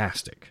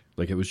fantastic.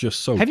 Like it was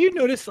just so. Have you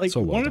noticed? Like so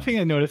well one of the things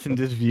I noticed in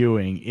this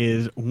viewing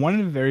is one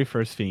of the very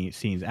first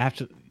scenes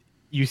after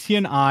you see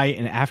an eye,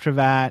 and after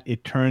that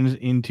it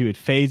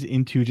fades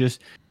into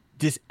just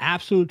this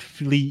absolute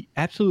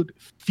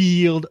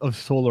field of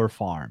solar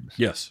farms.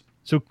 Yes.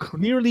 So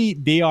clearly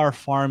they are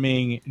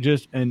farming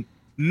just a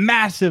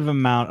massive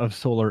amount of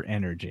solar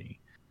energy.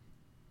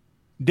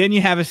 Then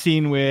you have a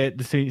scene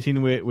with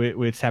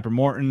Sapper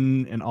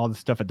Morton and all the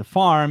stuff at the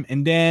farm,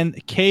 and then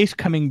Case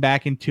coming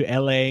back into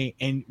LA,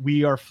 and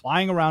we are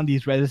flying around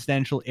these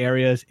residential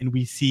areas, and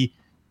we see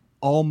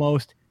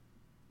almost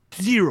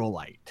zero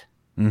light.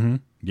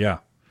 Yeah.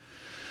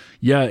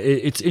 Yeah,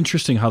 it's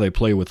interesting how they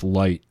play with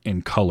light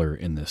and color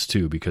in this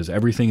too, because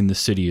everything in the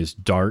city is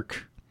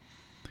dark,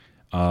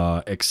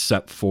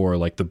 except for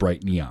like the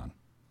bright neon.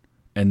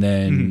 And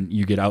then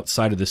you get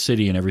outside of the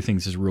city and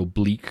everything's just real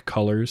bleak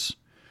colors.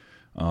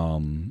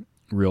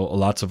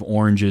 Lots of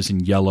oranges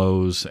and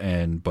yellows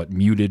but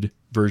muted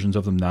versions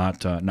of them,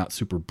 not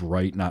super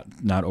bright,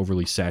 not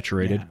overly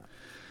saturated.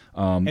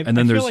 Yeah. And then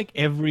I feel like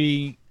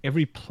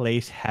every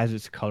place has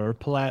its color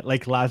palette.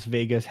 Like Las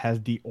Vegas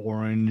has the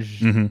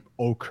orange,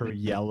 ochre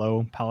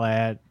yellow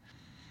palette.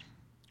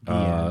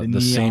 The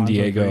San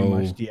Diego,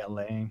 very much the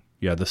LA.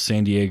 Yeah, the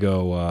San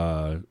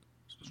Diego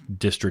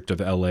district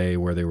of LA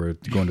where they were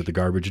going to the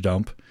garbage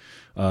dump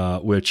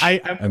which I'm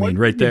I mean, wondering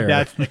right if there,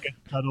 that's like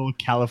a subtle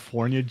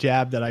California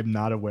jab that I'm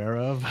not aware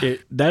of.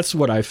 that's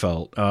what I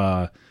felt.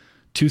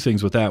 Two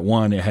things with that.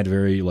 One, it had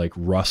very like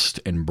rust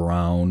and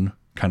brown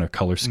kind of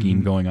color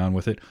scheme going on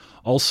with it.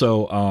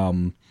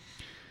 Also,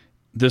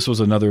 this was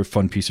another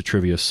fun piece of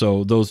trivia.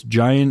 So those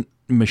giant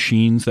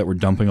machines that were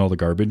dumping all the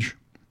garbage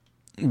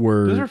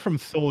Those are from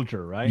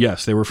Soldier, right?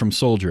 yes, they were from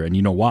Soldier, and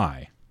you know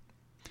why.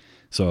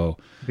 So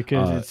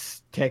Because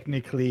it's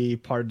technically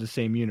part of the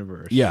same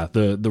universe. yeah,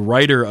 the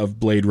writer of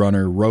Blade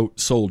Runner wrote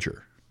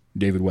Soldier,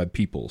 David Webb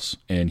Peoples,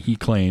 and he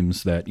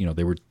claims that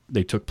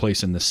they took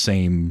place in the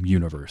same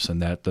universe,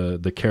 and that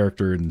the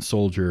character in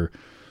Soldier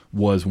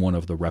was one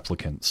of the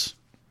replicants,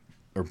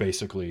 or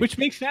basically, Which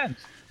makes sense.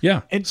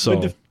 yeah. And So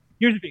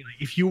here's the thing: like,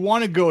 if you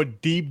want to go a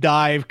deep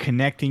dive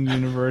connecting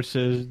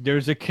universes,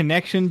 there's a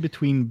connection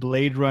between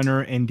Blade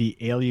Runner and the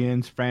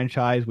Aliens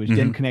franchise, which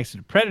then connects to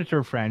the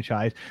Predator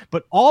franchise.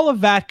 But all of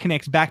that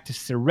connects back to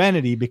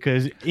Serenity,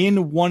 because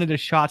in one of the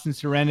shots in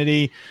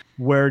Serenity,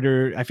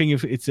 where I think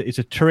if it's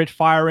a turret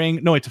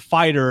firing, no, it's a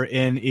fighter,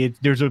 and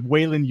there's a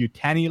Wayland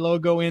Yutani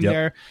logo in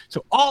there.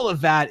 So all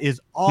of that is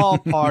all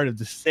part of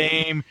the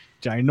same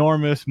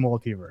ginormous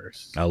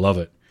multiverse. I love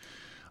it.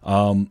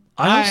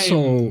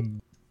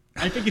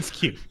 I think it's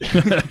cute. I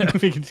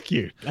think it's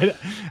cute.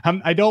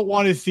 I don't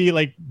want to see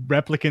like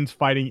replicants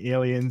fighting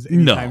aliens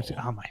anytime soon.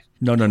 Oh my!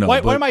 No.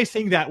 Why am I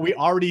saying that? We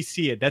already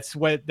see it. That's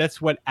what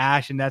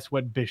Ash and that's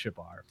what Bishop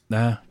are.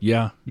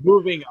 Yeah.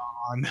 Moving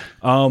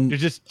on. They're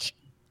just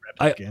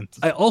replicants.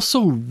 I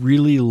also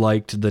really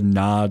liked the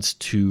nods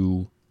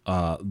to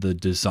the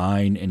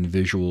design and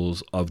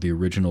visuals of the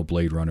original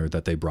Blade Runner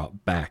that they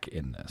brought back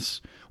in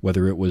this.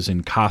 Whether it was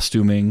in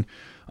costuming,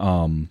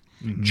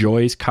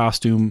 Joy's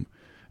costume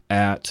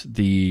at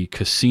the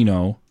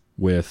casino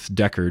with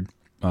Deckard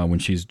when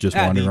she's just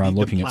wandering around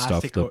looking at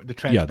stuff.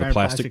 The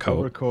plastic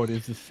overcoat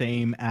is the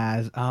same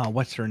as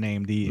what's her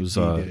name?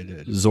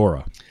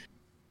 Zora.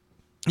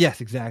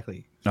 Yes,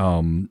 exactly.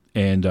 And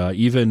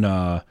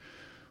even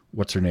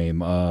what's her name?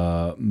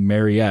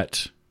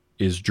 Mariette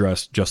is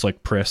dressed just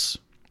like Pris.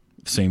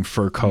 Same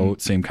fur coat,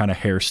 same kind of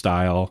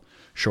hairstyle,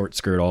 short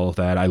skirt, all of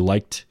that. I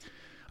liked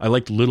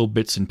little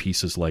bits and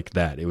pieces like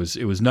that. It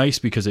was nice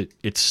because it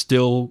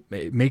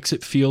makes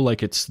it feel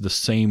like it's the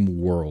same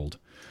world.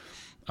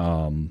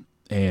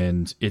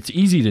 And it's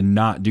easy to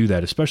not do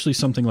that, especially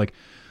something like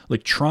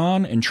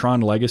Tron and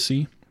Tron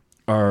Legacy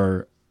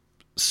are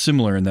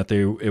similar in that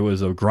it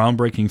was a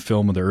groundbreaking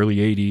film of the early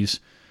 80s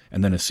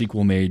and then a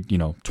sequel made,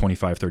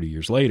 25, 30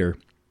 years later.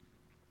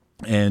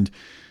 And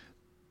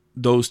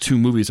those two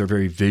movies are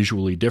very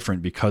visually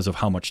different because of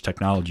how much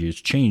technology has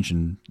changed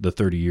in the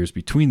 30 years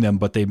between them,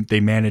 but they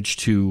managed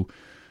to,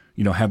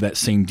 have that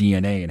same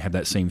DNA and have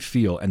that same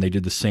feel, and they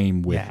did the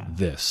same with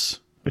this.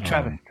 But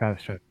Travis,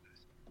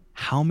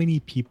 how many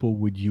people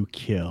would you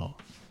kill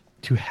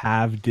to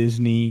have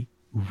Disney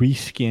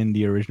reskin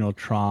the original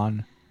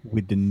Tron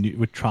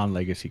with Tron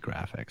Legacy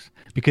graphics?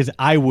 Because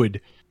I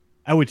would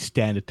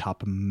stand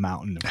atop a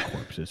mountain of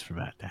corpses for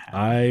that to happen.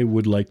 I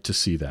would like to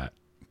see that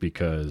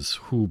because,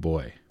 oh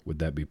boy, would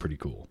that be pretty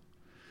cool.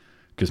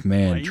 Because,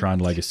 man, right? Tron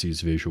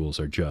Legacy's visuals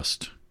are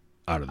just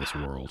out of this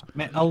world.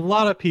 Man, a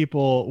lot of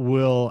people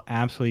will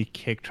absolutely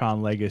kick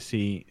Tron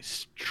Legacy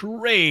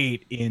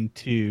straight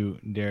into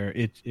their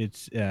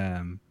it's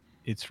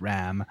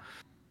RAM.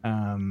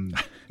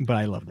 But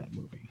I love that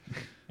movie.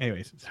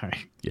 Anyways,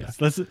 sorry. Yeah.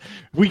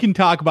 We can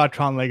talk about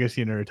Tron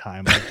Legacy another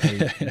time.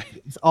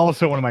 It's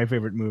also one of my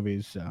favorite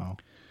movies, so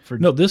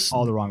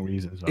all the wrong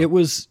reasons. It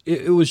was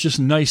just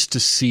nice to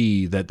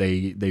see that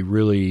they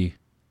really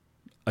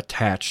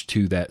attached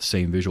to that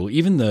same visual.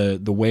 Even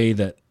the way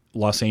that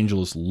Los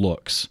Angeles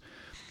looks.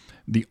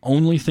 The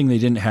only thing they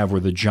didn't have were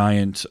the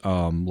giant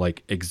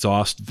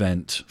exhaust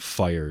vent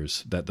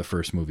fires that the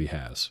first movie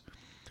has.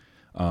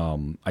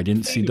 I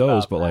didn't see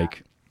those, but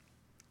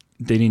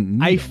they didn't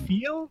need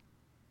them.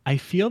 I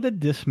feel that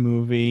this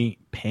movie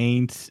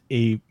paints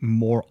a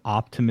more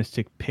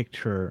optimistic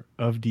picture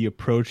of the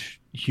approach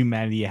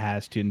humanity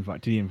has to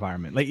the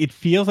environment. Like, it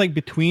feels like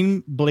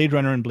between Blade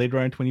Runner and Blade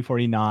Runner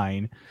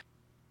 2049,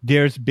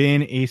 there's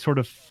been a sort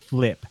of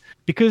flip.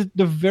 Because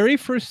the very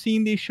first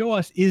scene they show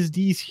us is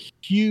these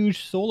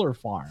huge solar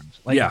farms.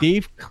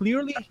 They've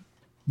clearly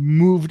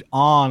moved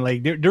on.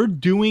 Like, they're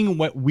doing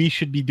what we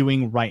should be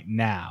doing right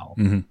now.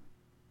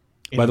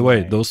 Mm-hmm. By the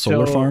way, those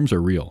solar farms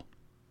are real.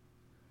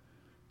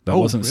 That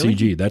wasn't really?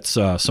 CG. That's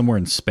somewhere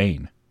in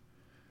Spain.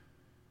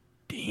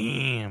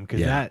 Damn,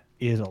 because that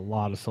is a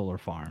lot of solar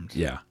farms.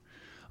 Yeah.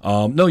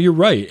 No, you're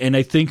right. And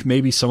I think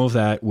maybe some of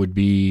that would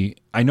be...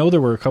 I know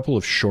there were a couple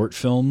of short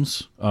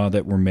films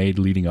that were made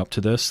leading up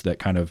to this that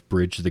kind of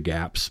bridge the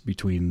gaps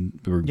between...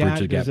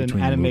 there's an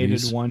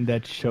animated one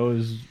that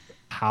shows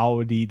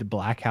how the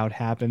blackout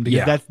happened.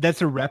 Because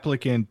that's a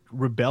replicant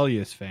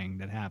rebellious thing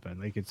that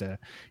happened. Like, it's a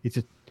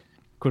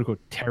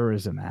quote-unquote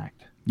terrorism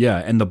act. Yeah,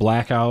 and the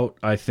blackout,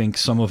 I think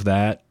some of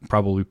that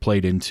probably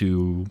played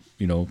into,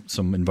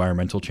 some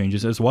environmental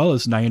changes, as well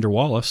as Niander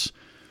Wallace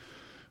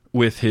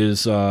with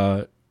his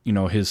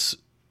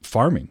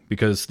farming,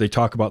 because they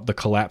talk about the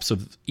collapse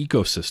of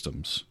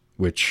ecosystems,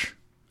 which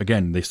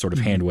again, they sort of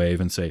hand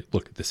wave and say,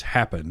 look, this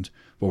happened,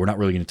 but we're not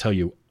really going to tell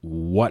you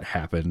what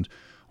happened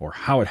or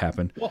how it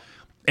happened. Well,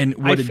 and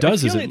what it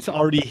does is it's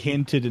already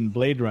hinted in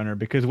Blade Runner,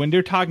 because when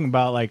they're talking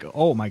about like,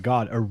 oh my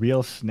God, a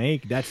real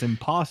snake, that's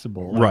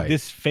impossible. Like, right.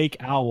 This fake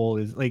owl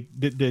is like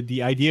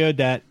the idea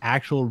that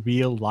actual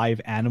real live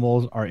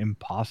animals are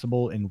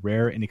impossible and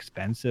rare and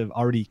expensive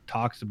already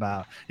talks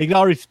about, it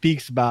already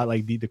speaks about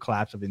like the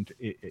collapse of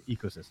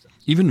ecosystem.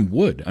 Even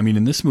wood. I mean,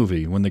 in this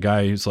movie, when the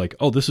guy is like,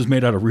 oh, this is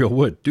made out of real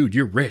wood, dude,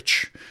 you're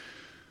rich.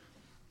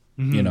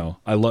 You know,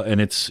 I love, and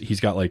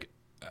he's got like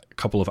a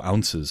couple of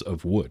ounces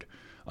of wood.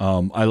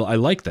 I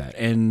like that.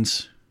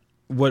 And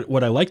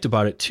what I liked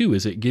about it too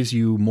is it gives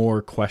you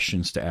more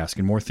questions to ask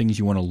and more things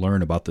you want to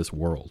learn about this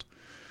world.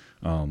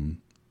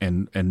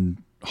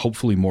 And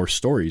hopefully more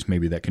stories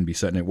maybe that can be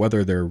set in it,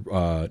 whether they're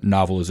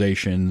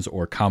novelizations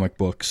or comic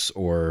books,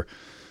 or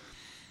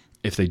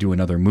if they do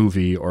another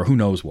movie or who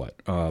knows what.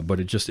 But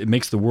it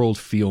makes the world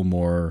feel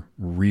more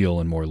real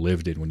and more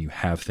lived in when you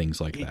have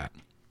things like that.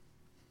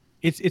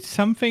 It's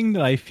something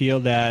that I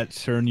feel that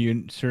certain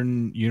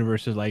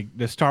universes, like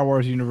the Star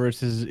Wars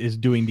universe, is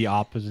doing the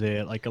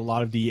opposite. Like a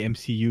lot of the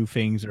MCU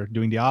things are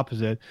doing the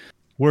opposite,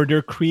 where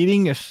they're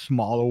creating a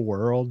smaller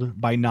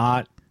world by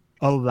not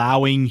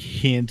allowing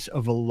hints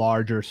of a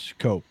larger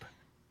scope.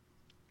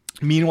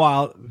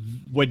 Meanwhile,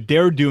 what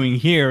they're doing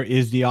here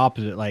is the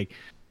opposite. Like,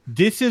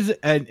 this is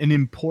an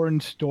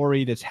important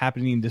story that's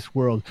happening in this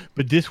world,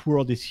 but this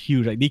world is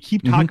huge. Like, they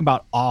keep talking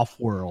about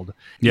off-world.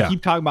 They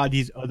keep talking about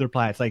these other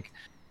planets. Like,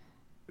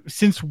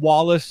 since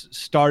Wallace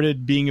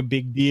started being a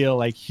big deal,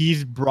 like,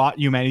 he's brought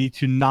humanity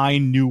to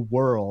 9 new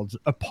worlds,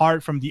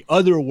 apart from the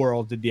other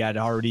worlds that they had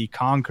already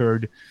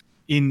conquered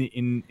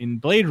in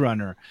Blade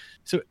Runner.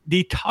 So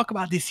they talk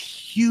about this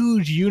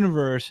huge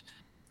universe,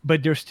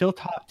 but they're still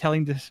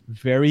telling this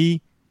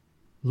very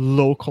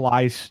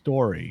localized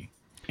story.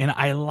 And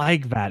I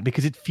like that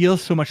because it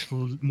feels so much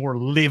more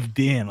lived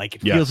in, like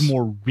it feels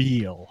more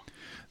real.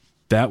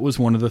 That was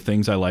one of the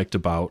things I liked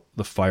about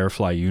the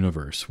Firefly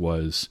universe,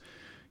 was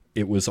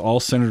it was all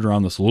centered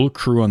around this little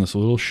crew on this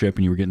little ship,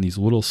 and you were getting these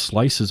little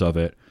slices of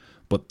it.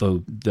 But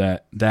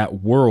that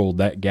world,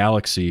 that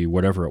galaxy,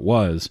 whatever it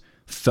was,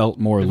 felt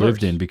more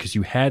lived in, because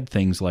you had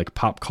things like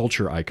pop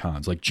culture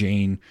icons, like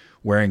Jane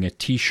wearing a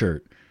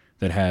T-shirt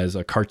that has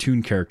a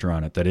cartoon character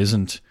on it that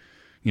isn't,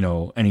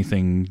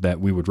 anything that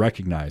we would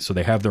recognize. So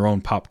they have their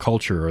own pop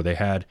culture. Or they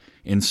had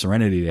in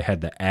Serenity, they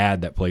had the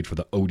ad that played for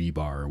the Odie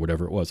bar or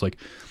whatever it was. Like,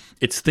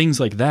 it's things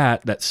like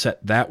that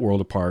set that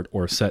world apart,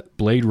 or set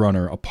Blade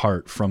Runner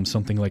apart from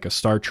something like a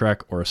Star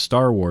Trek or a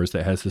Star Wars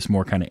that has this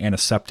more kind of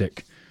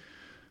antiseptic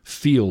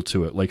feel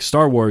to it. Like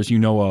Star Wars,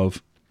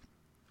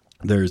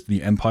 there's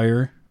the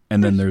Empire,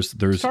 and then there's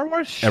Star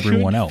Wars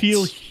everyone else.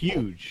 Feel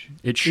huge.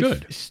 It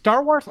should.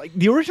 Star Wars, like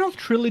the original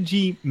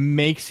trilogy,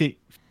 makes it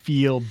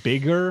feel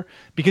bigger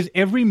because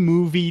every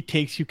movie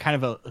takes you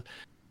kind of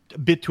a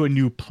bit to a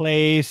new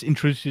place,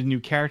 introduces a new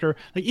character.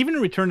 Like even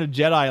in Return of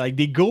the Jedi, like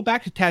they go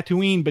back to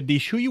Tatooine, but they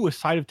show you a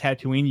side of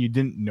Tatooine you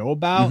didn't know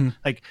about.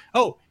 Like,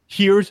 oh,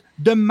 here's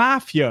the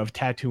mafia of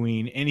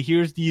Tatooine, and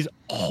here's these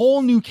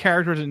whole new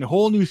characters and a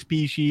whole new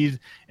species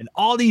and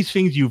all these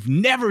things you've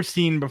never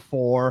seen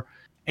before.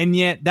 And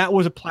yet that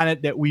was a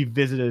planet that we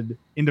visited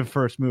in the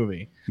first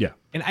movie. Yeah.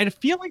 And I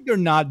feel like they're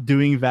not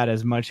doing that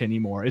as much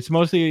anymore. It's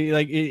mostly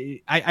like,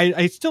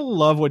 I still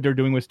love what they're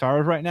doing with Star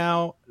Wars right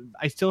now.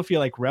 I still feel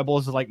like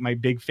Rebels is like my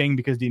big thing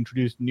because they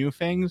introduced new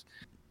things.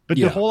 But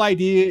the whole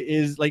idea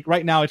is like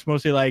right now it's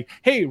mostly like,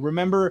 hey,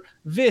 remember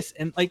this?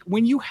 And like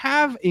when you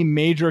have a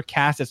major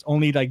cast that's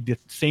only like the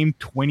same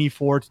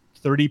 24,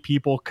 30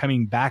 people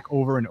coming back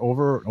over and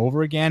over and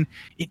over again,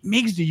 it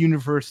makes the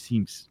universe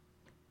seem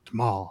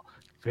small.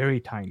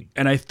 Very tiny.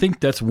 And I think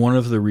that's one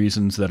of the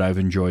reasons that I've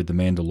enjoyed The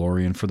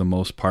Mandalorian for the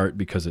most part,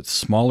 because it's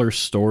smaller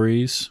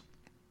stories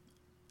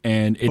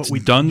and it's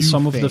done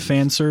some of the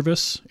fan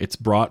service. It's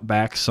brought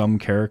back some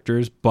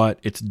characters,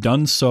 but it's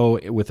done so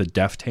with a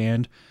deft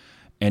hand,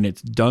 and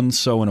it's done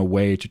so in a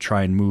way to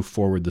try and move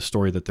forward the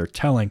story that they're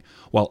telling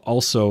while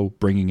also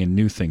bringing in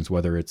new things,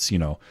 whether it's,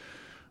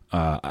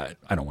 I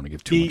don't want to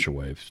give too much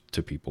away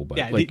to people, but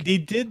they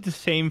did the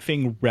same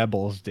thing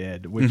Rebels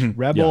did, which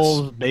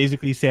Rebels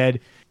basically said,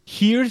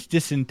 here's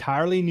this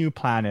entirely new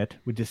planet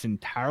with this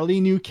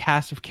entirely new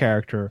cast of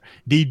character.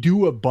 They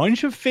do a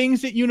bunch of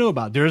things that you know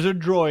about. There's a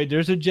droid,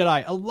 there's a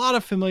Jedi, a lot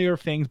of familiar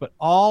things, but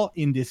all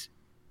in this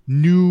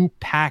new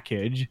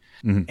package.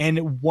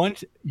 And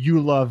once you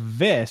love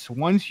this,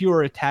 once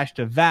you're attached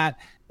to that,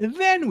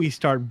 then we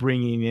start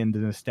bringing in the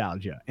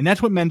nostalgia. And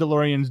that's what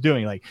Mandalorian's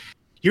doing. Like,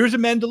 here's a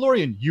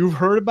Mandalorian. You've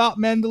heard about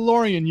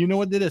Mandalorian. You know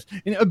what it is.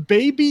 And a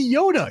baby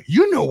Yoda.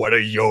 You know what a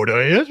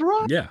Yoda is,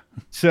 right? Yeah.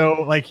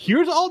 So, like,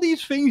 here's all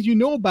these things you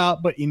know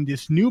about, but in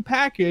this new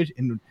package.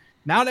 And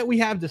now that we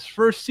have this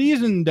first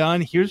season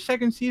done, here's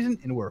second season,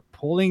 and we're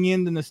pulling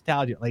in the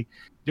nostalgia. Like,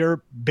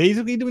 they're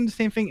basically doing the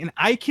same thing. And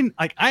I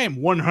am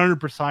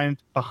 100%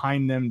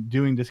 behind them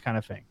doing this kind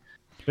of thing.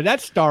 But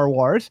that's Star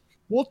Wars.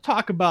 We'll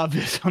talk about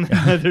this on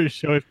another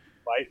show if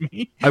you invite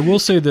me. I will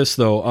say this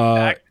though.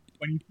 Back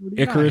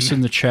 2049. Icarus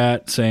in the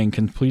chat saying,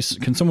 "Can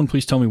someone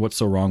please tell me what's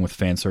so wrong with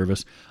fan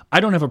service?" I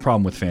don't have a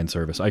problem with fan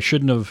service. I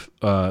shouldn't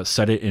have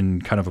said it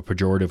in kind of a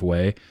pejorative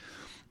way.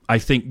 I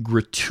think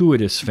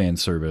gratuitous fan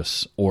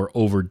service or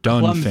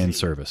overdone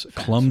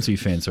clumsy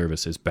fan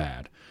service is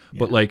bad. Yeah.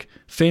 But like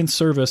fan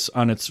service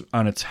on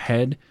its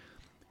head,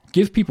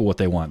 give people what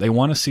they want. They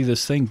want to see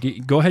this thing.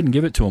 Go ahead and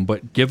give it to them,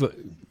 but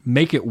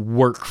make it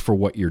work for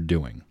what you're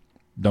doing.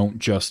 Don't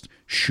just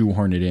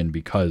shoehorn it in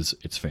because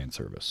it's fan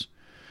service.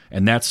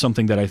 And that's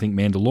something that I think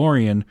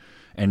Mandalorian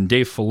and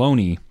Dave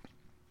Filoni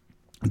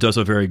does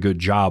a very good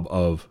job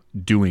of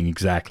doing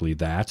exactly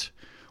that,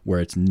 where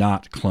it's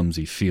not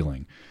clumsy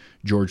feeling.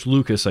 George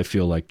Lucas, I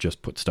feel like,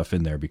 just put stuff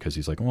in there because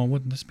he's like, well,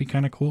 wouldn't this be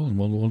kind of cool? And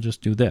we'll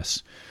just do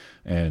this.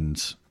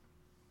 And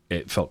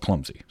it felt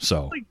clumsy.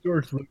 So, like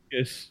George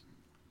Lucas,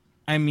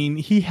 I mean,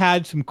 he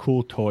had some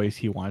cool toys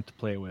he wanted to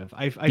play with.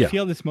 I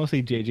feel it's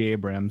mostly J.J.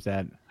 Abrams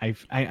that I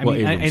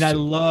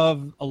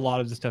love a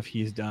lot of the stuff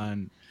he's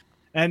done.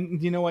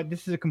 And you know what?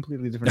 This is a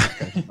completely different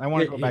discussion. I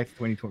want to go back to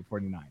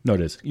 2049. No,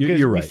 it is.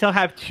 You're right. We still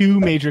have two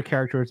major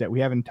characters that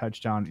we haven't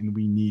touched on, and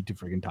we need to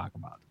freaking talk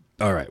about.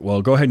 All right.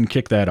 Well, go ahead and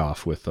kick that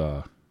off with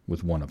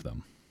one of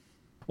them.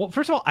 Well,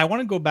 first of all, I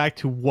want to go back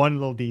to one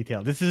little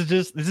detail. This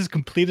is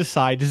complete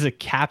aside. This is a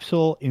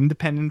capsule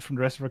independent from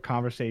the rest of our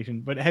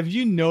conversation. But have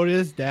you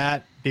noticed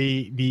that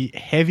the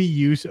heavy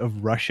use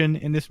of Russian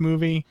in this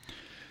movie?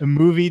 A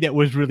movie that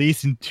was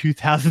released in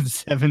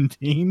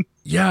 2017.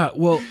 Yeah,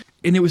 well,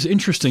 and it was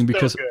interesting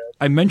because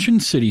I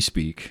mentioned City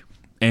Speak,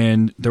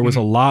 and there was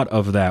a lot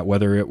of that,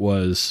 whether it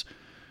was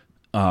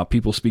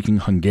people speaking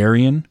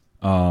Hungarian,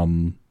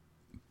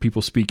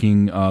 people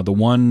speaking, the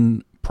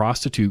one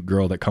prostitute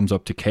girl that comes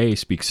up to Kay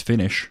speaks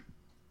Finnish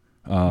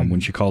when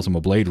she calls him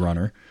a Blade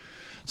Runner.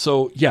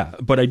 So, yeah,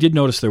 but I did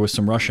notice there was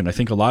some Russian. I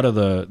think a lot of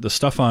the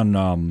stuff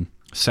on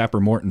Sapper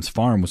Morton's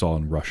farm was all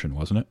in Russian,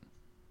 wasn't it?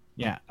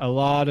 Yeah, a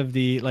lot of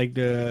there's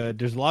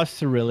a lot of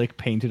Cyrillic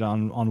painted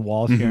on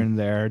walls here and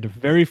there. The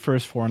very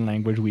first foreign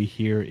language we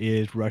hear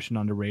is Russian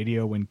on the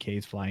radio when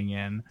Kay's flying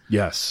in.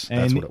 Yes,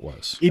 that's what it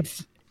was.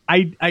 It's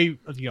I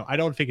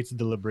don't think it's a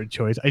deliberate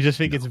choice. I just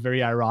think it's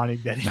very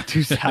ironic that in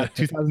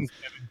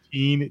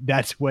 2017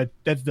 that's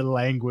the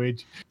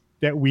language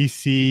that we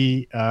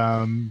see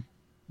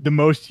the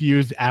most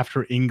used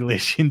after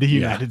English in the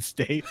United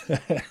States.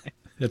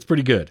 That's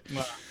pretty good.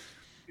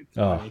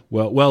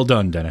 Well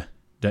done, Denis.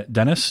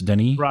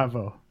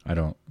 Bravo. I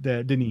don't.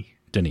 Denis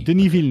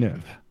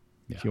Villeneuve.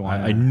 Yeah,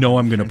 I know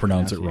I'm going to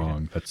pronounce it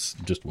wrong. That's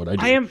just what I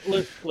do. I am.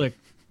 Look.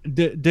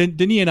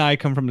 Denis and I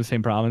come from the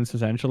same province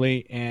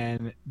essentially,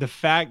 and the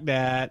fact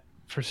that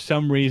for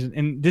some reason,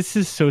 and this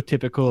is so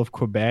typical of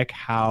Quebec,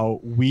 how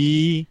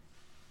we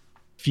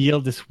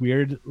feel this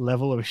weird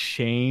level of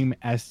shame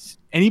as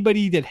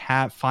anybody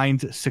that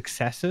finds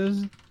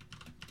successes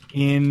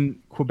in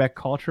Quebec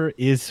culture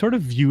is sort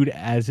of viewed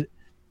as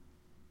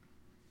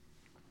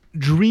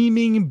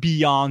dreaming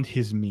beyond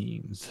his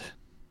means,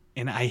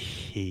 and I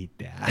hate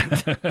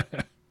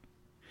that.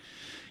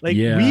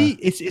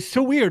 It's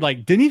so weird.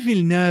 Like, Denis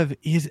Villeneuve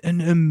is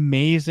an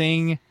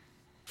amazing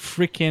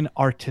freaking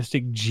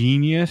artistic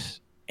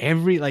genius.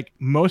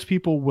 Most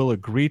people will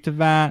agree to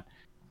that,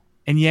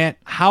 and yet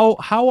how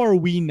are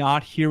we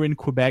not here in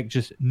Quebec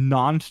just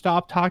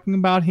nonstop talking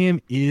about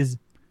him is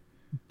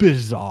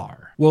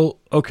bizarre. Well,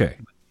 okay,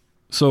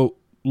 so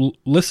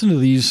listen to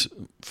these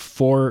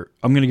four.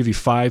 I'm going to give you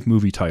 5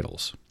 movie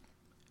titles: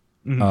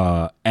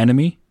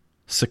 Enemy,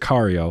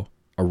 Sicario,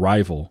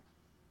 Arrival,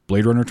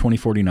 Blade Runner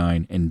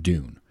 2049, and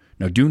Dune.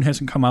 Now, Dune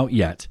hasn't come out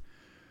yet,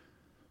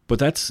 but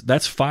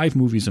that's 5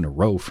 movies in a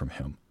row from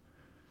him.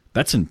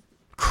 That's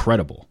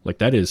incredible. Like,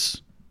 that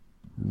is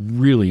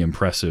really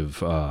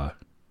impressive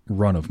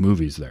run of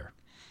movies there.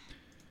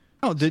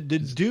 No, the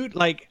dude,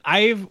 like,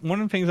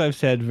 one of the things I've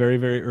said very,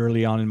 very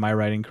early on in my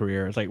writing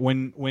career is like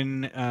when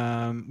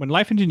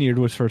Life Engineered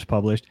was first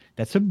published,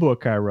 that's a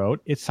book I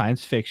wrote. It's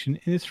science fiction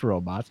and it's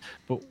robots.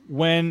 But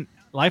when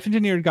Life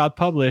Engineered got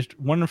published,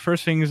 one of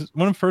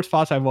the first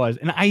thoughts I was,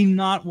 and I'm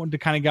not the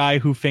kind of guy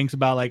who thinks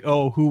about like,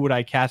 oh, who would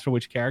I cast for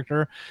which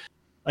character?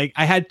 Like,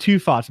 I had 2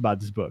 thoughts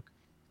about this book.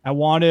 I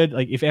wanted,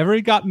 like, if ever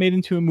it got made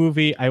into a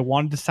movie, I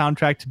wanted the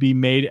soundtrack to be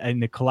made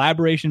in a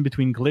collaboration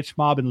between Glitch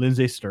Mob and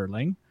Lindsay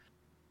Sterling.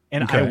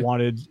 And I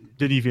wanted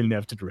Denis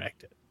Villeneuve to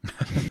direct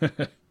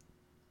it.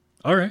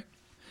 All right.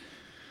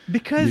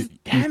 Because,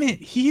 damn it,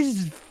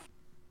 he's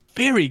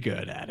very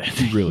good at it.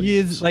 He really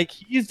is.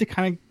 He is the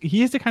kind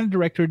of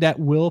director that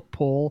will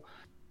pull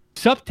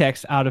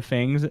subtext out of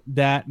things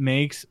that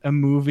makes a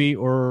movie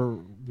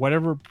or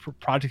whatever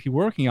project you're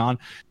working on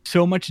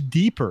so much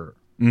deeper.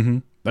 Mm-hmm.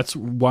 That's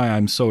why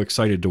I'm so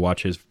excited to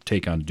watch his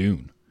take on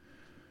Dune.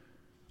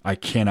 I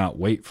cannot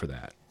wait for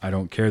that. I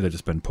don't care that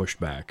it's been pushed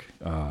back.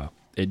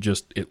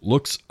 It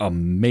looks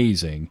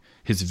amazing.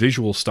 His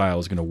visual style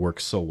is going to work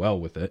so well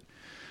with it.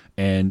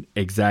 And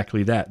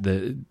exactly that.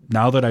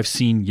 Now that I've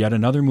seen yet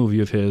another movie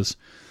of his,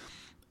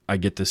 I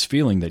get this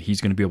feeling that he's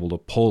going to be able to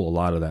pull a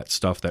lot of that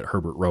stuff that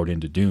Herbert wrote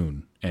into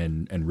Dune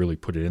and really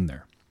put it in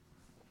there.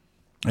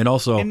 And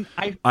also, And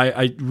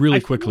I really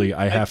I quickly, feel-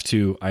 I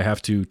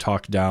have to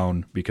talk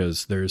down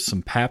because there's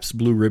some Pabst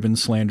Blue Ribbon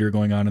slander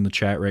going on in the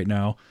chat right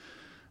now.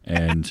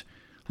 And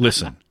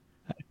listen,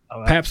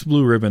 Pabst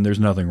Blue Ribbon, there's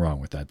nothing wrong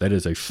with that. That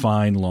is a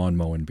fine lawn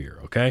mowing beer.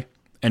 Okay.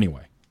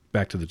 Anyway,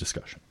 back to the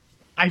discussion.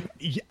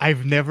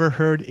 I've never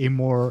heard a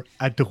more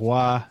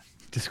adroit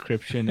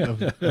description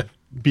of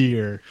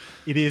beer.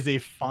 It is a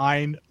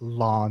fine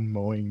lawn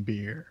mowing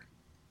beer.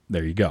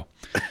 There you go.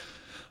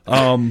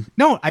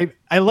 No,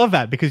 I love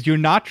that because you're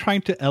not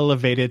trying to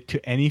elevate it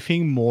to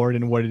anything more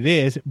than what it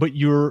is, but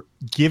you're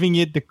giving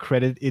it the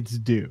credit it's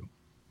due.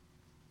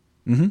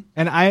 Mm-hmm.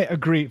 And I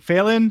agree.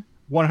 Phelan,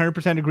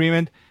 100%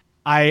 agreement.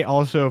 I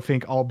also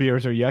think all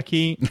beers are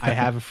yucky. I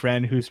have a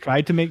friend who's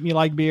tried to make me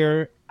like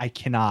beer. I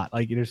cannot.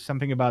 Like, there's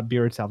something about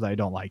beer itself that I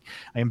don't like.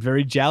 I am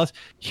very jealous.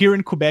 Here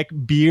in Quebec,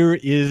 beer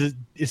is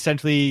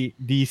essentially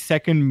the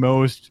second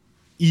most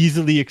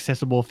easily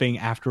accessible thing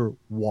after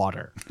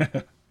water.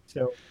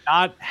 So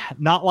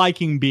not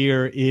liking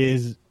beer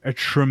is a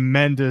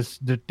tremendous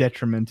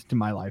detriment to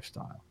my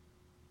lifestyle.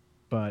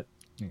 But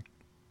I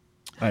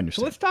so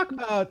understand. let's talk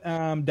about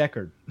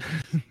Deckard.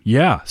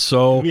 Yeah.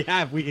 So we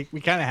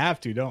kind of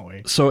have to, don't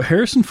we? So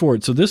Harrison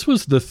Ford. So this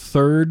was the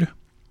third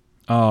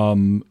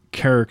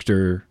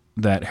character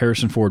that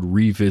Harrison Ford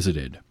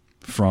revisited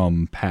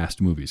from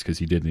past movies because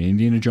he did an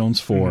Indiana Jones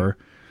 4,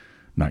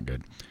 not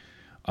good.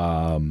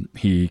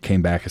 He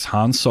came back as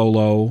Han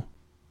Solo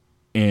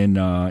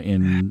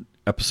in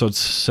Episode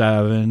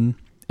 7,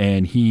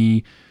 and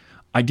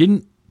I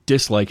didn't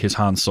dislike his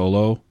Han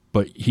Solo,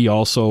 but he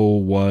also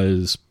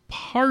was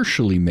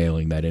partially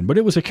mailing that in. But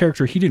it was a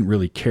character he didn't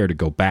really care to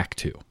go back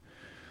to.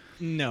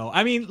 No,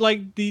 I mean,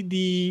 like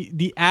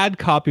the ad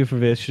copy for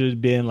this should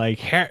have been like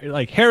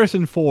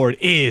Harrison Ford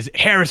is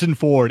Harrison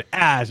Ford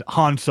as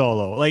Han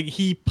Solo. Like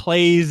he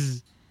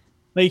plays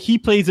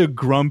a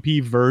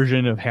grumpy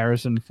version of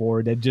Harrison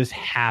Ford that just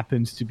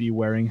happens to be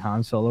wearing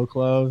Han Solo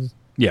clothes.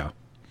 Yeah.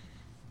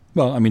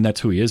 Well, I mean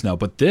that's who he is now.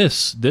 But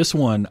this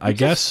one, I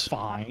guess,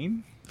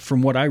 fine.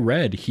 From what I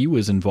read, he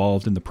was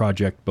involved in the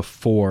project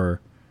before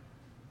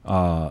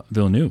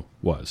Villeneuve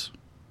was.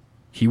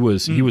 He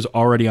was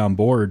already on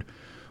board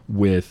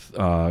with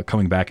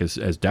coming back as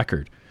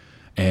Deckard,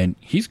 and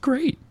he's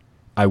great.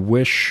 I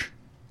wish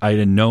I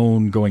had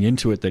known going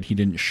into it that he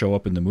didn't show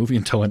up in the movie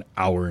until an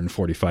hour and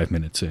 45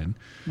 minutes in,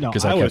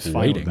 because I kept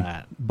waiting.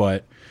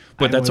 But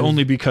that's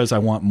only because I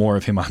want more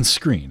of him on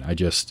screen. I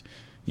just,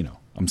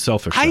 I'm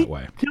selfish that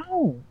way.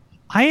 No,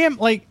 I am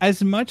like,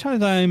 as much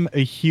as I'm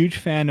a huge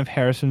fan of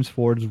Harrison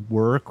Ford's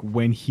work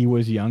when he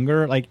was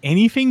younger, like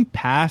anything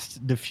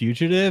past The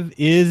Fugitive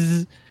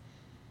is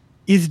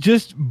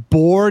just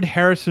bored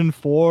Harrison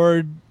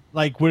Ford,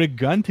 like with a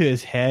gun to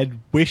his head,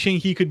 wishing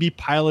he could be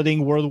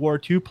piloting World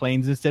War II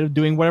planes instead of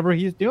doing whatever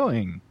he's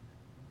doing.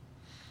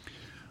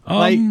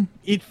 Like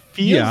it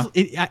feels,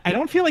 I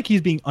don't feel like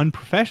he's being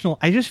unprofessional.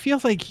 I just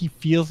feels like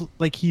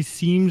he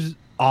seems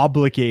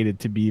obligated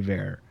to be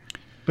there.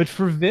 But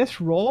for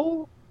this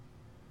role,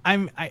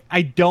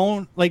 I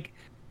don't like.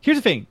 Here's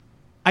the thing,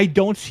 I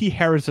don't see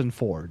Harrison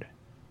Ford.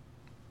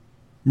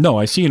 No,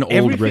 I see an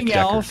old Rick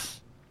Deckard.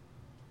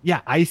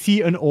 Yeah, I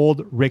see an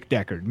old Rick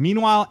Deckard.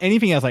 Meanwhile,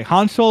 anything else like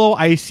Han Solo,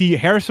 I see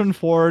Harrison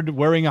Ford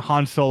wearing a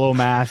Han Solo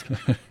mask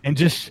and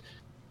just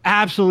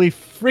absolutely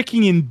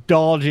freaking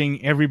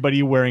indulging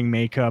everybody wearing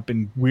makeup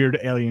and weird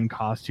alien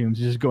costumes,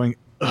 just going,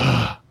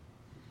 ugh,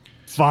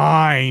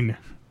 fine.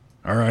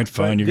 All right,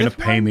 fine. You're going to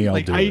pay me.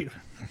 I'll do it.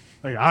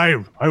 I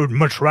would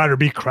much rather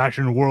be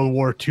crashing World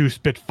War II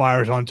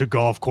Spitfires onto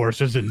golf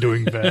courses than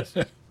doing this.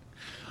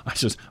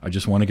 I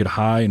just want to get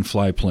high and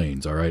fly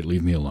planes. All right,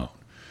 leave me alone.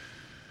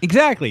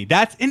 Exactly.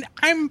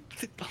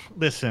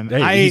 Listen,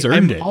 he's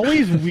earned it. I'm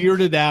always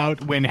weirded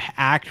out when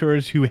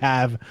actors who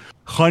have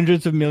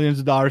hundreds of millions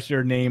of dollars to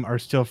their name are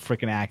still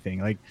freaking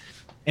acting.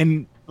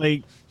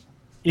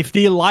 If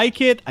they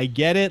like it, I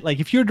get it. Like,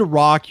 if you're The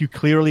Rock, you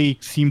clearly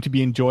seem to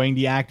be enjoying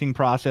the acting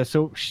process.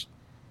 So,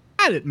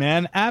 at it,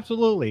 man.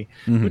 Absolutely.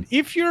 Mm-hmm. But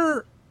if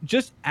you're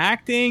just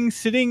acting,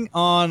 sitting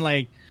on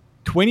like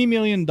 $20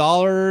 million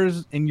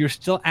and you're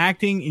still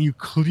acting and you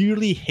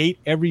clearly hate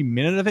every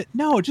minute of it,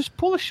 no, just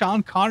pull a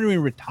Sean Connery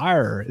and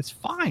retire. It's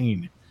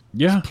fine.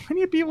 Yeah. There's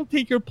plenty of people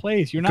take your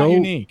place. You're not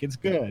unique. It's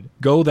good.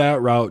 Go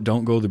that route.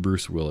 Don't go the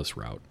Bruce Willis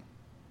route.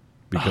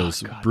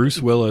 Because Bruce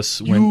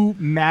Willis... You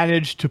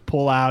managed to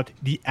pull out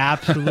the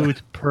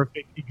absolute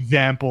perfect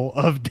example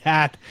of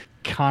that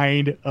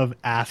kind of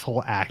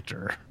asshole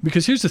actor.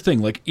 Because here's the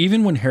thing, like,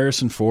 even when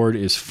Harrison Ford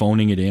is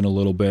phoning it in a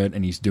little bit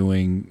and he's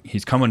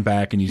coming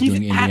back and he's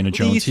doing Indiana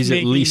Jones, he's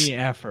at least the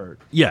effort.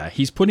 Yeah,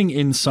 he's putting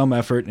in some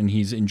effort and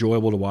he's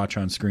enjoyable to watch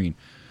on screen.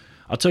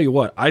 I'll tell you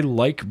what, I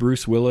like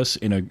Bruce Willis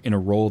in a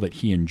role that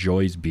he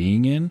enjoys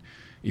being in.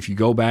 If you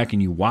go back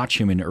and you watch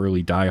him in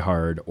early Die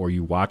Hard, or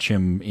you watch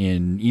him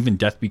in even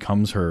Death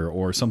Becomes Her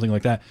or something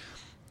like that,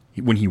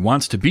 when he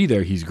wants to be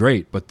there, he's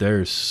great, but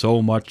there's so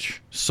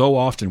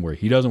often where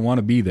he doesn't want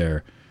to be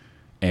there,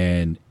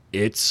 and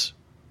it's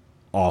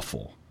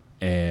awful.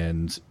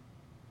 And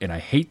I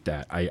hate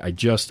that. I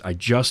just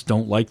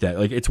don't like that.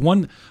 Like, it's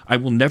one, I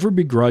will never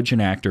begrudge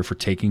an actor for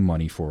taking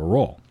money for a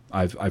role.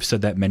 I've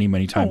said that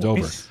many times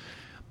over.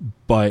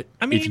 But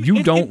if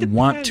you don't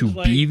want to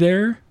be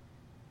there,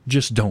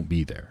 just don't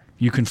be there.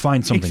 You can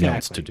find something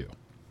else to do.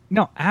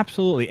 No,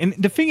 absolutely. And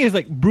the thing is,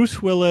 like,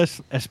 Bruce Willis,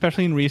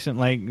 especially in recent,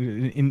 like,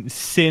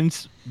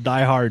 since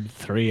Die Hard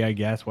 3, I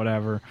guess,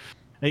 whatever,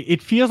 like,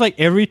 it feels like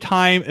every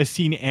time a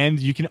scene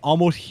ends, you can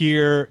almost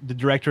hear the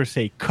director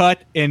say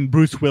cut and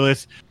Bruce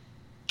Willis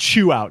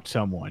chew out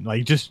someone,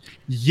 like, just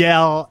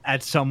yell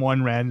at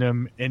someone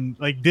random. And,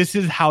 like, this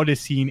is how the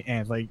scene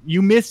ends. Like,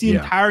 you miss the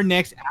entire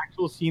next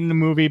actual scene in the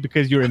movie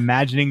because you're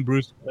imagining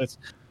Bruce Willis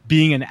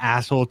being an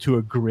asshole to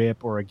a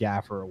grip or a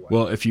gaffer or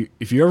whatever. Well, if you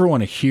ever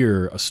want to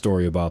hear a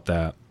story about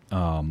that,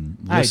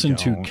 listen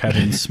to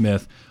Kevin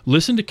Smith.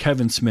 Listen to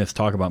Kevin Smith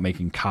talk about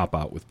making Cop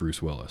Out with Bruce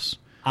Willis.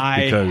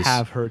 I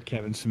have heard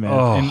Kevin Smith.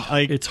 Oh, and,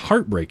 like, it's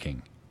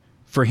heartbreaking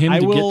for him to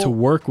get to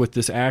work with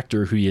this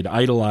actor who he had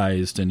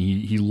idolized, and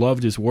he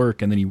loved his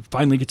work, and then he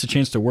finally gets a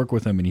chance to work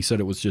with him, and he said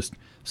it was just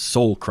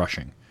soul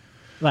crushing.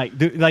 Like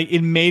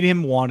it made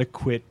him want to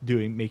quit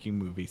making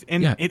movies,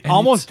 and it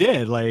almost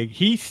did. Like,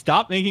 he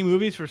stopped making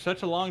movies for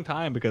such a long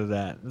time because of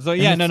that. So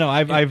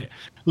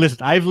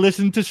I've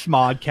listened to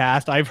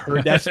Smodcast. I've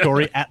heard that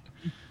story at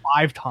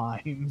 5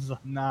 times.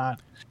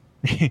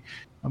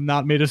 I'm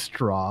not made of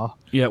straw.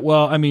 Yeah,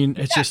 well, I mean,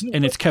 it's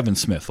and it's Kevin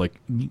Smith, like,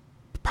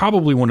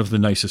 probably one of the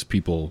nicest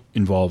people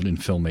involved in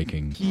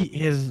filmmaking. He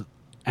is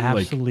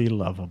absolutely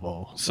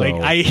lovable. So,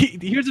 like,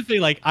 here's the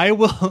thing, like, I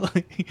will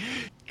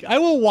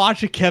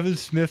watch a Kevin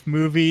Smith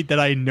movie that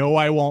I know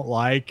I won't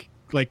like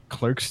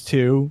Clerks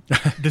 2,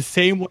 the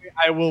same way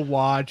I will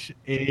watch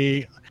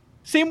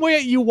same way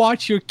you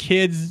watch your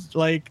kids,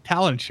 like,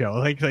 talent show.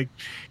 Like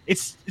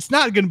it's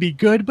not going to be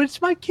good, but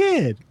it's my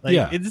kid.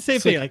 Like, it's the same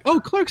thing. Like,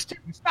 Clerks 2,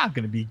 it's not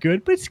going to be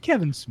good, but it's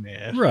Kevin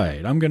Smith.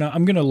 Right. I'm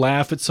gonna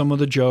laugh at some of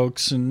the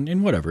jokes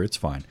and whatever. It's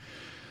fine.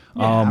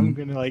 Yeah, I'm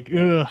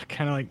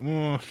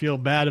gonna feel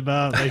bad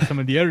about, like, some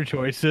of the other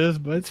choices,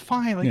 but it's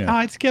fine. Like,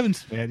 it's Kevin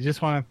Smith. You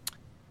just want to,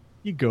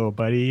 you go,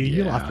 buddy.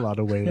 You lost a lot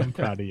of weight. I'm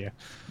proud of you.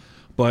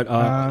 But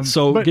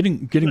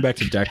getting back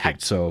to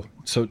Deckard. So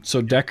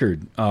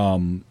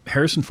Deckard,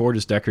 Harrison Ford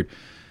is Deckard.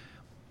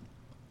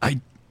 I've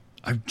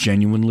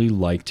genuinely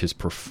liked his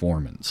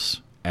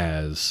performance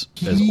as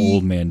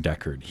Old Man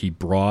Deckard. He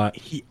brought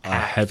a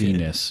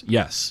heaviness.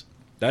 Yes,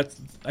 I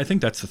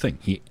think that's the thing.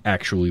 He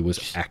actually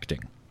was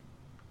acting.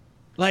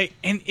 Like,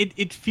 and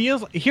it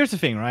feels. Here's the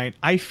thing, right?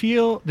 I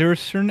feel there are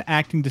certain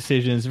acting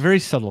decisions, very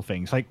subtle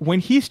things. Like when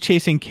he's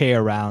chasing Kay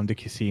around the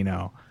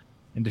casino,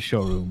 in the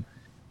showroom,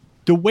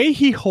 the way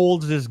he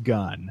holds his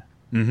gun.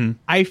 Mm-hmm.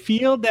 I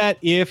feel that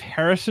if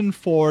Harrison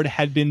Ford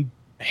had been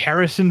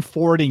Harrison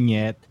Fording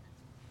it,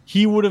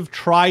 he would have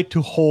tried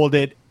to hold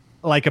it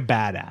like a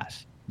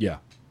badass. Yeah.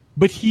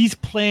 But he's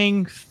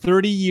playing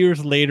 30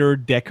 years later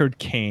Deckard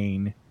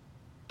Cain.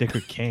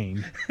 Deckard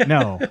Cain?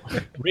 No.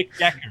 Rick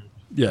Deckard.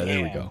 Yeah,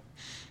 there we go.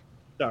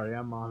 Sorry,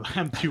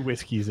 I'm 2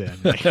 whiskeys in.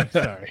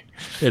 Sorry.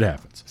 It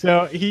happens.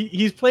 So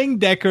he's playing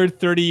Deckard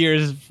 30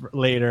 years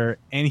later,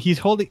 and he's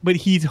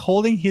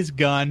holding his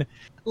gun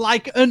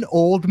like an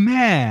old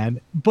man,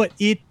 but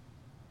it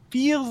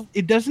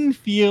doesn't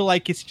feel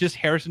like it's just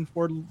Harrison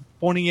Ford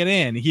phoning it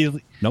in.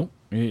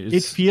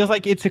 It feels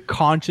like it's a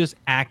conscious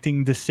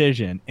acting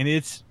decision, and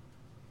it's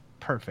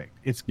perfect.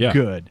 It's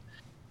good.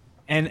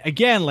 And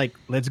again, like,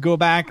 let's go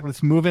back,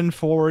 let's move in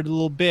forward a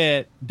little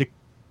bit.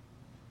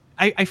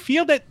 I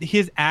feel that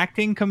his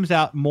acting comes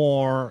out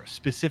more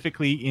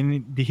specifically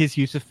in his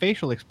use of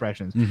facial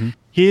expressions. Mm-hmm.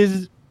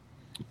 His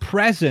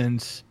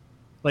presence,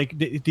 like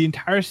the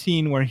entire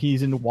scene where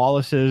he's in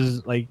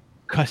Wallace's, like,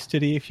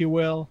 custody, if you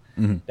will,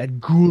 mm-hmm.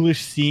 that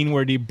ghoulish scene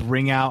where they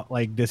bring out,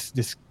 like,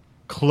 this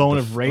clone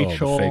of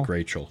Rachel. The fake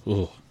Rachel.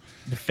 Ugh.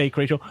 The fake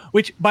Rachel.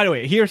 Which, by the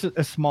way, here's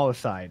a small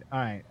aside. All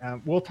right.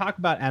 We'll talk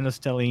about Anna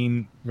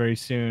Stelline very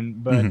soon.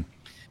 But mm-hmm.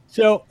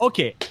 So,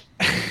 okay.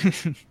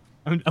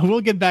 We'll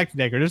get back to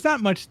Deckard. There's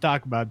not much to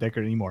talk about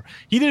Deckard anymore.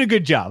 He did a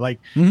good job. Like,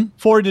 mm-hmm.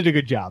 Ford did a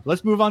good job.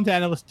 Let's move on to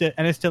Anna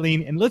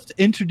Stelline, and let's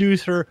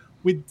introduce her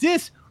with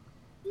this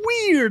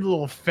weird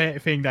little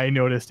thing that I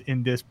noticed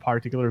in this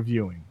particular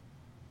viewing.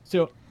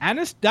 So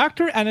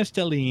Dr. Anna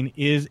Stelline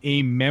is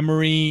a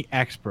memory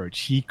expert.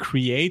 She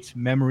creates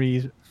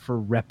memories for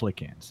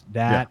replicants.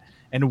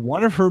 And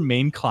one of her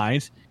main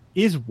clients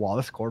is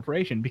Wallace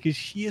Corporation, because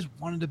she is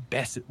one of the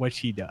best at what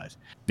she does.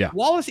 Yeah.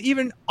 Wallace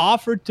even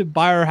offered to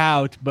buy her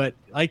out, but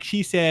like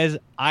she says,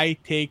 I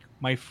take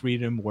my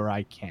freedom where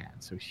I can.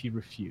 So she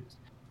refused.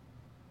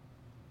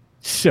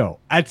 So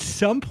at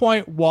some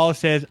point, Wallace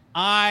says,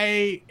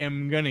 I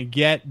am going to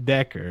get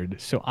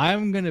Deckard. So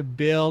I'm going to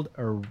build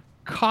a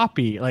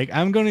copy. Like,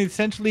 I'm going to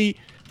essentially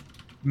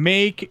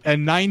make a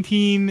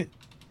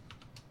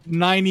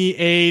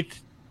 1998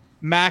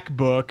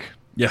 MacBook.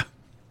 Yeah.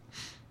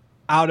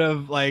 Out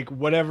of, like,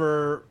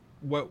 however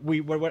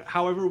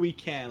we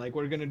can. Like,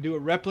 we're going to do a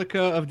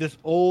replica of this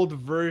old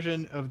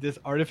version of this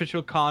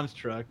artificial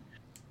construct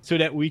so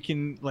that we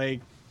can,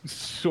 like,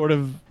 sort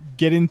of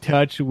get in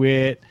touch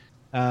with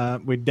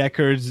with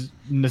Deckard's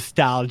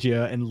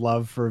nostalgia and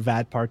love for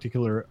that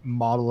particular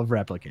model of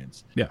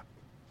replicants. Yeah.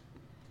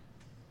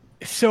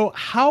 So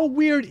how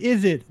weird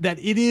is it that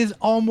it is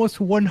almost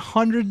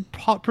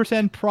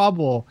 100%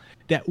 probable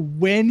that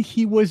when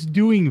he was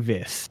doing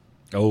this,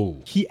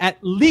 he at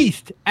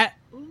least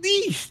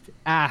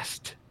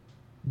asked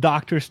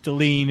Dr.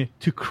 Stelline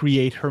to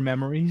create her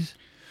memories?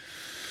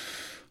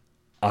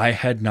 I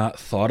had not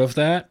thought of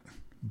that,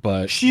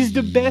 but she's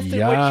the best at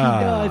what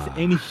she does,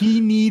 and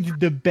he needs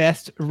the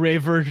best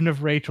version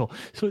of Rachel.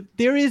 So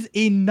there is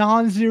a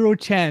non-zero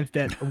chance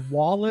that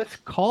Wallace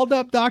called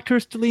up Dr.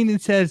 Stelline and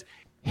says,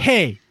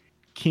 hey,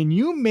 can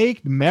you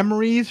make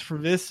memories for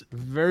this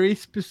very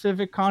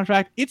specific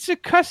contract? It's a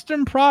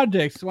custom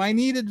project, so I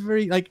need it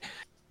very, like,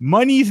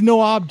 money's no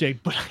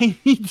object, but I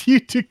need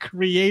you to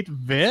create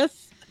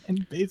this.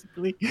 And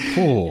basically,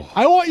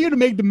 I want you to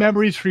make the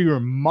memories for your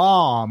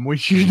mom,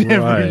 which you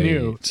never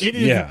knew. It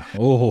is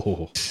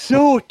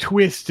so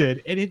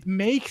twisted, and it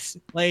makes,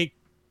 like,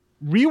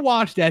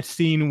 rewatch that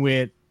scene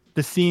with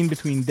the scene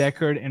between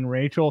Deckard and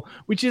Rachel,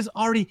 which is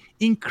already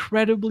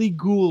incredibly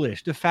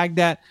ghoulish. The fact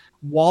that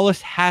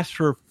Wallace has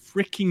her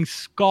freaking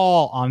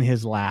skull on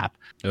his lap,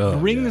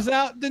 brings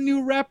out the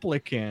new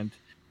replicant,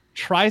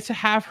 tries to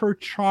have her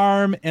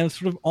charm and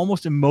sort of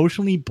almost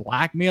emotionally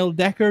blackmail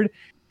Deckard,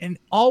 and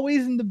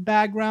always in the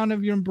background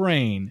of your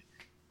brain,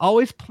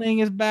 always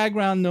playing as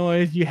background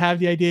noise, you have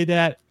the idea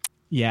that,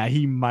 yeah,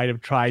 he might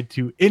have tried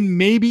to, and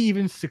maybe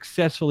even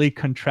successfully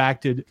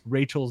contracted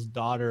Rachel's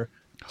daughter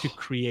to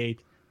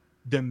create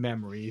the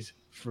memories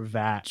for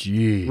that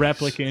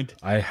replicant.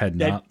 I had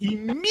that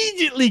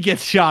immediately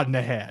gets shot in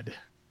the head.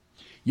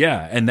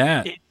 Yeah, and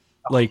that,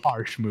 like,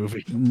 harsh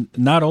movie.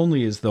 Not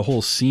only is the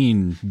whole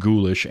scene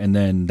ghoulish, and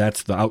then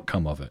that's the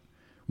outcome of it.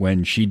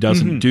 When she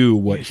doesn't do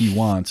what he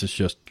wants, it's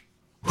just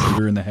shoot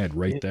her in the head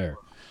right there.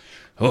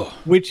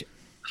 Which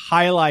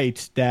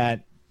highlights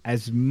that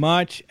as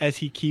much as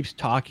he keeps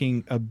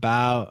talking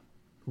about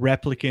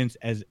replicants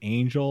as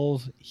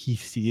angels, he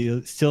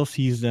still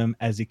sees them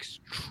as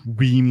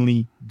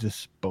extremely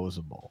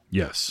disposable.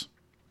 Yes.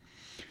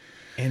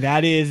 And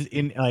that is,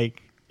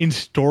 in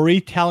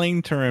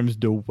storytelling terms,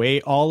 the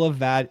way all of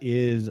that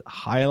is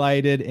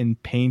highlighted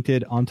and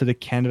painted onto the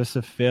canvas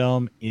of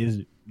film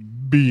is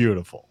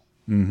beautiful.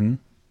 Mm-hmm.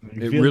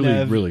 It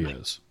really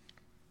is.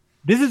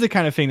 This is the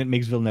kind of thing that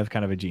makes Villeneuve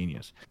kind of a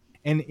genius.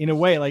 And in a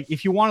way, like,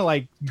 if you want to,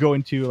 like, go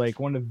into, like,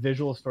 one of the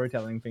visual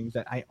storytelling things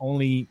that I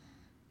only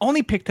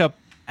picked up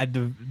at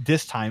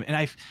this time, and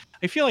I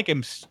feel like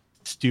I'm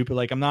stupid.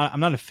 Like, I'm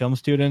not a film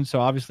student,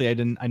 so obviously I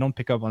don't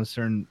pick up on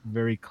certain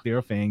very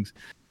clear things.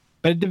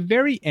 But at the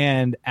very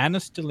end, Anna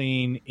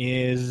Stelline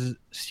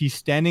she's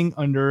standing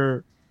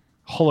under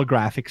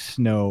holographic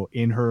snow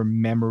in her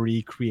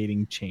memory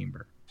creating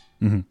chamber.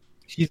 Mm-hmm.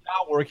 She's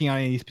not working on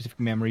any specific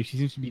memory. She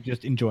seems to be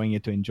just enjoying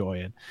it to enjoy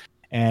it.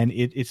 And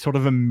it's sort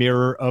of a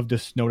mirror of the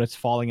snow that's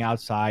falling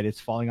outside. It's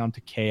falling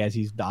onto Kay as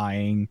he's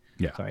dying.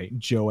 Yeah. Sorry,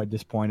 Joe at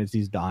this point as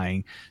he's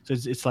dying. So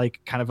it's like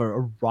kind of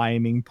a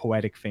rhyming,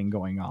 poetic thing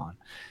going on.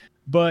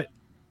 But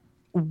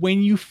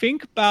when you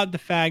think about the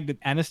fact that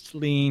Anna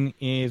Stelline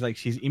is, like,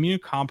 she's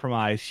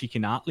immunocompromised, she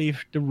cannot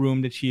leave the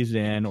room that she's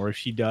in, or if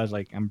she does,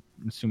 like, I'm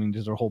assuming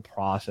there's a whole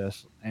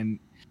process. And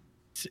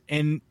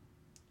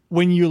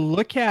when you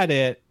look at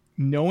it,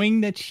 knowing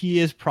that she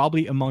is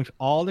probably amongst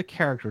all the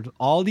characters,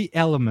 all the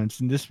elements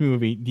in this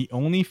movie, the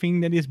only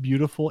thing that is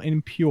beautiful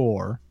and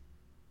pure,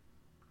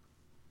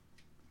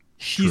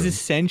 she's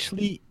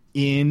essentially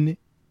in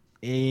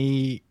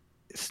a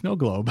snow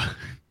globe.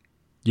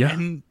 Yeah.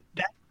 And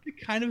that's the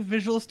kind of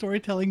visual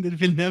storytelling that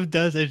Villeneuve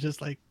does. Is just,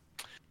 like,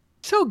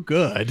 so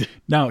good.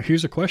 Now,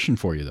 here's a question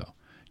for you, though.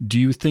 Do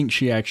you think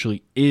she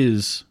actually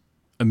is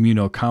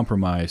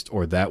immunocompromised,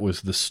 or that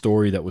was the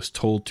story that was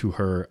told to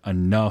her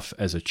enough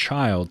as a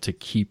child to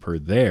keep her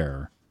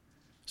there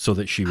so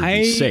that she would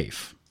be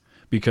safe?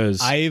 Because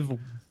I've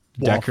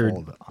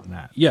waffled on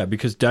that. Yeah,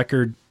 because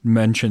Deckard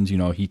mentions,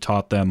 he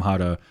taught them how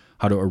to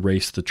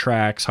erase the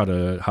tracks, how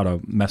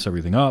to mess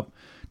everything up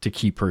to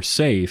keep her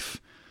safe.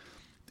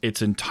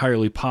 It's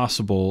entirely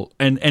possible,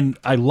 and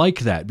I like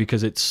that,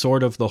 because it's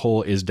sort of the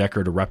whole, is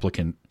Deckard a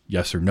replicant,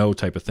 yes or no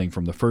type of thing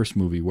from the first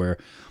movie, where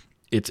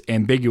it's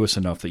ambiguous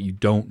enough that you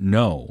don't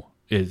know.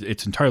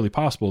 It's entirely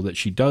possible that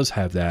she does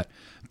have that,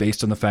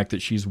 based on the fact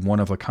that she's one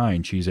of a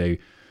kind. She's a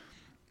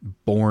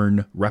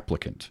born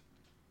replicant.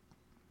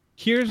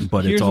 Here's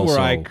where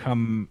I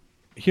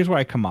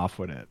come off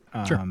with it.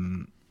 Sure.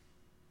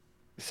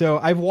 So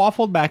I've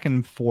waffled back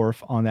and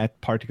forth on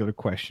that particular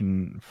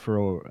question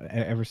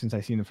ever since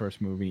I've seen the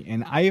first movie,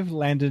 and I've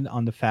landed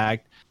on the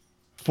fact,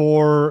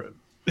 for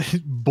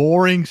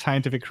boring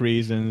scientific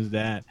reasons,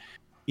 that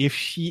if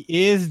she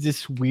is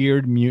this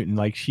weird mutant,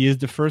 like, she is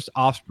the first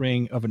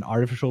offspring of an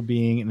artificial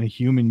being and a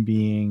human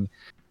being,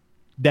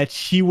 that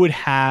she would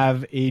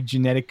have a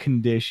genetic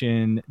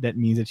condition that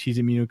means that she's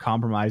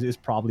immunocompromised is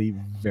probably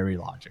very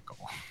logical.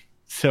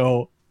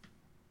 So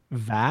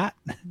that.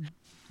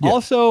 Yeah.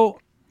 Also,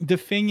 the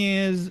thing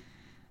is,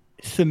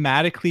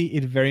 thematically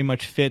it very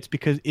much fits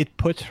because it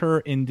puts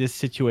her in this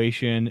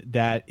situation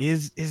that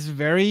is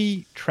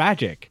very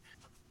tragic.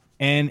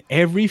 And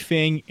every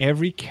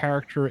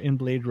character in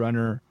Blade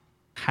Runner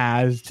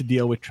has to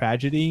deal with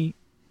tragedy.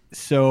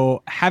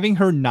 So having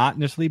her not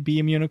necessarily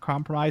be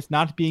immunocompromised,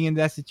 not being in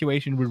that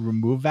situation would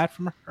remove that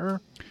from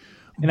her.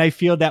 And I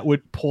feel that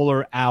would pull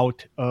her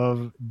out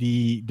of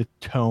the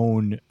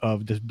tone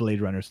of this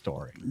Blade Runner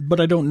story. But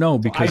I don't know,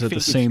 because So I at the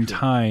think same it's good.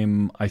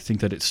 time, I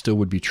think that it still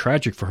would be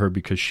tragic for her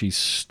because she's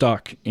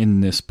stuck in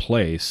this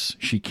place.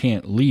 She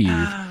can't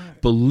leave.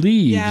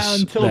 Believes Yeah,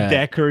 until that,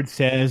 Deckard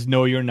says,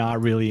 no, you're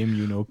not really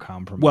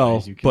immunocompromised.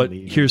 well, You can but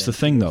leave," here's and the then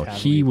thing, she though.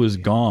 was He happily was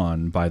leaving.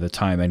 gone by the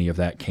time any of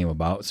that came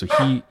about, so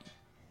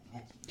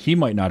he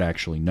might not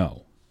actually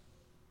know.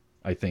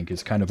 I think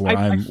is kind of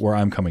where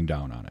I'm coming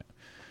down on it.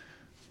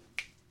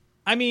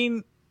 I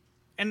mean,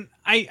 and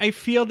I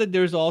feel that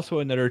there's also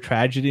another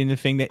tragedy in the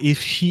thing that if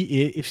she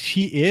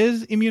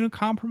is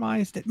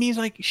immunocompromised, that means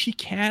like she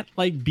can't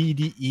like be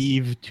the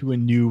Eve to a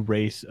new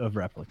race of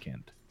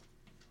replicant.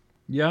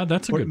 Yeah,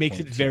 that's a Or good it makes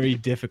point. it very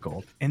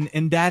difficult.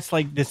 And that's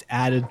like this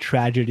added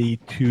tragedy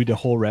to the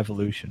whole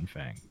revolution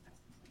thing.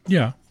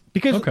 Yeah.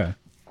 Because Okay.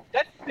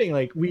 that's the thing,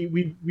 like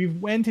we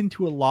went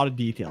into a lot of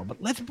detail,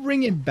 but let's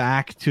bring it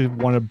back to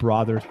one of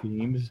broader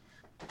themes.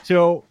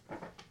 So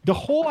the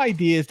whole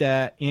idea is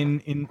that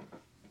in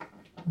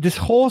this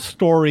whole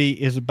story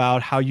is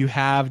about how you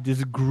have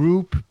this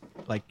group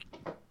like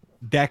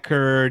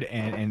Deckard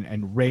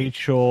and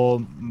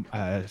Rachel,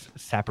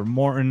 Sapper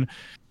Morton,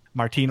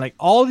 Martine, like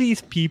all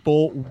these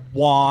people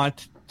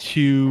want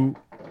to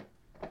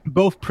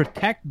both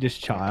protect this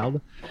child,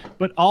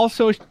 but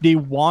also they're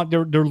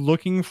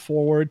looking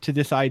forward to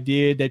this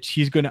idea that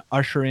she's going to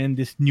usher in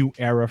this new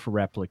era for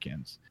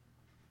replicants.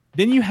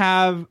 Then you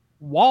have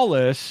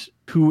Wallace,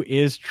 who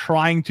is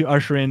trying to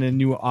usher in a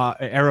new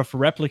era for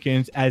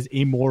replicants as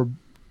a more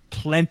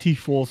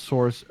plentiful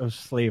source of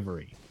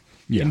slavery.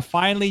 Yeah. And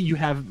finally, you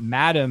have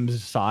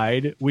Madam's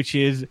side, which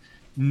is,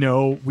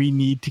 no, we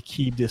need to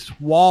keep this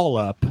wall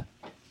up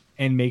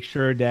and make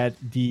sure that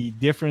the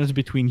difference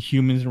between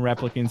humans and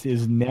replicants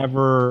is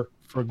never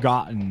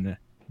forgotten,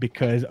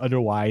 because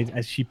otherwise,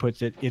 as she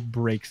puts it, it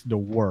breaks the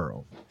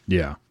world.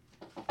 Yeah.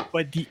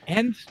 But the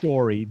end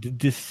story, the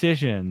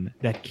decision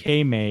that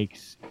Kay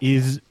makes,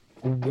 is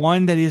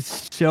one that is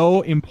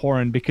so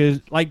important,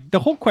 because like the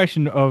whole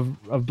question of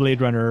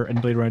Blade Runner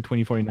and Blade Runner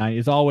 2049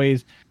 is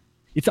always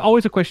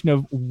a question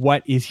of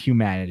what is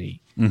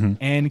humanity. Mm-hmm.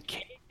 And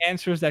Kay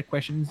answers that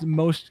question in the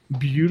most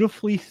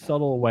beautifully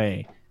subtle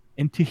way.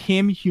 And to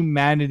him,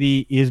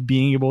 humanity is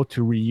being able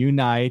to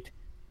reunite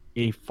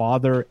a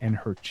father and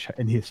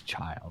and his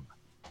child.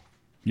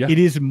 Yeah. It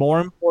is more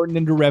important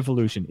than the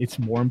revolution. It's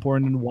more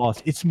important than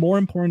Wallace. It's more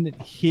important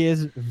than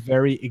his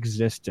very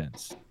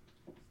existence.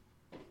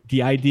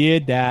 The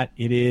idea that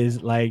it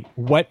is like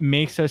what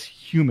makes us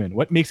human,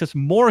 what makes us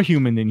more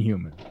human than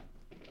human,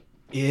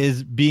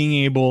 is being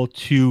able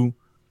to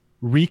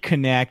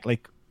reconnect,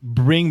 like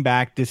bring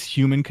back this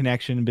human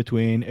connection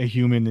between a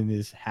human and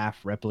his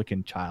half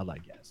replicant child, I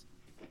guess.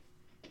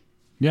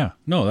 Yeah.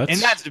 No,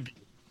 That's the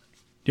beauty.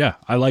 Yeah,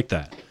 I like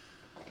that.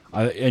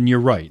 And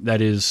you're right.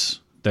 That is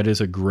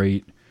a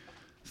great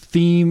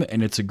theme,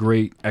 and it's a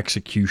great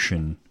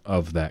execution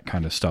of that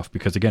kind of stuff,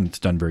 because again, it's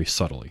done very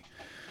subtly.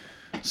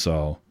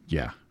 So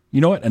yeah,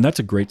 you know what? And that's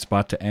a great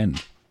spot to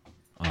end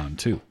on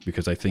too,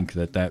 because I think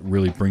that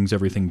really brings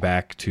everything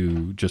back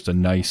to just a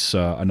nice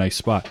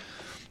spot.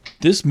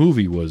 This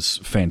movie was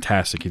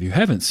fantastic. If you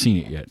haven't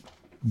seen it yet,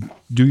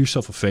 do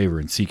yourself a favor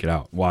and seek it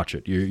out. Watch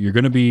it. You're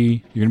gonna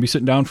be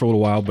sitting down for a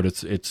little while, but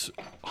it's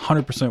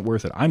 100%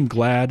 worth it. I'm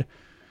glad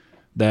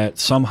that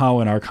somehow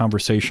in our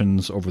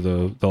conversations over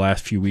the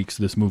last few weeks,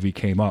 this movie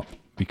came up,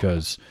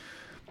 because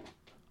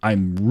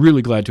I'm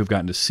really glad to have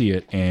gotten to see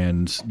it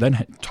and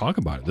then talk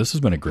about it. This has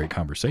been a great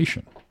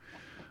conversation.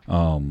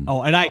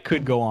 Oh, and I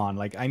could go on.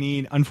 Like, I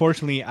mean,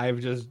 unfortunately, I've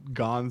just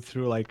gone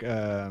through like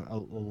a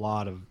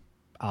lot of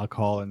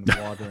alcohol and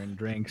water and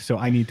drinks, so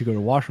I need to go to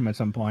the washroom at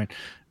some point.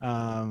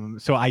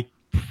 So I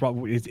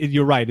probably,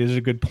 you're right. It is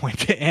a good point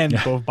to end,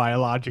 both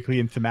biologically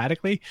and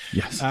thematically.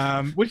 Yes.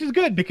 Which is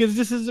good, because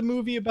this is a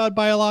movie about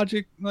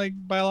biology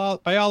and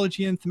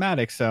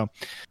thematics. So,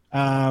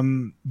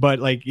 but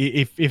like,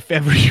 if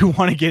ever you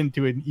want to get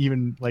into it,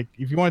 even like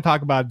if you want to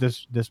talk about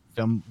this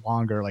film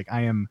longer, like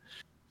I am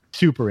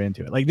super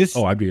into it. Like this.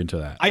 Oh, I'd be into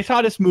that. I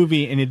saw this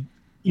movie and it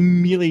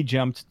immediately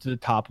jumped to the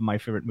top of my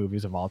favorite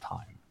movies of all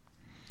time.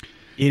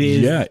 It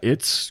is. Yeah,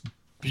 it's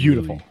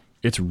beautiful.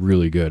 It's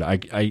really good.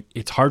 I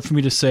it's hard for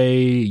me to say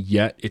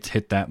yet it's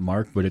hit that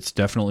mark, but it's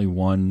definitely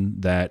one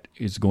that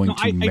is going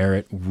to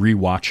merit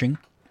rewatching.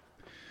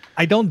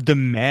 I don't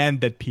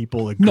demand that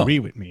people agree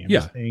with me. I'm Yeah.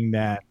 just saying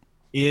that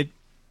it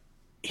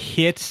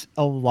hits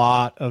a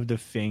lot of the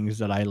things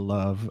that I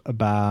love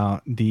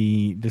about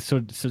the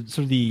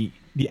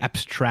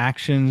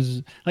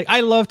abstractions. Like,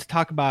 I love to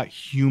talk about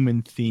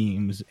human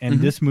themes,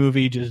 and this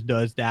movie just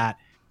does that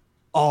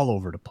all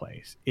over the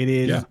place. It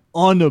is Yeah.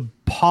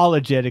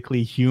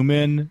 unapologetically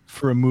human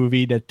for a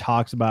movie that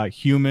talks about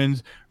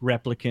humans,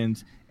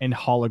 replicants, and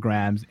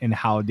holograms and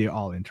how they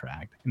all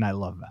interact. And I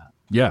love that.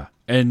 Yeah.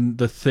 And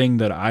the thing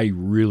that I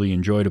really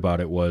enjoyed about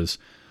it was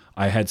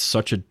I had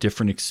such a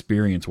different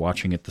experience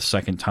watching it the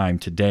second time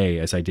today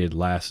as I did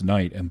last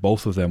night, and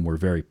both of them were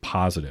very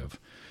positive.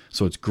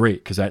 So it's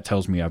great because that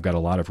tells me I've got a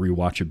lot of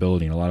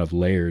rewatchability and a lot of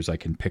layers I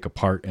can pick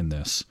apart in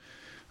this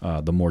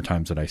the more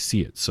times that I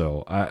see it.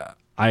 So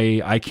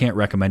I can't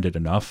recommend it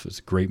enough. It's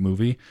a great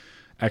movie.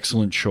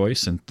 Excellent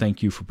choice, and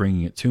thank you for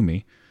bringing it to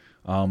me.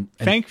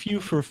 Thank you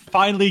for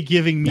finally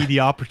giving me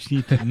the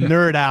opportunity to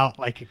nerd out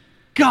like a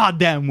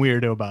goddamn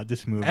weirdo about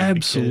this movie.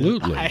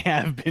 Absolutely. I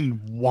have been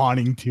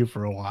wanting to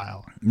for a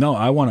while. No,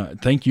 I want to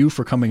thank you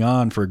for coming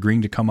on, for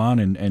agreeing to come on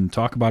and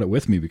talk about it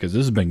with me, because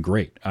this has been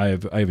great.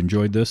 I've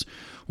enjoyed this.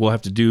 We'll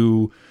have to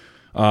do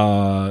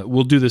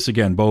we'll do this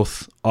again,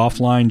 both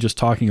offline, just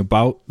talking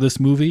about this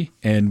movie,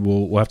 and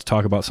we'll have to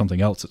talk about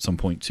something else at some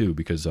point too,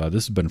 because this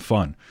has been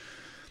fun.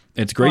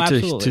 It's great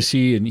to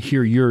see and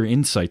hear your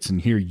insights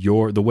and hear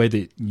the way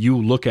that you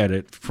look at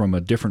it from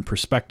a different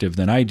perspective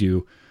than I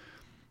do.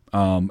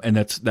 And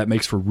that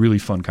makes for really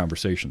fun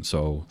conversation.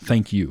 So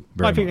thank you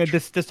very much. I think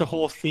that's the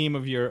whole theme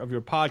of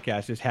your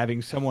podcast, is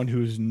having someone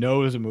who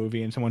knows a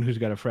movie and someone who's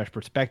got a fresh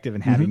perspective,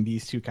 and having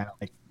these two kind of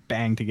like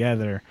bang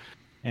together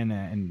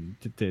and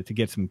to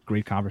get some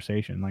great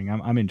conversation. Like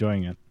I'm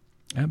enjoying it.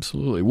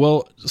 Absolutely.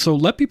 Well, so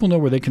let people know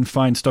where they can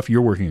find stuff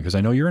you're working on, because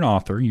I know you're an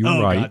author. You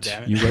write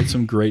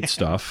some great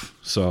stuff.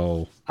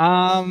 So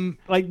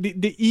like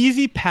the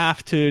easy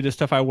path to the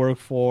stuff I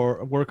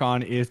work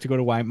on is to go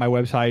to my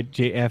website,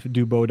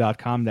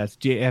 jfdubeau.com. That's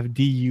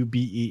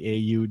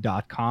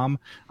jfdubeau.com.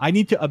 I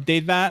need to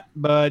update that,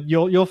 but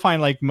you'll find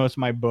like most of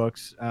my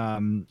books.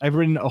 I've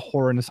written a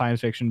horror and a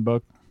science fiction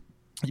book,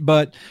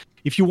 but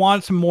if you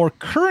want some more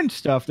current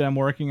stuff that I'm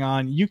working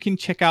on, you can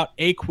check out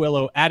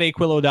Aquilo at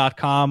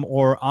aquilo.com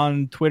or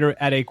on Twitter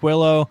at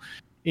Aquilo.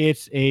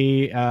 It's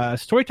a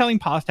storytelling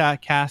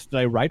podcast that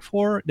I write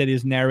for, that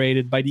is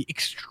narrated by the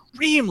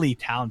extremely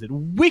talented,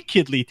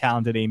 wickedly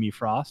talented Amy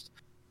Frost.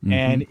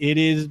 And it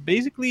is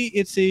basically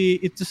it's a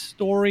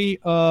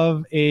story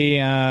of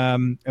a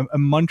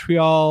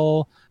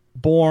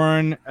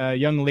Montreal-born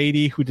young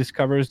lady who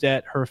discovers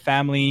that her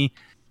family,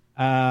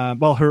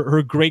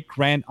 her great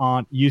grand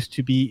aunt used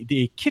to be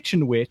the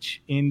kitchen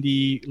witch in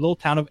the little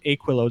town of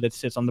Aquilo that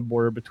sits on the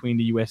border between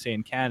the USA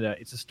and Canada.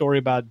 It's a story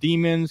about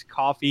demons,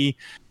 coffee,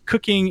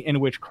 cooking, and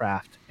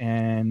witchcraft.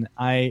 And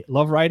I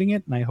love writing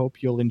it, and I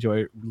hope you'll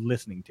enjoy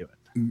listening to it.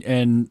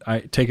 And I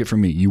take it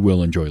from me, you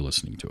will enjoy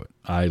listening to it.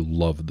 I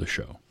love the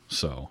show.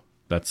 So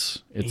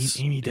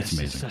Amy does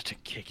amazing. Such a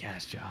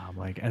kick-ass job.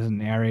 Like as a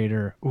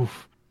narrator,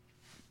 oof.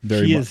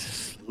 She is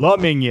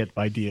slumming it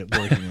by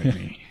working with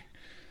me.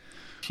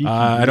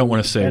 I don't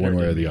want to say one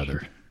way or the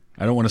other.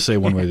 I don't want to say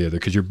one way or the other,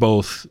 because you're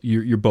both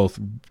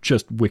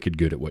just wicked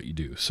good at what you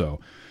do. So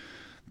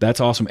that's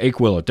awesome.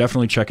 Aquilo,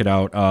 definitely check it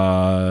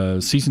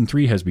out. Season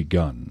 3 has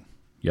begun.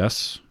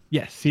 Yes.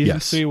 Yes, season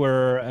 3.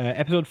 Where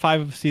episode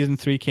 5 of season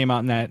 3 came out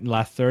in that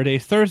last Thursday.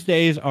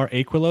 Thursdays are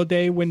Aquilo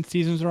Day when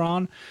seasons are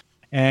on,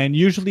 and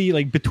usually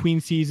like between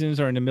seasons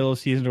or in the middle of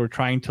seasons, we're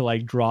trying to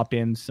like drop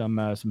in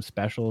some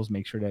specials.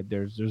 Make sure that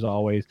there's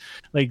always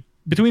like.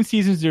 Between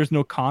seasons, there's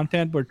no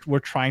content, but we're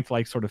trying to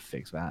like sort of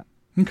fix that.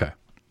 Okay,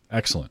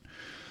 excellent.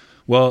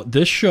 Well,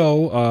 this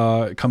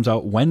show comes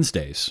out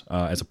Wednesdays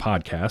as a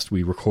podcast.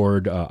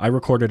 I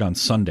record it on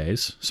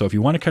Sundays. So if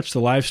you want to catch the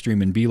live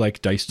stream and be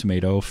like Dice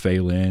Tomato,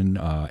 Phelan,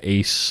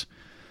 Ace,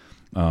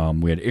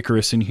 we had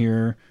Icarus in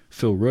here.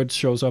 Phil Roods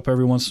shows up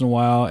every once in a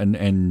while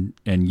and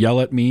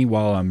yell at me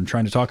while I'm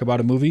trying to talk about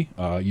a movie.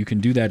 You can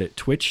do that at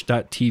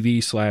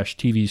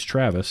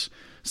twitch.tv/TVsTravis.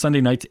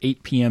 Sunday nights,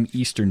 8 p.m.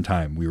 Eastern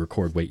time. We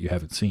record Wait You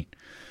Haven't Seen.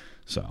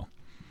 So,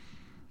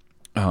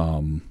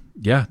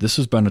 yeah, this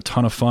has been a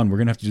ton of fun. We're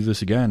going to have to do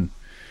this again.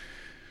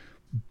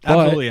 But,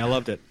 absolutely. I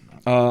loved it.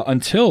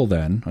 Until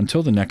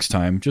the next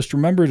time, just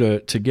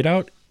remember to get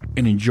out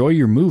and enjoy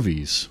your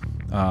movies.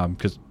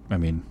 Because, I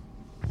mean,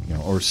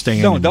 or stay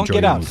in. Don't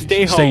get out. Movies.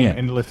 Stay home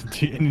and listen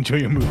to and enjoy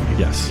your movie.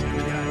 Yes.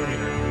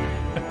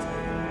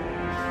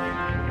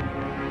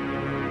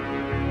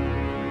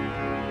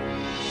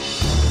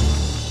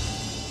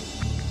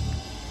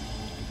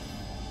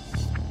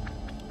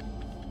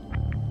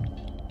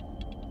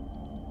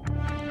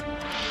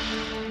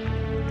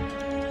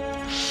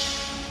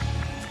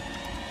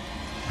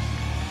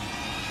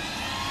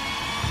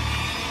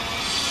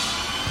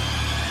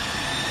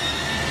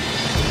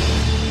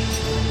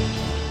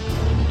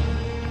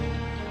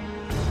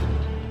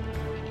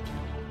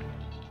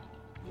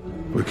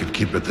 We could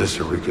keep it this,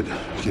 or we could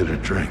get a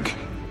drink.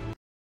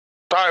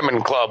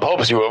 Diamond Club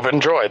hopes you have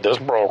enjoyed this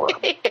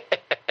program.